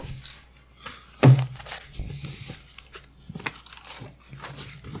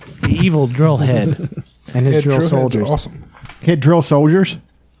 The evil drill head and his drill Drillhead's soldiers. Awesome. Hit drill soldiers.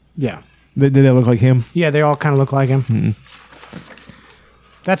 Yeah. Did they look like him? Yeah, they all kind of look like him. Mm-hmm.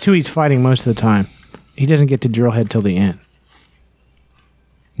 That's who he's fighting most of the time. He doesn't get to drill head till the end.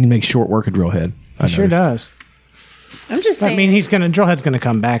 He makes short work of drill head. He sure does. I'm just I saying. mean, drill head's going to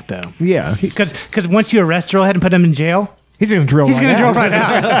come back though. Yeah, Because once you arrest drill head and put him in jail, he's going to drill. he's right going to out. drill right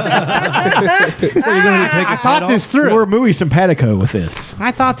out. I thought this through. We're muy simpatico with this.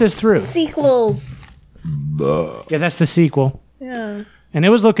 I thought this through. sequels. Yeah, that's the sequel. Yeah. And it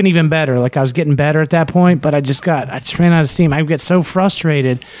was looking even better. Like I was getting better at that point, but I just ran out of steam. I would get so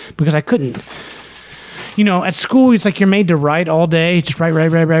frustrated because I couldn't. You know, at school, it's like you're made to write all day. Just write.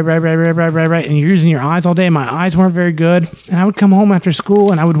 And you're using your eyes all day. My eyes weren't very good. And I would come home after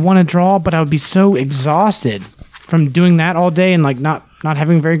school and I would want to draw, but I would be so exhausted from doing that all day and like not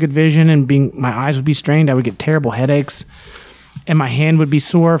having very good vision and my eyes would be strained. I would get terrible headaches and my hand would be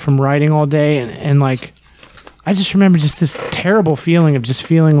sore from writing all day. And like, I just remember just this terrible feeling of just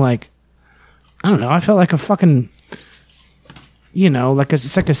feeling like, I don't know, I felt like a fucking,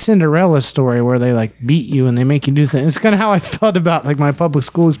 it's like a Cinderella story where they like beat you and they make you do things. It's kind of how I felt about like my public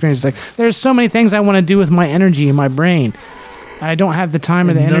school experience. Like there's so many things I want to do with my energy and my brain. And I don't have the time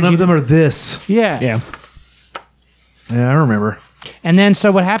or the energy. None of them are this. Yeah. Yeah. Yeah, I remember. And then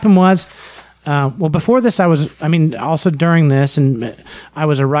so what happened was, before this also during this, and I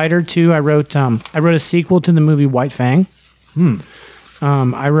was a writer too. I wrote a sequel to the movie White Fang.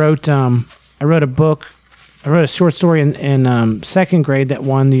 I wrote a book I wrote a short story in second grade that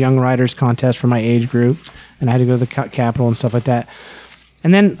won the Young Writers Contest for my age group, and I had to go to the Capitol and stuff like that.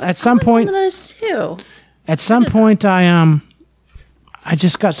 And then at some point, I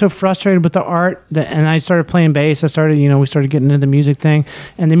just got so frustrated with the art and I started playing bass. We started getting into the music thing,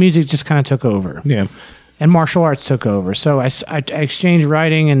 and the music just kind of took over. Yeah. And martial arts took over. So I exchanged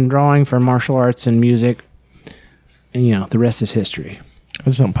writing and drawing for martial arts and music, and the rest is history. I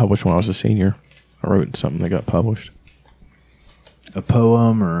did something published when I was a senior. I wrote something that got published. A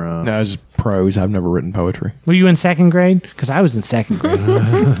poem or no, it was prose. I've never written poetry. Were you in second grade? Because I was in second grade.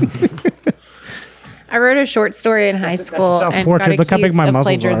 I wrote a short story in high school and got Look how big accused my of muscles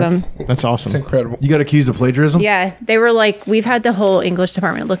plagiarism. are. That's awesome. It's incredible. You got accused of plagiarism? Yeah, they were like, we've had the whole English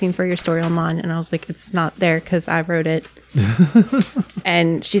department looking for your story online, and I was like, it's not there because I wrote it.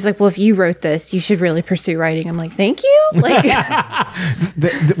 And she's like, well, if you wrote this, you should really pursue writing. I'm like, thank you. Like,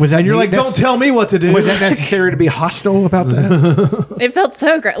 Was that? And you're like, don't tell me what to do. Was that necessary to be hostile about that? it felt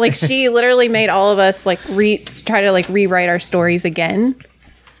so great. Like, she literally made all of us like try to like rewrite our stories again.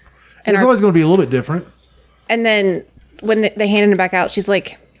 And It's always going to be a little bit different. And then when they handed it back out, she's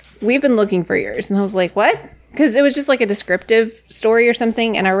like, we've been looking for yours. And I was like, what? Because it was just like a descriptive story or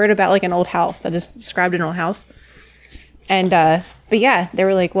something. And I wrote about like an old house. I just described an old house. And, but yeah, they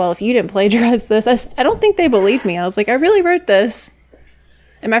were like, well, if you didn't plagiarize this, I don't think they believed me. I was like, I really wrote this.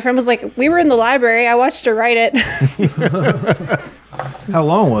 And my friend was like, we were in the library. I watched her write it. How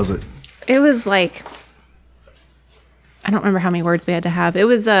long was it? It was like, I don't remember how many words we had to have. It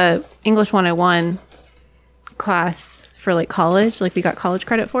was a English 101 class for like college. Like we got college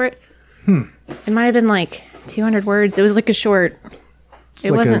credit for it. It might have been like 200 words. It was like a short.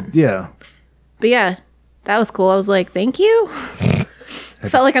 It wasn't. Yeah. But yeah, that was cool. I was like, thank you. I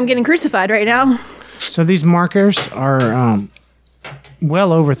felt like I'm getting crucified right now. So these markers are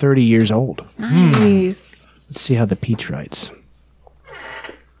well over 30 years old. Nice. Let's see how the Peach writes.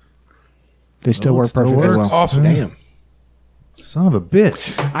 They still work perfectly well. Awesome. Damn. Son of a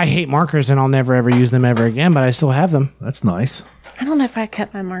bitch. I hate markers and I'll never ever use them ever again, but I still have them. That's nice. I don't know if I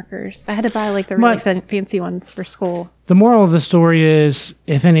kept my markers. I had to buy like the really fancy ones for school. The moral of the story is,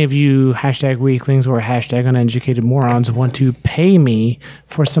 if any of you #weaklings or #uneducated morons want to pay me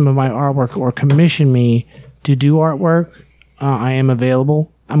for some of my artwork or commission me to do artwork, I am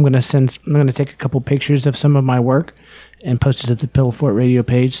available. I'm gonna take a couple pictures of some of my work and post it to the Pillow Fort Radio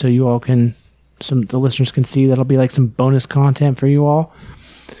page so you all can, the listeners can see. That'll be like some bonus content for you all.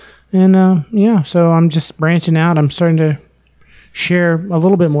 And so I'm just branching out. I'm starting to share a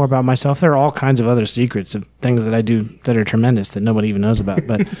little bit more about myself. There are all kinds of other secrets of things that I do that are tremendous that nobody even knows about,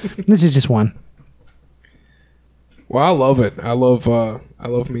 but this is just one. Well, I love it. I love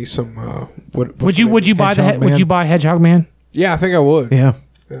me some. Would you buy Hedgehog Man? Yeah, I think I would. Yeah.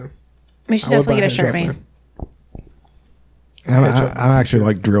 We should definitely get a shirt made. I actually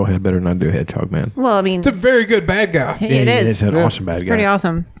like Drillhead better than I do Hedgehog Man. Well, I mean, it's a very good bad guy. It is. It's an awesome bad guy. It's pretty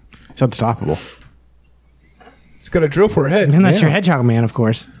awesome. It's unstoppable. He's got a drill for a head. And that's your Hedgehog Man, of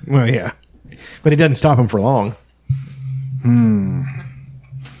course. Well, yeah. But it doesn't stop him for long.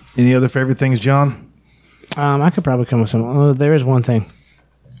 Any other favorite things, John? I could probably come with some. Oh, there is one thing.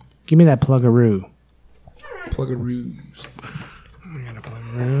 Give me that Plug-a-roo. Plug-a-roos. I got a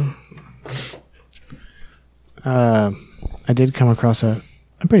Plug-a-roo. I did come across a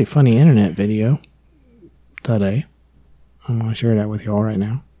pretty funny internet video today. I'm going to share that with you all right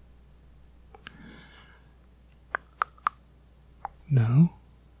now. No.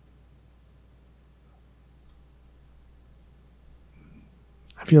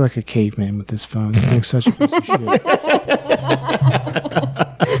 I feel like a caveman with this phone. It makes such a piece of shit.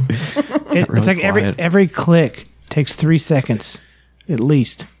 It's like every click takes 3 seconds, at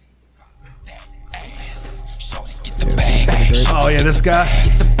least. Oh yeah, this guy.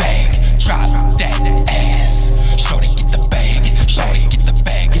 Get the bag, drop that ass. Shorty get the bag, shorty get the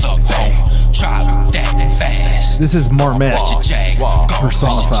bag. Look, home, drop that fast. This is Marmette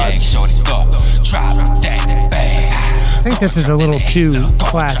personified. I think this is a little too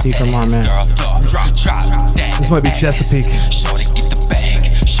classy for Marmette. This might be Chesapeake.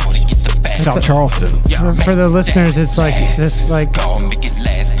 South Charleston. For the listeners, it's like this, like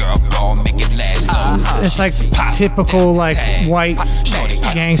it's like typical like white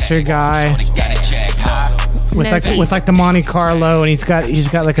gangster guy with like the Monte Carlo, and he's got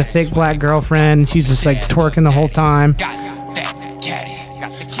like a thick black girlfriend. And she's just like twerking the whole time.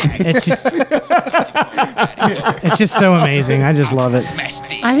 It's just so amazing. I just love it.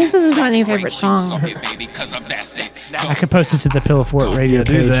 I think this is my new favorite song. I could post it to the Pillow Fort Radio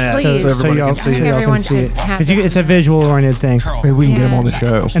page. Do that. So y'all can see it. Because it's a visual oriented thing. Maybe we can get them on the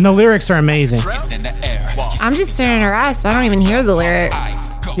show. And the lyrics are amazing. I'm just staring at her ass. So I don't even hear the lyrics.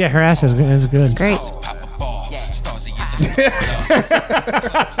 Yeah, her ass is good. Great.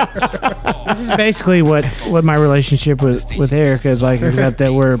 This is basically what my relationship with Eric is like, except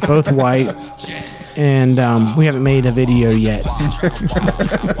that we're both white and we haven't made a video yet.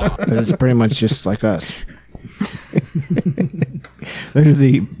 It's pretty much just like us. Those are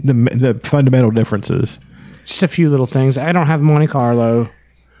the fundamental differences. Just a few little things. I don't have Monte Carlo.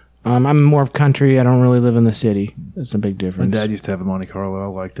 I'm more of country. I don't really live in the city. That's a big difference. My dad used to have a Monte Carlo. I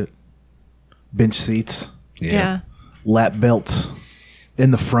liked it. Bench seats. Yeah. Lap belts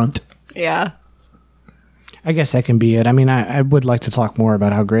in the front. Yeah. I guess that can be it. I mean, I would like to talk more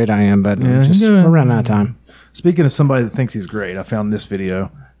about how great I am, but we're running out of time. Speaking of somebody that thinks he's great, I found this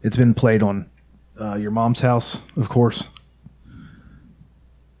video. It's been played on Your Mom's House, of course.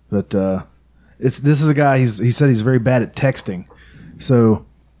 But this is a guy. He said he's very bad at texting, so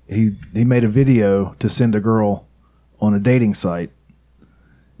he made a video to send a girl on a dating site,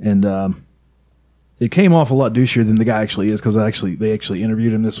 and it came off a lot douchier than the guy actually is, because they actually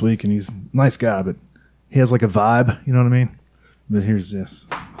interviewed him this week, and he's a nice guy, but he has like a vibe, you know what I mean? But here's this.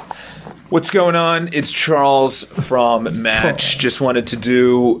 What's going on? It's Charles from Match. Just wanted to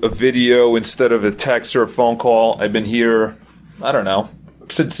do a video instead of a text or a phone call. I've been here, I don't know,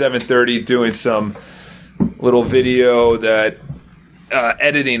 since 7:30 doing some little video that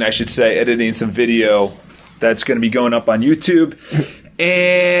editing some video that's going to be going up on YouTube.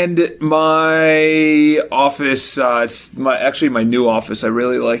 And my office, it's my new office. I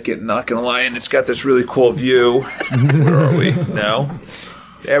really like it, not going to lie. And it's got this really cool view. Where are we now?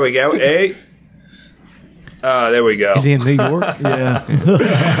 There we go. Hey. There we go. Is he in New York?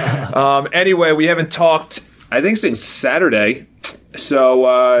 Yeah. Anyway, we haven't talked, I think, since Saturday.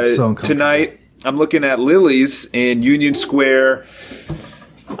 So tonight, I'm looking at Lily's in Union Square.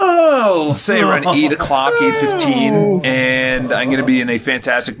 Oh, say around 8 o'clock, 8:15, and I'm going to be in a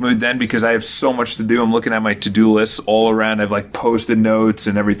fantastic mood then because I have so much to do. I'm looking at my to-do list all around. I've like posted notes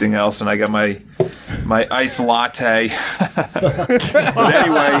and everything else, and I got my iced latte. But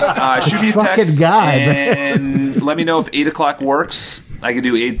anyway, shoot me a text and let me know if 8 o'clock works. I can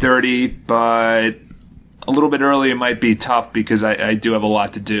do 8:30, but a little bit early it might be tough because I do have a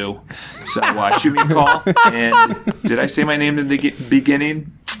lot to do. So shoot me a call. And did I say my name in the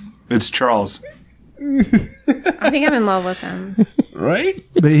beginning? It's Charles. I think I'm in love with him. Right?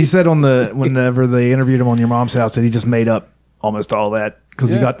 But he said whenever they interviewed him on Your Mom's House that he just made up almost all that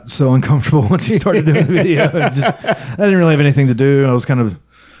because he got so uncomfortable once he started doing the video. I didn't really have anything to do. I was kind of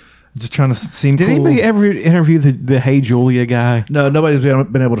just trying to seem cool. Did anybody ever interview the Hey Julia guy? No, nobody's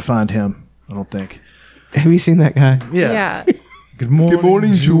been able to find him, I don't think. Have you seen that guy? Yeah. Good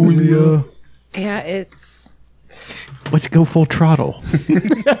morning, Julia. Yeah, it's... Let's go full throttle.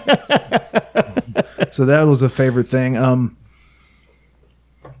 So that was a favorite thing.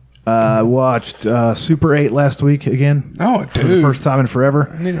 I watched Super 8 last week again. Oh, dude. For the first time in forever.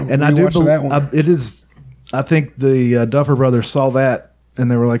 And I do believe that one. it is. I think the Duffer Brothers saw that and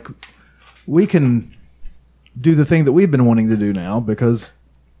they were like, we can do the thing that we've been wanting to do now because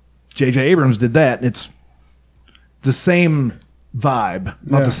J.J. Abrams did that. It's the same vibe,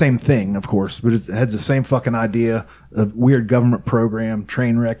 not the same thing, of course, but it had the same fucking idea. A weird government program,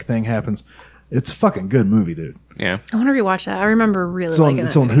 train wreck thing happens. It's a fucking good movie, dude. Yeah. I want to rewatch that. I remember really liking it.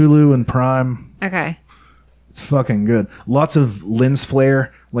 It's on Hulu and Prime. Okay. It's fucking good. Lots of lens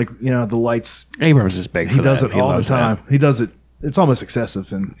flare, like, the lights. Abrams is big. He does it all the time. He does it. It's almost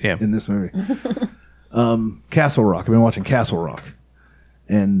excessive in this movie. Castle Rock. I've been watching Castle Rock,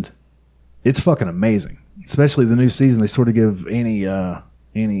 and it's fucking amazing. Especially the new season, they sort of give Annie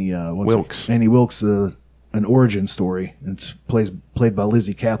Wilkes an origin story. It's played by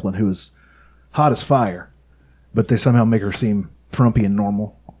Lizzie Kaplan, who is hot as fire, but they somehow make her seem frumpy and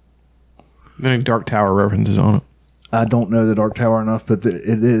normal. Any Dark Tower references on it? I don't know the Dark Tower enough, but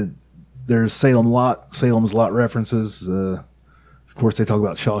there's Salem's Lot references. Of course, they talk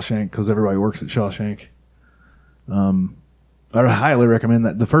about Shawshank because everybody works at Shawshank. I highly recommend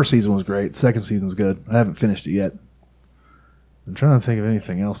that. The first season was great. Second season's good. I haven't finished it yet. I'm trying to think of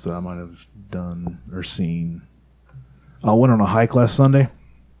anything else that I might have done or seen. I went on a hike last Sunday.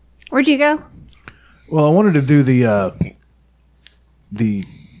 Where'd you go? Well, I wanted to do the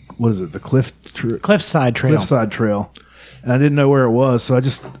what is it? The Cliffside Trail. Cliffside Trail. And I didn't know where it was, so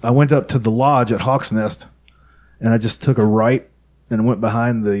I went up to the lodge at Hawks Nest, and I just took a right and went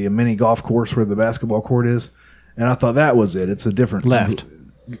behind the mini golf course where the basketball court is. And I thought that was it. It's a different left.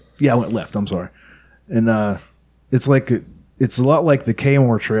 Yeah, I went left. I'm sorry. And it's a lot like the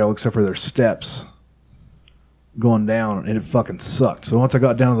Kmore Trail, except for there's steps going down, and it fucking sucked. So once I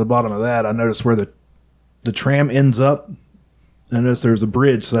got down to the bottom of that, I noticed where the the tram ends up. I noticed there's a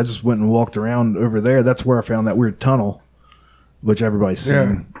bridge, so I just went and walked around over there. That's where I found that weird tunnel, which everybody's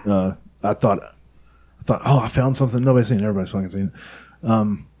seen. I thought, oh, I found something nobody's seen. Everybody's fucking seen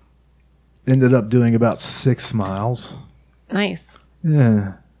it. Ended up doing about 6 miles. Nice.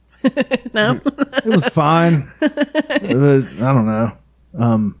 Yeah. No? It was fine. I don't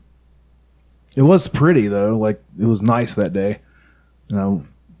know. It was pretty, though. Like, it was nice that day. Found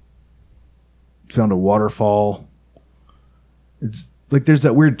a waterfall. It's like there's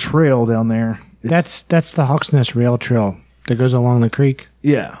that weird trail down there. That's the Hawks Nest Rail Trail that goes along the creek.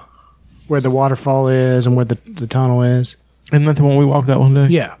 Yeah. Where the waterfall is and where the tunnel is. Isn't that the one we walked that one day?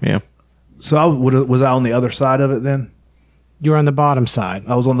 Yeah. Yeah. So was I on the other side of it then? You were on the bottom side.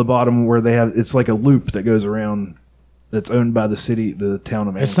 I was on the bottom where they have, it's like a loop that goes around that's owned by the town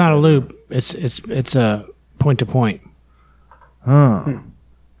of Amsterdam. It's not a loop. It's a point to point. Huh.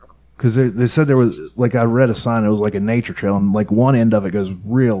 Because they said there was, like, I read a sign, it was like a nature trail, and like one end of it goes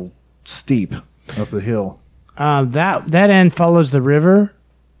real steep up the hill. That end follows the river.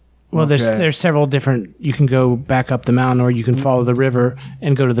 Well, Okay. there's several different. You can go back up the mountain, or you can follow the river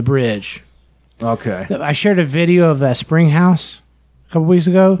and go to the bridge. Okay. I shared a video of that spring house a couple weeks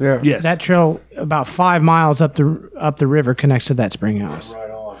ago. Yeah. Yes. That trail about 5 miles up the river connects to that spring house.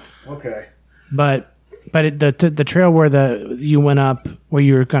 Right on. Okay. But the trail where you went up, where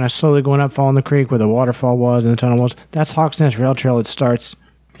you were kind of slowly going up, following the creek, where the waterfall was and the tunnel was, that's Hawks Nest Rail Trail. It starts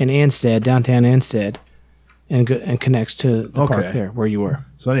in Anstead, downtown Anstead, and connects to the park there where you were.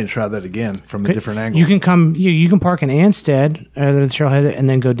 So I need to try that again from a different angle. You can come. You can park in Anstead, the trailhead, and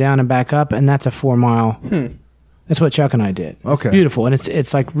then go down and back up, and that's a 4 mile. That's what Chuck and I did. Okay. It's beautiful, and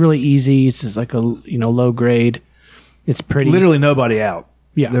it's like really easy. It's just like a low grade. It's pretty. Literally nobody out.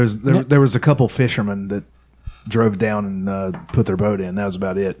 Yeah. There was a couple fishermen that drove down and put their boat in. That was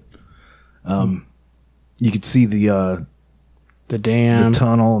about it. You could see the dam, the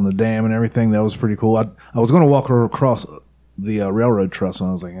tunnel, and the dam and everything. That was pretty cool. I was going to walk across the railroad trestle,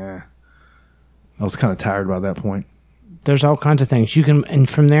 and I was like, I was kind of tired by that point. There's all kinds of things you can, and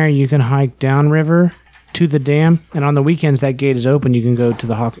from there you can hike downriver to the dam. And on the weekends, that gate is open. You can go to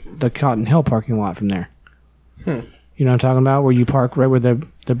the Cotton Hill parking lot from there. You know what I'm talking about? Where you park right where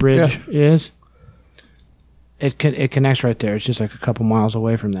the bridge is. It connects right there. It's just like a couple miles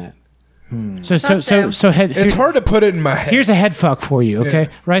away from that. So it's hard to put it in my head. Here's a head fuck for you, okay?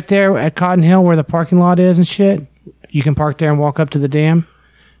 Right there at Cotton Hill where the parking lot is and shit. You can park there and walk up to the dam.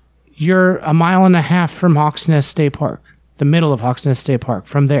 You're a mile and a half from Hawks Nest State Park, the middle of Hawks Nest State Park.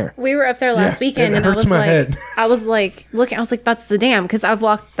 From there, we were up there last weekend, and I was like, looking. I was like, that's the dam, because I've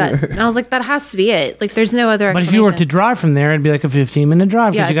walked that, and I was like, that has to be it. Like, there's no other. But if you were to drive from there, it'd be like a 15-minute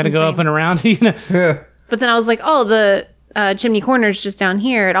drive because you got to go up and around. You know? Yeah. But then I was like, oh, the Chimney Corner's just down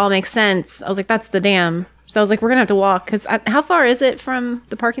here. It all makes sense. I was like, that's the dam. So I was like, we're gonna have to walk, because how far is it from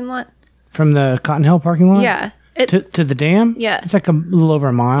the parking lot? From the Cotton Hill parking lot? Yeah. To the dam? Yeah. It's like a little over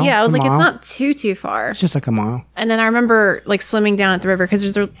a mile. Yeah, I was like, it's not too far. It's just like a mile. And then I remember like swimming down at the river,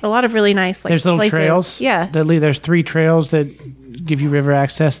 because there's a lot of really nice there's little places. Trails. Yeah. There's 3 trails that give you river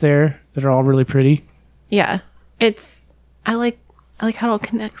access there that are all really pretty. Yeah. I like how it all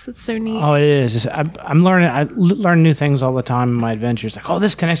connects. It's so neat. Oh, it is. I'm learning. I learn new things all the time in my adventures. Like, oh,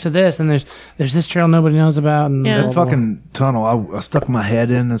 this connects to this, and there's this trail nobody knows about. And that fucking tunnel, I stuck my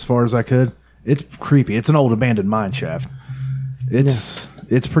head in as far as I could. It's creepy. It's an old abandoned mine shaft. It's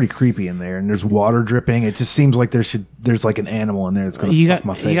pretty creepy in there, and there's water dripping. It just seems like there's like an animal in there that's going to fuck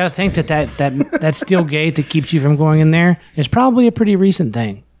my face. You got to think that steel gate that keeps you from going in there is probably a pretty recent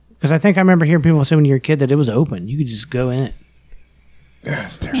thing. Because I think I remember hearing people say when you were a kid that it was open. You could just go in it. Yeah,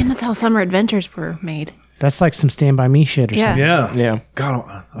 it's terrible. Man, that's how Summer Adventures were made. That's like some Stand By Me shit or something. Yeah.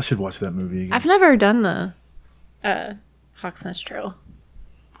 God, I should watch that movie again. I've never done the Hawks Nest Trail.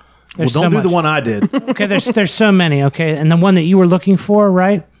 There's don't do the one I did. Okay, there's so many. Okay, and the one that you were looking for,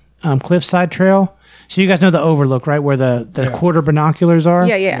 right? Cliffside Trail. So you guys know the Overlook, right, where the quarter binoculars are?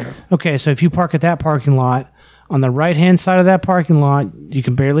 Yeah. Okay, so if you park at that parking lot, on the right-hand side of that parking lot, you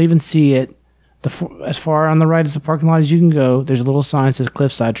can barely even see it. As far on the right as the parking lot as you can go, there's a little sign that says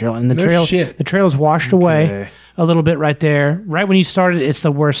Cliffside Trail, and the trail is washed away a little bit right there. Right when you started, it's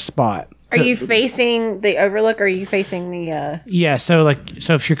the worst spot. Are you facing the Overlook, or are you facing the... Yeah, so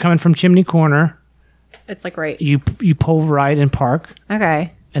if you're coming from Chimney Corner... It's like right. You pull right and park.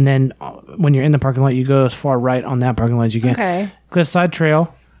 Okay. And then when you're in the parking lot, you go as far right on that parking lot as you can. Okay. Cliffside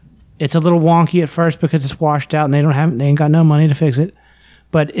Trail. It's a little wonky at first because it's washed out and they ain't got no money to fix it.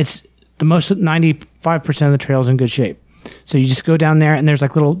 But it's the most 95% of the trail is in good shape. So you just go down there and there's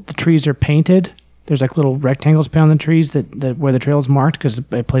like the trees are painted. There's like little rectangles beyond the trees that where the trail is marked, because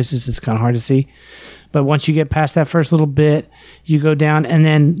at places it's kind of hard to see. But once you get past that first little bit, you go down, and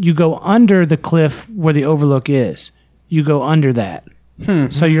then you go under the cliff where the overlook is. You go under that.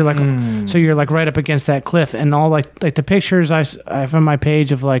 So you're like right up against that cliff, and all like the pictures I have on my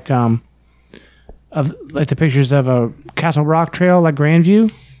page of like the pictures of a Castle Rock trail, like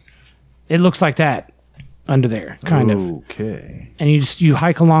Grandview. It looks like that under there, kind of. Okay. And you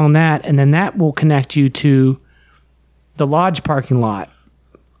hike along that, and then that will connect you to the lodge parking lot.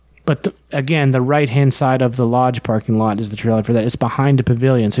 But again, the right-hand side of the lodge parking lot is the trailer for that. It's behind the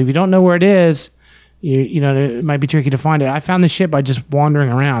pavilion. So if you don't know where it is, you know, it might be tricky to find it. I found this shit by just wandering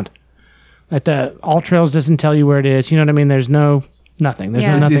around. Like the All Trails doesn't tell you where it is. You know what I mean? There's nothing.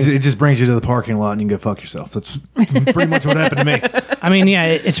 There's nothing. It just brings you to the parking lot and you can go fuck yourself. That's pretty much what happened to me. I mean, yeah,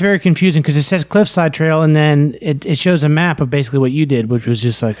 it's very confusing because it says Cliffside Trail, and then it shows a map of basically what you did, which was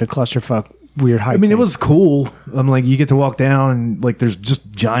just like a clusterfuck weird hike. I mean, thing. it was cool. I'm like, you get to walk down and like there's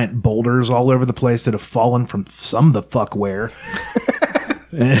just giant boulders all over the place that have fallen from some the fuck where.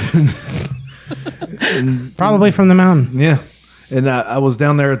 and probably from the mountain. Yeah. And I was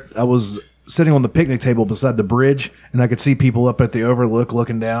down there. I was sitting on the picnic table beside the bridge, and I could see people up at the overlook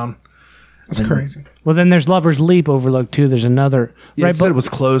looking down. That's crazy. Well, then there's Lover's Leap overlook too. There's another. Yeah, it said it was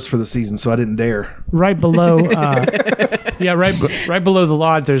closed for the season, so I didn't dare. Right below, right below the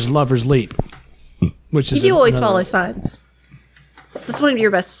lodge, there's Lover's Leap, which is you always follow signs. That's one of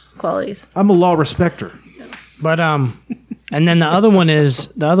your best qualities. I'm a law respecter. But and then the other one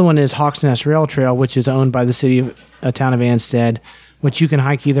is Hawks Nest Rail Trail, which is owned by the city of town of Anstead, which you can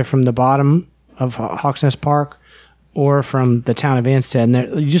hike either from the bottom of Hawks Nest Park or from the town of Anstead.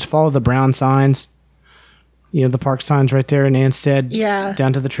 And you just follow the brown signs, you know, the park signs right there in Anstead. Yeah.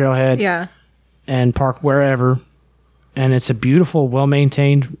 Down to the trailhead. Yeah. And park wherever. And it's a beautiful,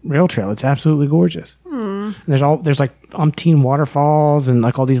 well-maintained rail trail. It's absolutely gorgeous. There's like umpteen waterfalls and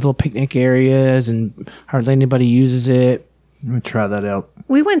like all these little picnic areas, and hardly anybody uses it. Let me try that out.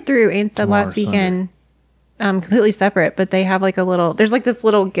 We went through Anstead last weekend, completely separate, but they have like there's like this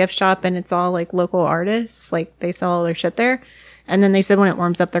little gift shop, and it's all like local artists. Like they sell all their shit there. And then they said when it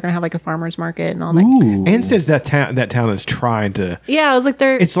warms up, they're gonna have like a farmer's market and all that. Anstead's that town is trying to. Yeah, I was like,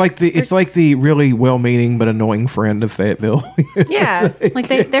 It's like the really well-meaning but annoying friend of Fayetteville. Yeah, like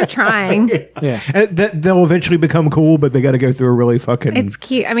they're trying. Yeah, and they'll eventually become cool, but they got to go through a really fucking. It's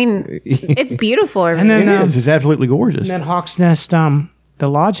cute. I mean, it's beautiful. And then it's absolutely gorgeous. And then Hawks Nest, the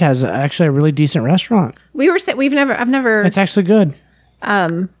lodge has actually a really decent restaurant. I've never. It's actually good.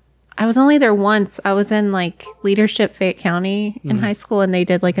 I was only there once. I was in like Leadership Fayette County in high school, and they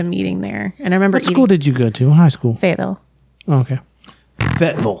did like a meeting there. And I remember What school did you go to? High school? Fayetteville. Oh, okay.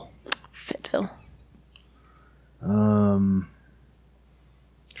 Fayetteville. Trying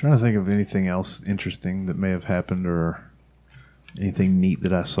to think of anything else interesting that may have happened or anything neat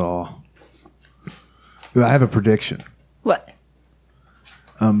that I saw. I have a prediction. What?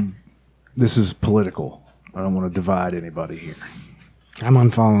 This is political. I don't want to divide anybody here. I'm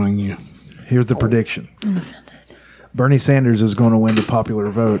unfollowing you. Here's the prediction. I'm offended. Bernie Sanders is going to win the popular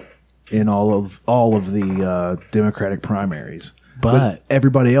vote in all of the Democratic primaries. But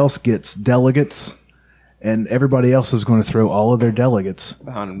everybody else gets delegates, and everybody else is going to throw all of their delegates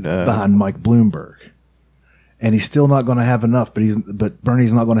behind Mike Bloomberg. And he's still not going to have enough, but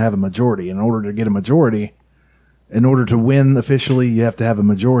Bernie's not going to have a majority. In order to get a majority, in order to win officially, you have to have a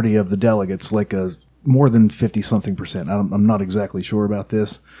majority of the delegates, like more than 50-something%. I'm not exactly sure about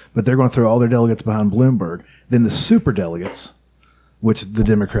this, but they're going to throw all their delegates behind Bloomberg. Then the super delegates, which the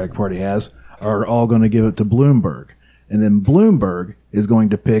Democratic Party has, are all going to give it to Bloomberg. And then Bloomberg is going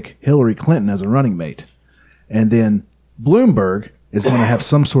to pick Hillary Clinton as a running mate. And then Bloomberg is going to have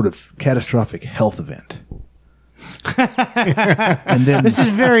some sort of catastrophic health event. And then This is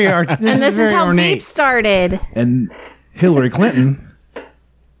very This is how Veep started. And Hillary Clinton,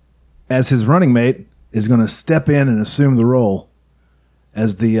 as his running mate, is going to step in and assume the role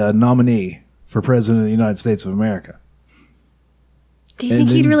as the nominee for President of the United States of America. Do you think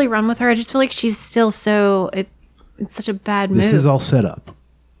he'd really run with her? I just feel like she's still it's such a bad move. This is all set up.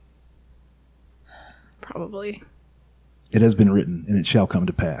 Probably. It has been written, and it shall come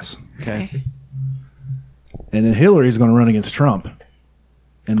to pass. Okay. And then Hillary's going to run against Trump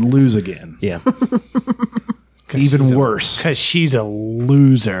and lose again. Yeah. Even worse. Because she's a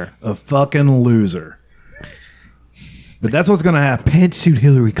loser. A fucking loser. But that's what's going to happen. Pantsuit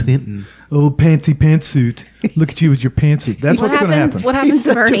Hillary Clinton. Oh, panty pantsuit. Look at you with your pantsuit. That's what's going to happen. What happens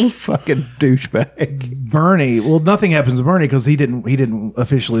to Bernie? Fucking douchebag. Bernie. Well, nothing happens to Bernie because he didn't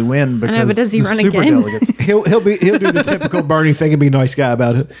officially win. Because I know, but does he the run superdelegates- again? He'll do the typical Bernie thing and be a nice guy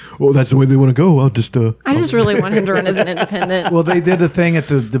about it. Well, that's the way they want to go. I'll just I just really want him to run as an independent. Well, they did a thing at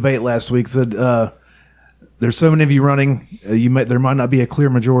the debate last week. Said there's so many of you running. There might not be a clear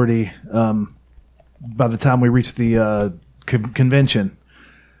majority by the time we reach the convention.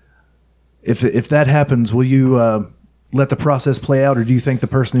 If that happens, will you let the process play out, or do you think the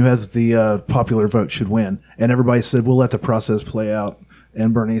person who has the popular vote should win? And everybody said, we'll let the process play out.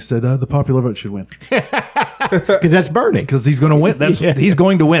 And Bernie said, the popular vote should win. Because that's Bernie. Because he's going to win. He's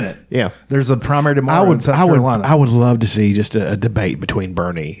going to win it. Yeah. There's a primary tomorrow in South Carolina. I would love to see just a debate between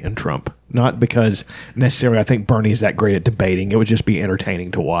Bernie and Trump. Not because necessarily I think Bernie is that great at debating. It would just be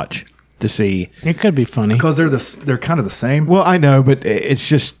entertaining to watch, to see. It could be funny. Because they're kind of the same. Well, I know, but it's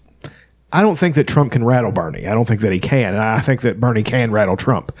just... I don't think that Trump can rattle Bernie. I don't think that he can. I think that Bernie can rattle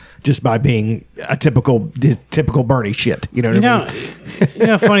Trump just by being a typical Bernie shit. You know what I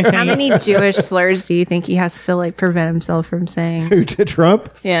mean? Funny thing. How many Jewish slurs do you think he has to like prevent himself from saying? Who, to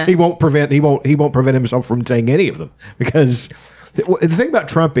Trump? Yeah. He won't prevent himself from saying any of them, because the thing about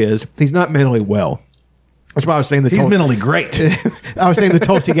Trump is he's not mentally well. That's why I was saying he's mentally great. I was saying the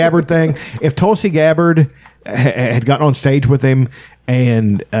Tulsi Gabbard thing. If Tulsi Gabbard had gotten on stage with him,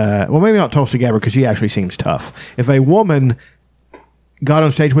 and well, maybe not Tulsi Gabbard because she actually seems tough. If a woman got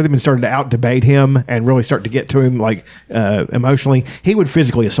on stage with him and started to out debate him and really start to get to him like emotionally, he would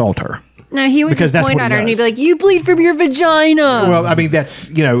physically assault her. No, he would Because just that's point what at he her and he'd does. be like, "You bleed from your vagina." Well, I mean that's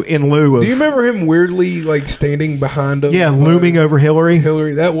in lieu of Do you remember him weirdly like standing behind him? looming over Hillary.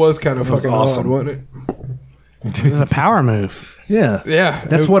 That was kind of fucking awesome. odd, wasn't it? It's a power move. Yeah. Yeah.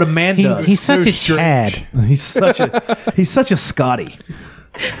 That's what a man does. He's such a strange. Chad. He's such a Scotty.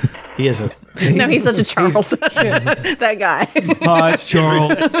 He is a. No, he's such a Charles. That guy. Hi, it's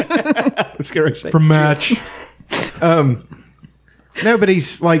Charles What's going to say? from Match. No, but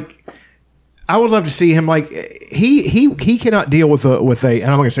he's like, I would love to see him like he cannot deal with a and I'm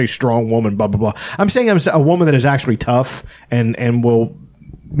not going to say strong woman, blah blah blah. I'm saying a woman that is actually tough and will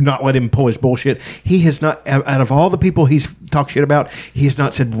not let him pull his bullshit. He has not, out of all the people he's talked shit about, he has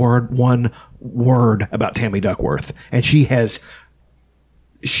not said one word about Tammy Duckworth, and she has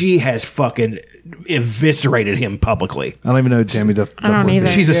fucking eviscerated him publicly. I don't even know who Tammy Duckworth. I don't either.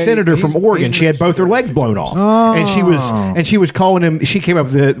 She's a senator from Oregon. She had both her legs blown off, and she was calling him. She came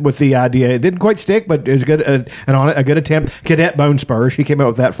up with the idea. It didn't quite stick, but it was good. A good attempt. Cadet Bone Spur. She came up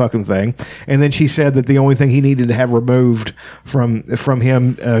with that fucking thing, and then she said that the only thing he needed to have removed from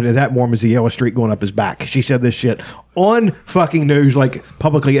him that morning was the yellow streak going up his back. She said this shit on fucking news, like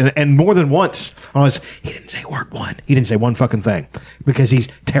publicly, and more than once. He didn't say word one. He didn't say one fucking thing because he's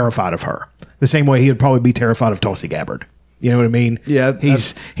terrified of her. The same way he would probably be terrified of Tulsi Gabbard. You know what I mean? Yeah,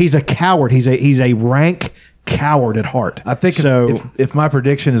 he's a coward. He's a rank coward at heart. I think so. If my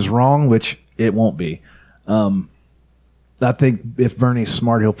prediction is wrong, which it won't be, I think if Bernie's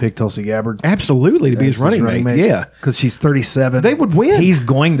smart, he'll pick Tulsi Gabbard. Absolutely, to be his running mate. Yeah. Because she's 37. They would win. He's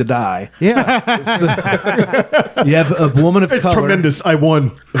going to die. Yeah. You have a woman of It's color. tremendous. I won.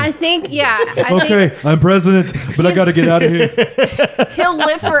 I think, Okay, I'm president, but I got to get out of here. he'll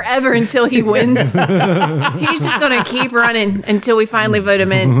live forever until he wins. He's just going to keep running until we finally vote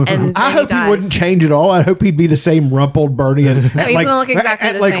him in. And I then hope he dies. wouldn't change at all. I hope he'd be the same rumpled Bernie at, he's gonna look exactly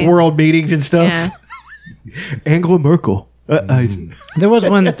at the like same. world meetings and stuff. Yeah. Angela Merkel. There was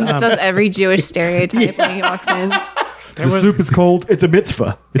one. Just does every Jewish stereotype when he walks in. The soup is cold. It's a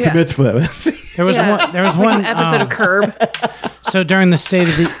mitzvah. It's a mitzvah. There was one. There was It's one like an episode of Curb. So during the State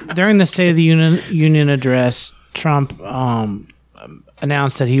of the Union address, Trump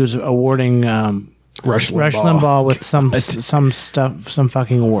announced that he was awarding Rush Limbaugh with some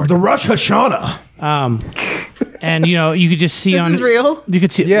fucking award. The Rosh Hashanah. And you could just see This on is real? You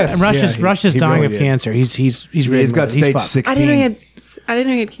could see Yes. Russia's he dying really of did. cancer. He's He's got stage fucked. 16. I didn't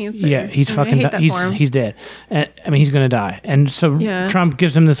know he had cancer. Yeah, he's I fucking. hate that for him. He's dead. I mean, he's gonna die. And so Yeah. Trump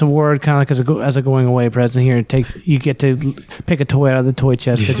gives him this award, kind of like as a going away present. Here, you get to pick a toy out of the toy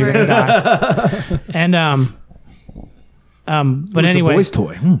chest because you're gonna die. And but It's anyway, a boy's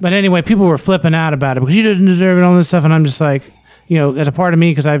toy. But anyway, people were flipping out about it because he doesn't deserve it, all this stuff. And I'm just like, as a part of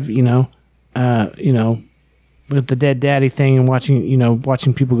me, because I've with the dead daddy thing and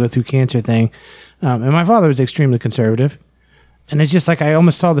watching people go through cancer thing, and my father was extremely conservative. And it's just like I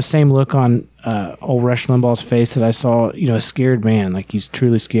almost saw the same look on old Rush Limbaugh's face that I saw, a scared man, like he's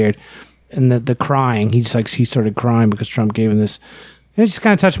truly scared. And the crying, he started crying because Trump gave him this. And it just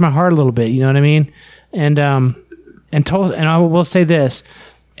kind of touched my heart a little bit, you know what I mean? And and I will say this: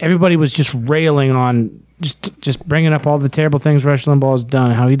 everybody was just railing on, just bringing up all the terrible things Rush Limbaugh has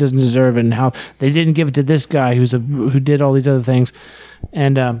done, how he doesn't deserve it, and how they didn't give it to this guy who did all these other things.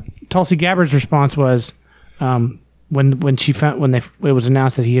 And Tulsi Gabbard's response was, when it was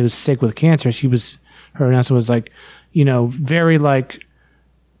announced that he was sick with cancer, her announcement was like, very like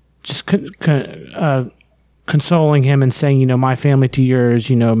just consoling him and saying, my family to yours,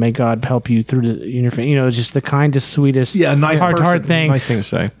 may God help you through just the kindest, sweetest, nice hard thing. Nice thing to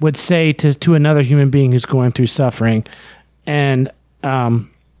say. Would say to another human being who's going through suffering. And,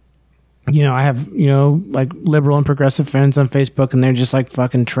 I have, like liberal and progressive friends on Facebook, and they're just like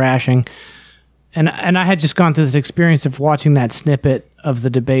fucking trashing. And I had just gone through this experience of watching that snippet of the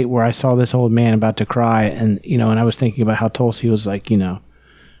debate where I saw this old man about to cry, and and I was thinking about how Tulsi was like,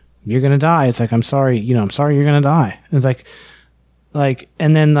 you're gonna die. It's like, I'm sorry, I'm sorry you're gonna die. And it's like,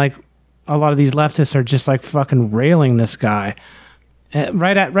 and then like a lot of these leftists are just like fucking railing this guy.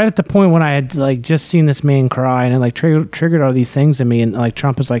 Right at the point when I had like just seen this man cry, and it like triggered all these things in me, and like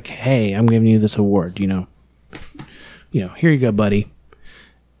Trump was like, hey, I'm giving you this award, here you go, buddy.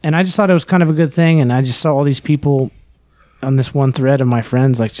 And I just thought it was kind of a good thing, and I just saw all these people on this one thread of my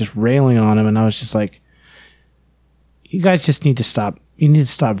friends like just railing on him, and I was just like, you guys just need to stop. You need to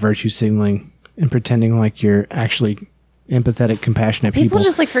stop virtue signaling and pretending like you're actually empathetic, compassionate people. People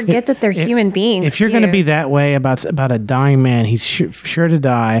just like forget that they're human beings. If you're going to be that way about a dying man, he's sure to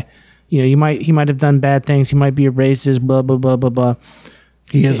die. He might have done bad things. He might be a racist. Blah blah blah blah blah.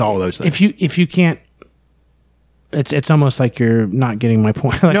 He is all those things. If you can't. It's almost like you're not getting my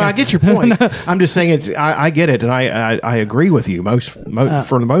point. Like, no, I get your point. I'm just saying I get it, and I agree with you for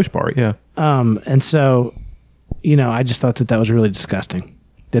the most part. Yeah. And so, I just thought that was really disgusting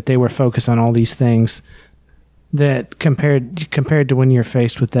that they were focused on all these things that compared to when you're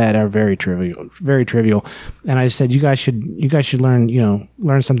faced with that are very trivial, very trivial. And I just said, you guys should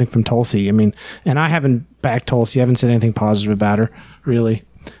learn something from Tulsi. I mean, and I haven't backed Tulsi. I haven't said anything positive about her really,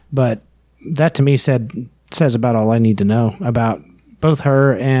 but that to me says about all I need to know about both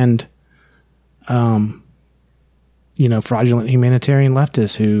her and, fraudulent humanitarian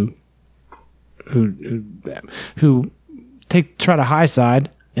leftists who try to high side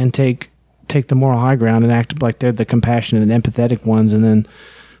and take the moral high ground and act like they're the compassionate and empathetic ones, and then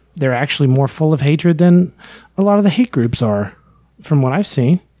they're actually more full of hatred than a lot of the hate groups are, from what I've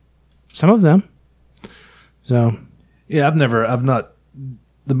seen. Some of them. So, yeah, I've not.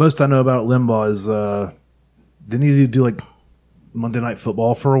 The most I know about Limbaugh is. Didn't he do like Monday Night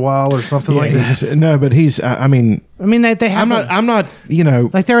Football for a while or something like that? No, but he's. They have. I'm not.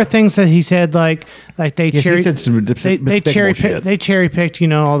 Like there are things that he said, like they cherry. He said some they cherry picked.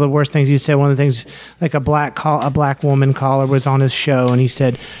 All the worst things he said. One of the things, like a black woman caller was on his show, and he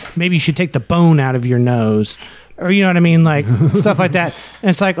said maybe you should take the bone out of your nose, or you know what I mean, like stuff like that.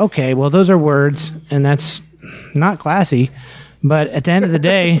 And it's like, okay, well, those are words, and that's not classy. But at the end of the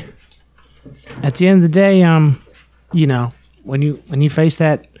day. When you face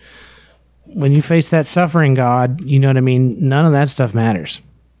that suffering, God, you know what I mean? None of that stuff matters.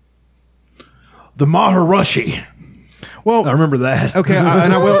 The Maharishi. Well, I remember that. Okay,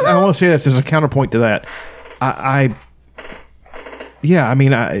 I will say this as a counterpoint to that.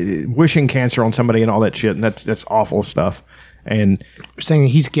 Wishing cancer on somebody and all that shit, and that's awful stuff. And saying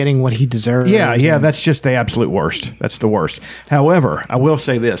he's getting what he deserves. Yeah, that's just the absolute worst. That's the worst. However, I will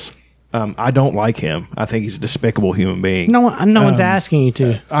say this. I don't like him. I think he's a despicable human being. No one's asking you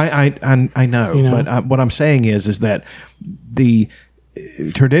to. I know. But what I'm saying is that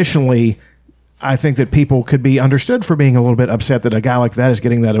traditionally, I think that people could be understood for being a little bit upset that a guy like that is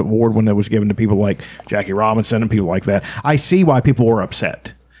getting that award when it was given to people like Jackie Robinson and people like that. I see why people were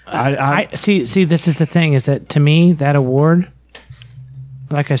upset. I see. This is the thing: is that to me that award,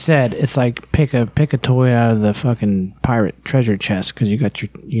 like I said, it's like pick a toy out of the fucking pirate treasure chest because you got your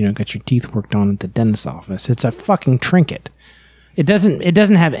teeth worked on at the dentist's office. It's a fucking trinket. It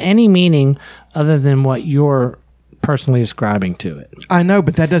doesn't have any meaning other than what you're personally ascribing to it. I know,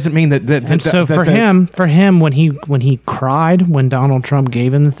 but that doesn't mean that. For him, when he cried when Donald Trump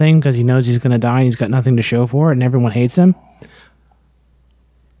gave him the thing because he knows he's going to die and he's got nothing to show for it and everyone hates him.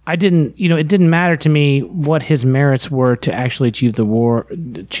 It didn't matter to me what his merits were to actually achieve the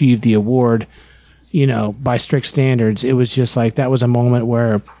award, by strict standards. It was just like that was a moment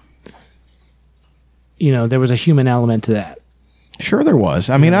where, there was a human element to that. Sure, there was.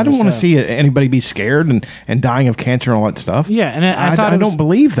 I mean, I don't want to see anybody be scared and dying of cancer and all that stuff. Yeah, and I don't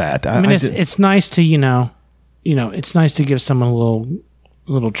believe that. It's nice to it's nice to give someone a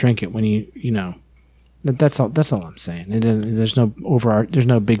little trinket when you. That's all I'm saying. There's no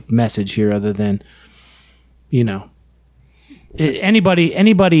big message here other than,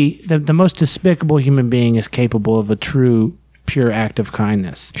 anybody, the most despicable human being is capable of a true, pure act of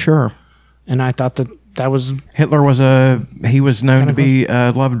kindness. Sure. And I thought that was Hitler he was known to be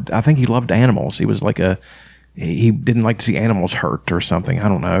loved. I think he loved animals. He was like he didn't like to see animals hurt or something. I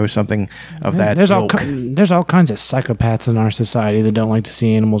don't know, something of that. There's all kinds of psychopaths in our society that don't like to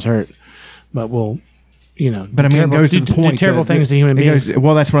see animals hurt, but will. But I mean, it goes to the point. Do terrible things to human beings.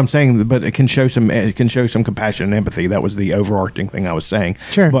 Well, that's what I'm saying. But it can show some compassion and empathy. That was the overarching thing I was saying.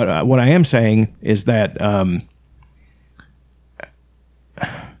 Sure. But what I am saying is that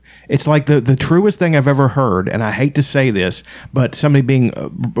it's like the truest thing I've ever heard. And I hate to say this, but somebody being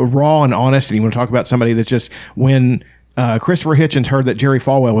raw and honest, and you want to talk about somebody that's just when. Christopher Hitchens heard that Jerry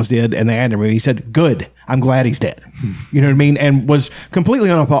Falwell was dead, and they had him. He said, "Good, I'm glad he's dead." You know what I mean? And was completely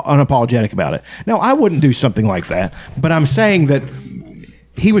unapologetic about it. Now, I wouldn't do something like that, but I'm saying that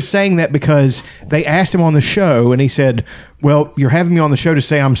he was saying that because they asked him on the show, and he said, "Well, you're having me on the show to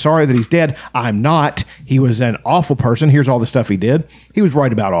say I'm sorry that he's dead. I'm not. He was an awful person. Here's all the stuff he did." He was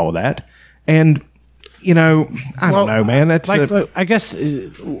right about all of that, and. I don't know, man. That's I guess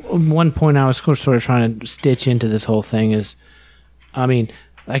one point I was sort of trying to stitch into this whole thing is, I mean,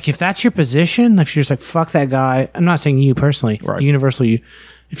 like if that's your position, if you're just like fuck that guy, I'm not saying you personally, right. Universal you.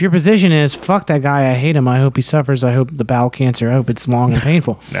 If your position is fuck that guy, I hate him, I hope he suffers, I hope the bowel cancer, I hope it's long and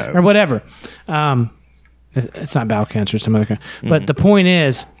painful, or whatever. It's not bowel cancer, it's some other kind. But the point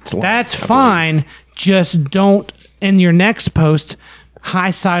is, that's fine. Just don't in your next post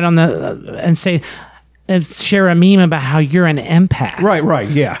high side on and say. Share a meme about how you're an empath. Right,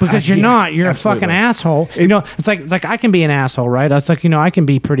 yeah. Because you're not. You're absolutely. A fucking asshole. It's like I can be an asshole, right? It's like, I can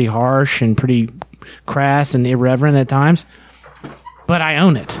be pretty harsh and pretty crass and irreverent at times, but I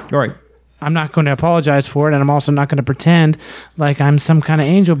own it. Right. I'm not going to apologize for it, and I'm also not going to pretend like I'm some kind of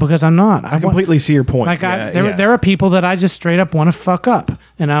angel because I'm not. I completely see your point. Like there are people that I just straight up want to fuck up,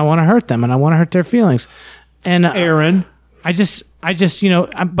 and I want to hurt them, and I want to hurt their feelings. And Aaron, I just,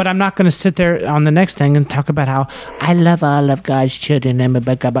 but I'm not going to sit there on the next thing and talk about how I love all of God's children and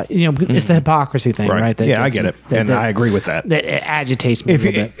it's the hypocrisy thing, right? I get it, and I agree with that. That agitates me a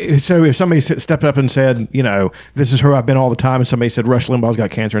little bit. So if somebody stepped up and said, this is who I've been all the time, and somebody said Rush Limbaugh's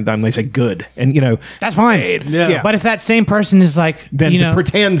got cancer and died, and they say good, and that's fine. Yeah. But if that same person is like, then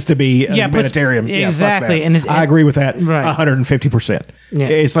pretends to be a humanitarian, exactly, and I agree with that, right. 150%. Yeah.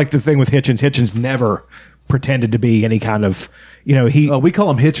 It's like the thing with Hitchens. Hitchens never pretended to be any kind of we call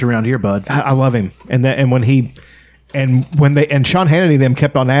him Hitch around here, bud. I love him, and when Sean Hannity them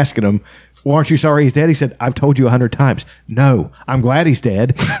kept on asking him, well, aren't you sorry he's dead? He said, I've told you 100 times. No, I'm glad he's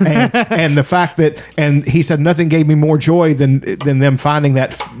dead. And the fact that, and he said nothing gave me more joy than them finding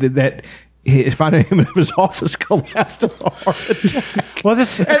that finding him in his office collapsed of a heart attack. Well, I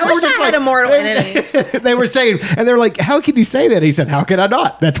wish I had a mortal enemy. They were saying, and they're like, how can you say that? He said, how can I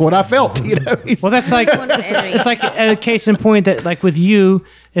not? That's what I felt. Well, that's like, it's like a case in point that like with you,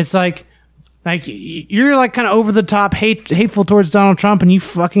 it's like you're like kind of over the top hateful towards Donald Trump and you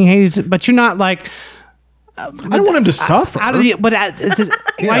fucking hate it, but you're not like, I don't want him to suffer. Well, you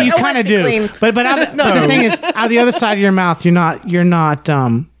kind of do. But the thing is, out of the other side of your mouth, you're not.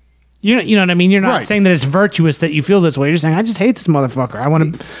 You know what I mean? You're not saying that it's virtuous that you feel this way. You're saying, I just hate this motherfucker.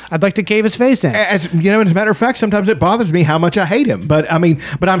 I'd like to cave his face in. As a matter of fact, sometimes it bothers me how much I hate him. But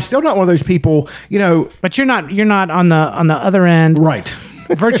I'm still not one of those people, But you're not on the other end. Right.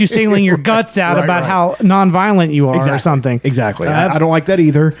 Virtue signaling your guts out about how nonviolent you are or something. Exactly. I don't like that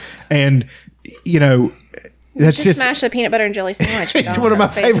either. And, That's just smash a peanut butter and jelly sandwich. It's one of my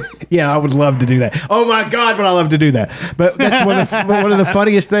favorites. Yeah, I would love to do that. Oh my God, would I love to do that? But that's one of the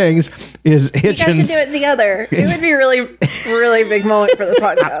funniest things is Hitchens. You guys should do it together. It would be a really, really big moment for this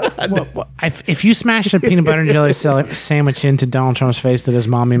podcast. If you smashed a peanut butter and jelly sandwich into Donald Trump's face that his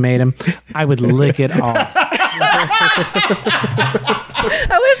mommy made him, I would lick it off.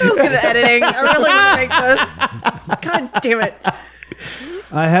 I wish I was good at editing. I really want to make this. God damn it.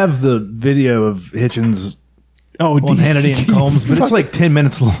 I have the video of Hitchens on Hannity and Combs, but it's like 10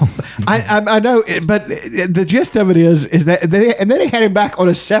 minutes long. I know, but the gist of it is that then they had him back on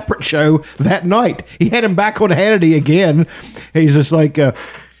a separate show that night. He had him back on Hannity again. He's just like,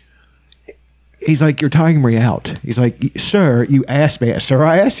 you're tying me out. He's like, sir, you asked me. Sir,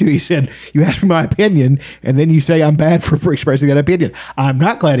 I asked you. He said, you asked me my opinion, and then you say I'm bad for expressing that opinion. I'm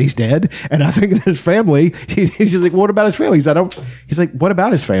not glad he's dead, and I think that his family. He's just like, what about his family? He's like, what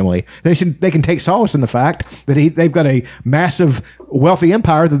about his family? They can take solace in the fact that they've got a massive wealthy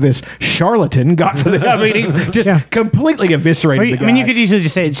empire that this charlatan got for the. I mean, he just completely eviscerated the guy. I mean, you could usually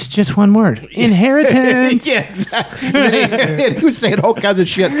just say it's just one word: inheritance. Yeah, exactly. And he was saying all kinds of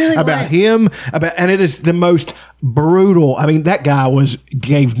shit about him, and it is the most brutal. I mean, that guy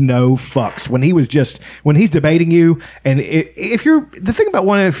gave no fucks when he's debating you. And if you're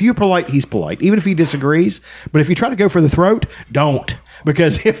polite, he's polite, even if he disagrees. But if you try to go for the throat, don't,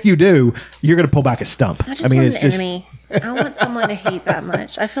 because if you do, you're going to pull back a stump. I just want an enemy. I don't want someone to hate that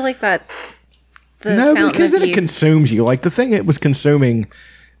much. I feel like that's the fountain because of then youth. it consumes you. Like the thing it was consuming.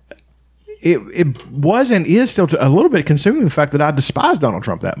 It was and is still a little bit consuming the fact that I despise Donald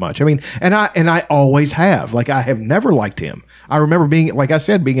Trump that much. I mean, and I always have. Like, I have never liked him. I remember being, like I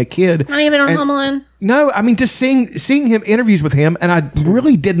said, being a kid. Not even on Home Alone. No, I mean, just seeing him interviews with him, and I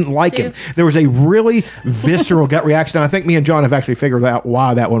really didn't like him. There was a really visceral gut reaction. And I think me and John have actually figured out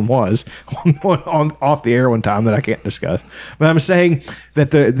why that one was on off the air one time that I can't discuss. But I'm saying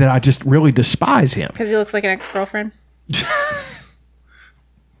that that I just really despise him because he looks like an ex-girlfriend.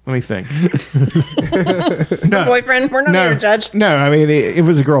 Let me think. No. Boyfriend. We're not here to judge. No, I mean, if it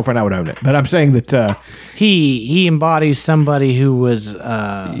was a girlfriend, I would own it. But I'm saying that he embodies somebody who was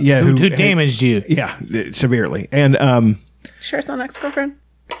who damaged you. Yeah, severely. And sure, it's not an ex-girlfriend.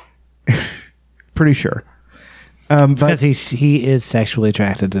 Pretty sure. Because he is sexually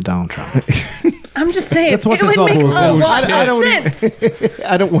attracted to Donald Trump. I'm just saying. That's what it this would all make boils a down to. lot of sense.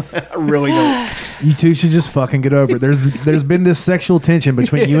 I really don't. You two should just fucking get over it. There's been this sexual tension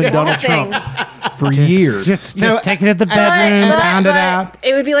between you and Donald Trump for years. Just take it to the bedroom, pound it out.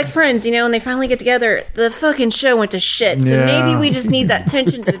 It would be like Friends, when they finally get together, the fucking show went to shit. So maybe we just need that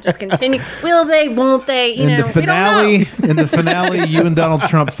tension to just continue. Will they? Won't they? In the finale, you and Donald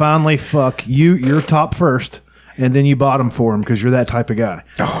Trump finally fuck. You're top first. And then you bottom for him because you're that type of guy.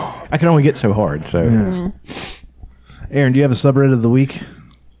 Oh, I can only get so hard. So, Aaron, do you have a subreddit of the week?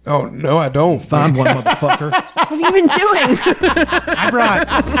 Oh no, I don't. Find one, motherfucker. What have you been doing?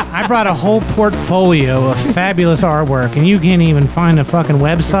 I brought a whole portfolio of fabulous artwork, and you can't even find a fucking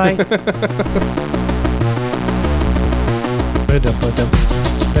website.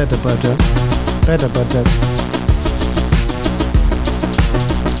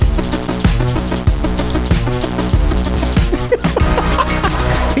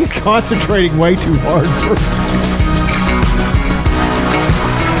 He's concentrating way too hard.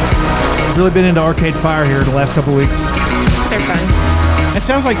 I've really been into Arcade Fire here the last couple weeks. They're fun. It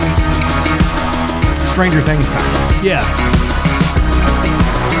sounds like Stranger Things time. Yeah.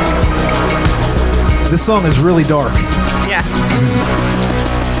 This song is really dark. Yeah.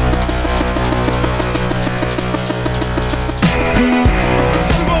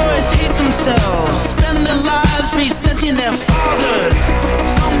 Some boys hate themselves, spend their lives resenting their fathers.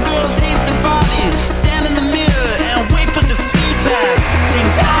 Some girls hate their bodies, stand in the mirror and wait for the feedback. Sing,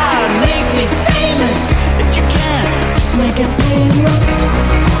 God, make me famous. If you can, just make it painless.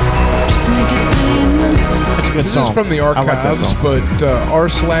 Just make it painless. That's a good This song. is from the archives, but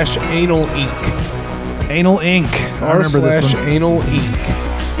r/anal ink. Anal Ink. I remember this one. r/anal ink.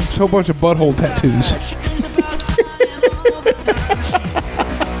 It's a whole bunch of butthole tattoos.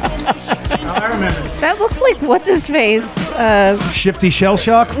 That looks like what's his face? Shifty Shell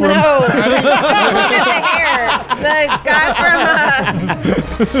Shock from No, the hair. The guy from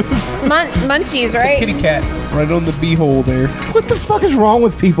Munchies, right? Kitty cat right on the beehole there. What the fuck is wrong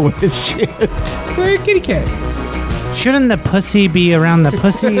with people with this shit? Kitty cat. Shouldn't the pussy be around the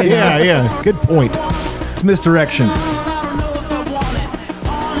pussy? Yeah. Good point. It's misdirection.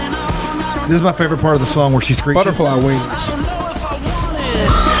 This is my favorite part of the song where she screeches. Butterfly wings.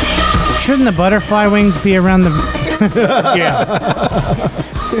 Shouldn't the butterfly wings be around the... Yeah.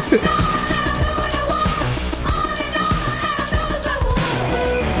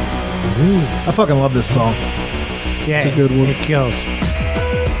 I fucking love this song. Yeah, it's a good one. It kills.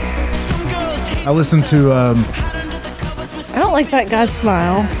 I listened to... I don't like that guy's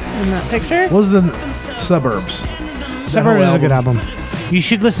smile in that picture. What was the Suburbs? Suburbs is a good album. You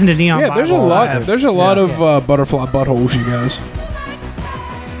should listen to Neon Bible. There's a lot. There's a lot of butterfly buttholes, you guys.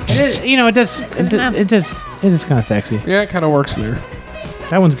 It is, it is kind of sexy. Yeah, it kind of works there.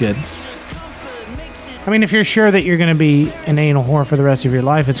 That one's good. I mean, if you're sure that you're going to be an anal whore for the rest of your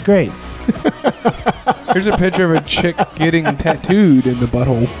life, it's great. Here's a picture of a chick getting tattooed in the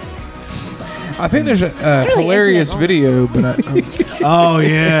butthole. I think there's a really hilarious intimate. video, but Oh,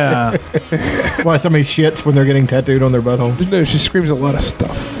 yeah. Why somebody shits when they're getting tattooed on their butthole? no, she screams a lot of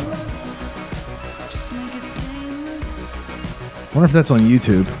stuff. I wonder if that's on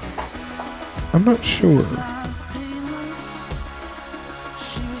YouTube. I'm not sure.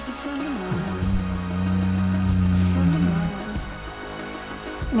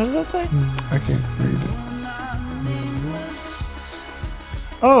 What does that say? I can't read it.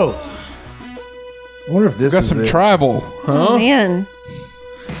 Oh. I wonder if this Got is some it. tribal, huh? Oh, man.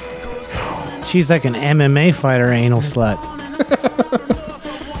 She's like an MMA fighter anal slut.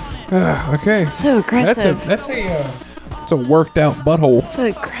 Okay. So aggressive. That's a worked out butthole. So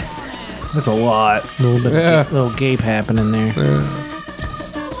aggressive. That's a lot. A little bit of little gape happening there.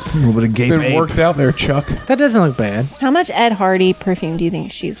 A little bit of gape Been ape. worked out there, Chuck. That doesn't look bad. How much Ed Hardy perfume do you think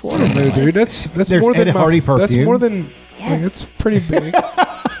she's worn? No, dude, that's There's more than Ed Hardy That's perfume. more than. Yes. That's pretty big.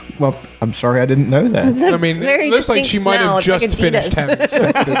 Well, I'm sorry, I didn't know that. It's a I mean, very it looks like she distinct might smell. have It's like just Adidas. finished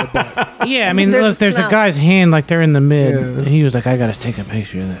having sex in the butt. Yeah, I mean, There's look, a there's a smell. guy's hand like they're in the mid. Yeah. And he was like, I got to take a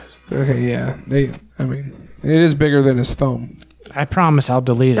picture of this. Okay, yeah. I mean, it is bigger than his thumb. I promise I'll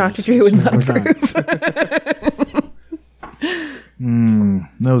delete Dr. it. Dre would not We're done.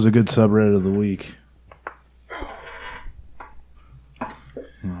 That was a good subreddit of the week.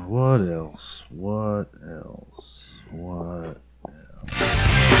 What else? What else? What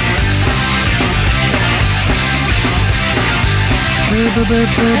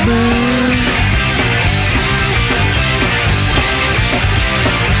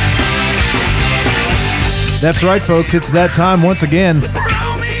That's right, folks. It's that time once again.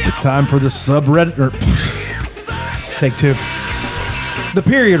 It's time for the subreddit. Take two. The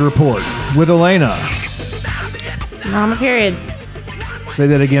Period Report with Elena. On my period. Say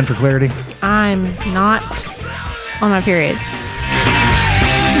that again for clarity. I'm not on my period.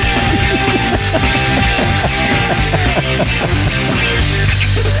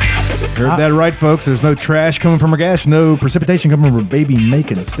 Heard that right, folks. There's no trash coming from her gas, no precipitation coming from her baby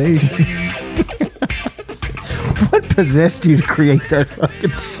making station. What possessed you to create that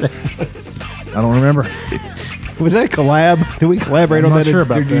fucking sound? I don't remember. Was that a collab? Did we collaborate I'm on not that? sure or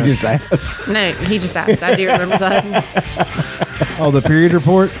about did you that. just ask? No, he just asked. I do remember that. Oh, the period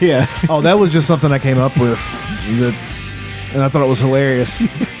report? Yeah. Oh, that was just something I came up with. And I thought it was hilarious.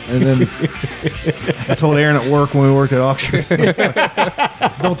 And then I told Aaron at work when we worked at Auctions.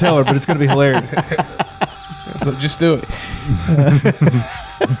 Don't tell her, but it's going to be hilarious. So just do it.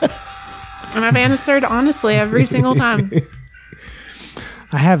 And I've answered honestly every single time.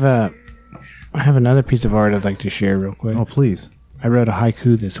 I have another piece of art I'd like to share real quick. Oh, please. I wrote a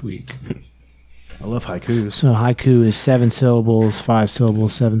haiku this week. I love haikus. So haiku is 7 syllables, 5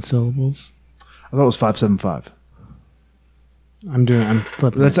 syllables, 7 syllables. I thought it was 575. I'm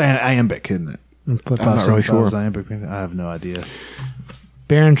flipping. That's iambic, isn't it? I'm flipping. I'm not really sure. Iambic. I have no idea.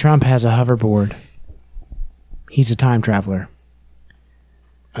 Barron Trump has a hoverboard. He's a time traveler.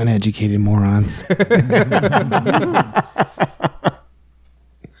 Uneducated morons.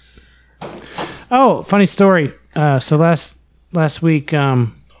 Oh, funny story. So last week, my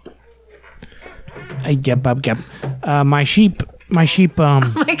sheep, Oh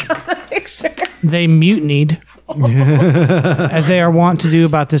my god, that picture. they mutinied, as they are wont to do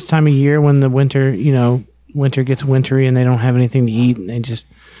about this time of year when the winter gets wintry and they don't have anything to eat, and they just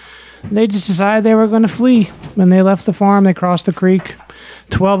decided they were going to flee. When they left the farm, they crossed the creek.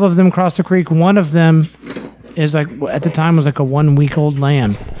 12 of them crossed the creek. One of them is like, at the time, was like a 1-week-old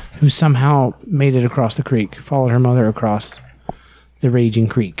lamb who somehow made it across the creek, followed her mother across the raging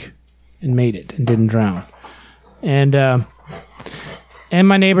creek and made it and didn't drown. And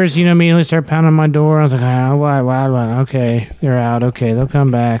my neighbors, immediately started pounding on my door. I was like, why? Okay, they're out. Okay, they'll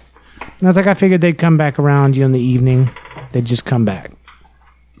come back. And I was like, I figured they'd come back around, in the evening. They'd just come back.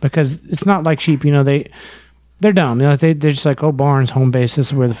 Because it's not like sheep, they're dumb. They're just like, oh, barns, home base, this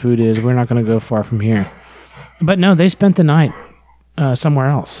is where the food is. We're not going to go far from here. But no, they spent the night somewhere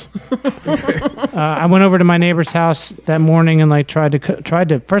else. I went over to my neighbor's house that morning and tried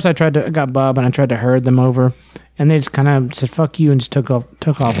to. First, I got Bub and I tried to herd them over, and they just kind of said "fuck you" and just took off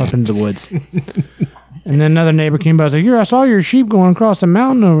up into the woods. And then another neighbor came by. I was like, I saw your sheep going across the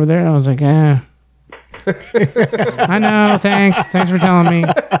mountain over there. And I was like, I know. Thanks for telling me.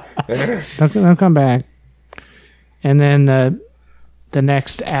 Don't come back. And then the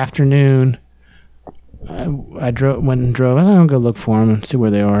next afternoon, I went and drove. I was going to go look for them and see where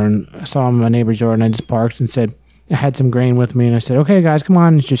they are. And I saw them in my neighbor's yard, and I just parked and said, I had some grain with me. And I said, okay, guys, come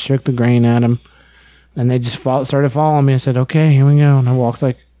on. And just shook the grain at them. And they just started following me. I said, okay, here we go. And I walked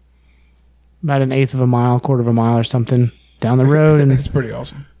like about 1/8 of a mile, 1/4 of a mile or something down the road. And it's pretty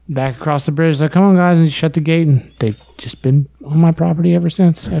awesome. Back across the bridge, like, come on, guys, and he shut the gate, and they've just been on my property ever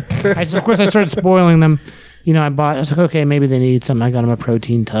since. Of course, I started spoiling them. I was like, okay, maybe they need something. I got them a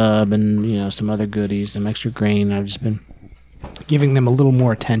protein tub and, some other goodies, some extra grain. I've just been giving them a little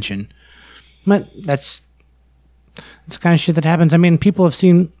more attention. But that's the kind of shit that happens. I mean, people have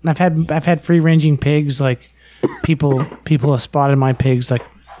seen, I've had free-ranging pigs. Like, people have spotted my pigs, like,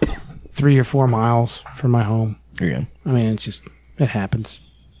 3 or 4 miles from my home. Yeah. I mean, it happens.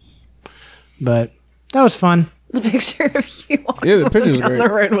 But that was fun. The picture of you the picture's down great. the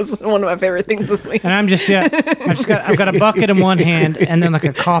road was one of my favorite things this week. And I've got a bucket in one hand and then like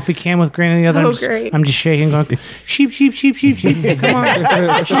a coffee can with grain in the other. Great. I'm just shaking, going, sheep, sheep, sheep, sheep, sheep. Come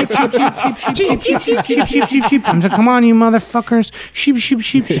on, sheep, sheep, sheep, sheep, sheep, sheep, sheep, sheep, sheep, sheep, sheep, sheep. I'm like, come on, you motherfuckers, sheep, sheep,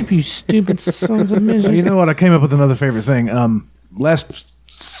 sheep, sheep, you stupid sons of misery. You know what? I came up with another favorite thing. Last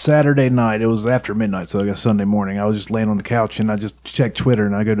Saturday night, it was after midnight, so I guess Sunday morning, I was just laying on the couch and I just checked Twitter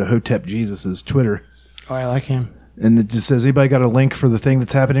and I go to Hotep Jesus's Twitter. Oh, I like him. And it just says, anybody got a link for the thing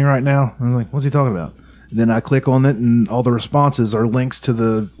that's happening right now? And I'm like, what's he talking about? And then I click on it, and all the responses are links to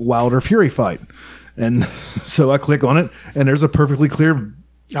the Wilder Fury fight. And so I click on it, and there's a perfectly clear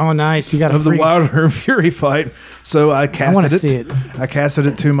Oh, nice! You got of the Wilder Fury fight. So I casted see it. I casted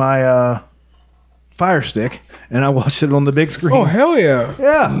it to my Fire Stick, and I watched it on the big screen. Oh, hell yeah!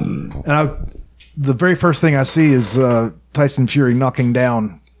 Yeah. And the very first thing I see is Tyson Fury knocking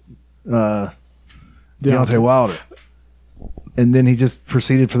down Deontay Wilder. And then he just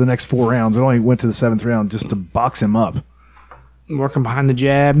proceeded for the next 4 rounds. It only went to the 7th round just to box him up. Working behind the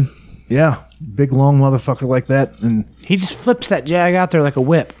jab. Yeah. Big, long motherfucker like that. And he just flips that jag out there like a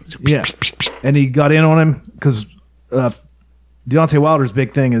whip. Yeah. And he got in on him because Deontay Wilder's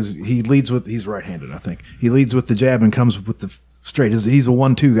big thing is he leads with, he's right-handed, I think. He leads with the jab and comes with the straight. He's a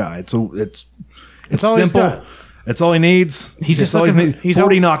 1-2 guy. It's all he's simple. got. It's all he needs. He's just all looking, he's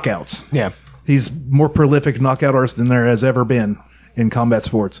 40 knockouts. Yeah. He's more prolific knockout artist than there has ever been in combat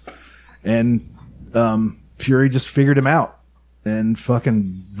sports. And Fury just figured him out and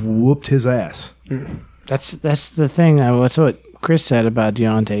fucking whooped his ass. That's the thing. That's what Chris said about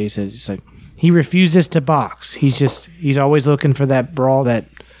Deontay. He said it's like he refuses to box. He's always looking for that brawl, the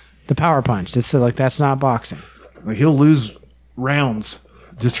power punch. That's not boxing. Like he'll lose rounds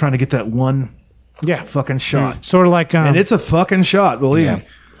just trying to get that one fucking shot. Sort of like and it's a fucking shot, believe me.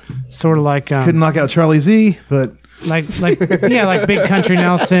 Sort of like couldn't knock out Charlie Z, but like Big Country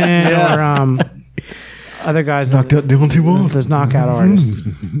Nelson or other guys knocked out Deontay Wilder. Those knockout artists.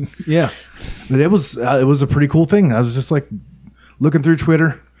 Yeah, but it was a pretty cool thing. I was just like looking through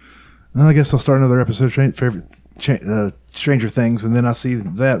Twitter. Well, I guess I'll start another episode of Stranger Things, and then I see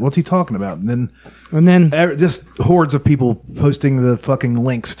that. What's he talking about? And then just hordes of people posting the fucking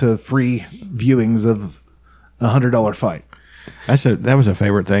links to free viewings of $100 fight. That was a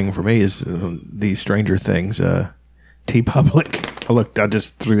favorite thing for me is these Stranger Things T-Public. I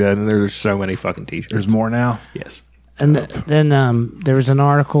just threw that in there. There's so many fucking t-shirts. There's more now? Yes. And then there was an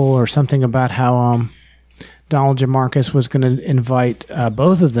article or something about how Donald Jamarcus was going to invite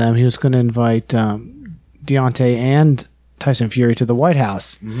both of them. He was going to invite Deontay and Tyson Fury to the White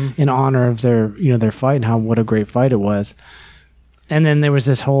House in honor of their fight and what a great fight it was. And then there was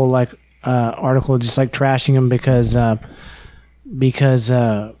this whole article just trashing him because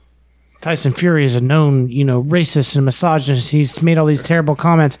Tyson Fury is a known, racist and misogynist. He's made all these terrible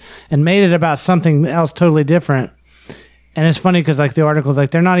comments and made it about something else totally different. And it's funny because the article's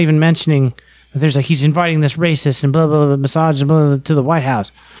they're not even mentioning that there's he's inviting this racist and blah blah blah misogynist blah, blah, to the White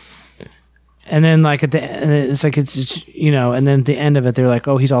House. And then at the it's and then at the end of it they're like,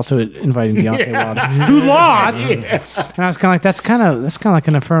 oh, he's also inviting Deontay Wilder, who lost. Yeah. And I was kind of that's kind of like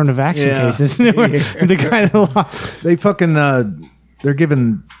an affirmative action case, isn't it? Where the guy that lost. They fucking they're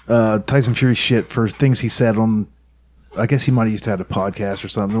giving Tyson Fury shit for things he said on. I guess he might have used to have a podcast or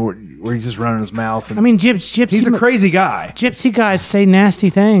something where he's just running his mouth. And Gypsy. He's a crazy guy. Gypsy guys say nasty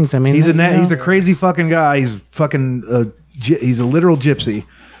things. He's a crazy fucking guy. He's fucking he's a literal gypsy.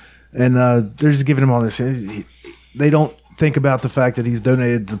 And they're just giving him all this shit. They don't think about the fact that he's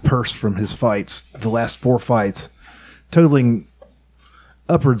donated the purse from his fights, the last 4 fights, totaling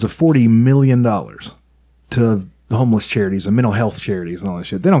upwards of $40 million to homeless charities and mental health charities and all that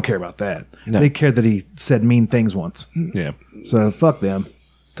shit. They don't care about that. No. They care that he said mean things once. Yeah. So fuck them.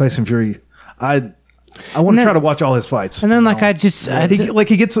 Tyson Fury. I want to try to watch all his fights. And then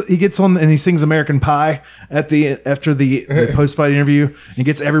he gets on and he sings American Pie after the post fight interview and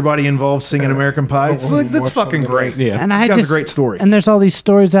gets everybody involved singing American Pie. It's that's fucking great. Yeah, and a great story. And there's all these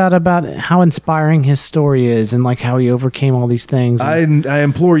stories out about how inspiring his story is and how he overcame all these things. I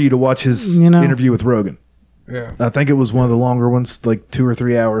implore you to watch his interview with Rogan. Yeah, I think it was one of the longer ones, 2 or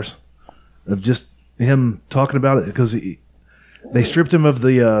 3 hours of just him talking about it because they stripped him of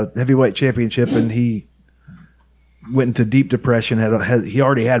the heavyweight championship and he went into deep depression. He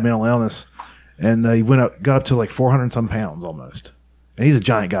already had mental illness, and he got up to 400 some pounds almost. And he's a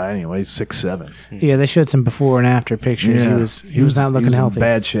giant guy anyway. He's 6'7". Yeah, they showed some before and after pictures. Yeah. He was not looking healthy. In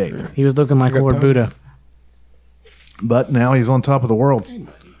bad shape. He was looking like Lord Buddha. But now he's on top of the world.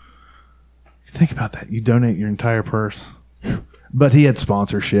 Think about that. You donate your entire purse. But he had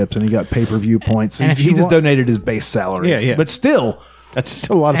sponsorships and he got pay-per-view points. And he just donated his base salary. Yeah. But still, that's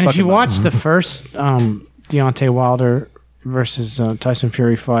still a lot of And fucking if you money. watch the first Deontay Wilder versus Tyson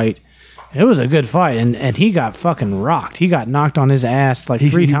Fury fight, it was a good fight. And he got fucking rocked. He got knocked on his ass like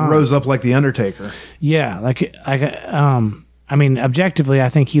 3 times. He rose up like the Undertaker. Yeah. I mean, objectively, I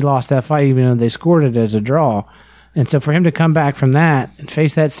think he lost that fight even though they scored it as a draw. And so for him to come back from that and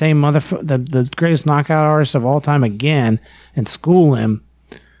face that same the greatest knockout artist of all time again and school him,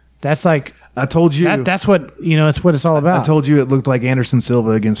 that's like... I told you... That's what, it's what it's all about. I told you it looked like Anderson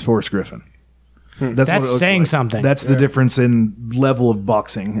Silva against Forrest Griffin. That's what it looked saying like. something. That's the difference in level of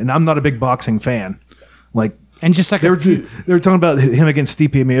boxing. And I'm not a big boxing fan. And just like they were talking about him against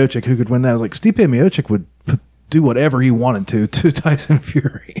Stipe Miocic, who could win that. I was like, Stipe Miocic would do whatever he wanted to Tyson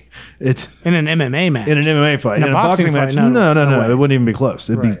Fury. It's in an MMA match. In an MMA fight. In a boxing match. No. It wouldn't even be close.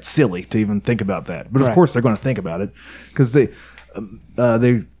 It'd be silly to even think about that. But of course they're going to think about it because they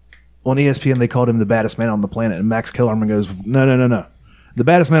on ESPN they called him the baddest man on the planet, and Max Kellerman goes, No. The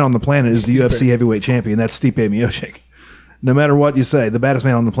baddest man on the planet is the UFC heavyweight champion. That's Stipe Miocic. No matter what you say, the baddest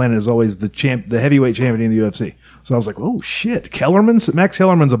man on the planet is always the heavyweight champion in the UFC. So I was like, oh shit, Max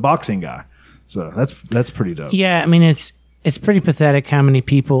Kellerman's a boxing guy. So that's pretty dope. Yeah, I mean it's pretty pathetic how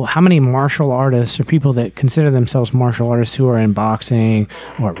many martial artists or people that consider themselves martial artists who are in boxing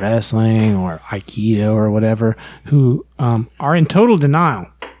or wrestling or Aikido or whatever who are in total denial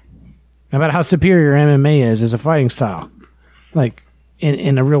about how superior MMA is as a fighting style, like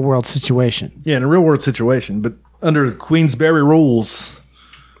in a real world situation. Yeah, in a real world situation, but under Queensberry rules,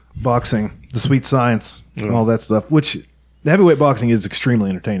 boxing, the sweet science, all that stuff, which. The heavyweight boxing is extremely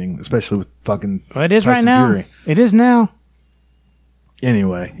entertaining, especially with fucking. Well, it is Tyson right now. Fury. It is now.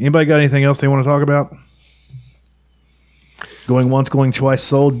 Anyway, anybody got anything else they want to talk about? Going once, going twice,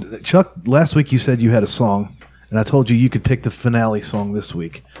 sold. Chuck, last week you said you had a song, and I told you could pick the finale song this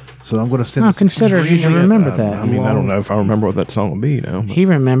week. So I'm going to send. I'll consider if you can remember that. I don't know if I remember what that song would be. No, he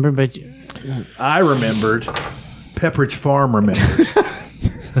remembered, but I remembered. Pepperidge Farm remembers.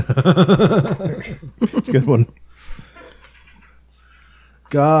 Good one.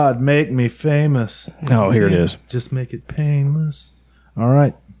 God, make me famous. Oh, here it is. Just make it painless. All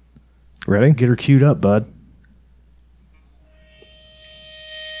right. Ready? Get her queued up, bud.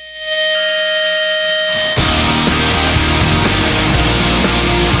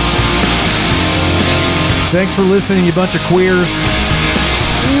 Thanks for listening, you bunch of queers.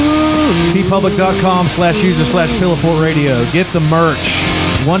 tpublic.com/user/Pillowfort Radio. Get the merch.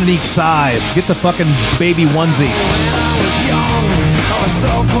 One in each size. Get the fucking baby onesie.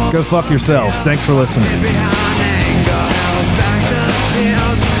 Go fuck yourselves. Thanks for listening.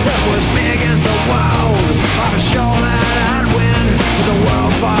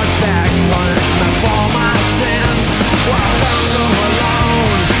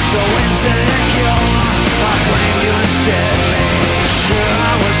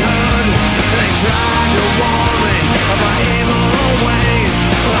 Tried to warn me of my evil way.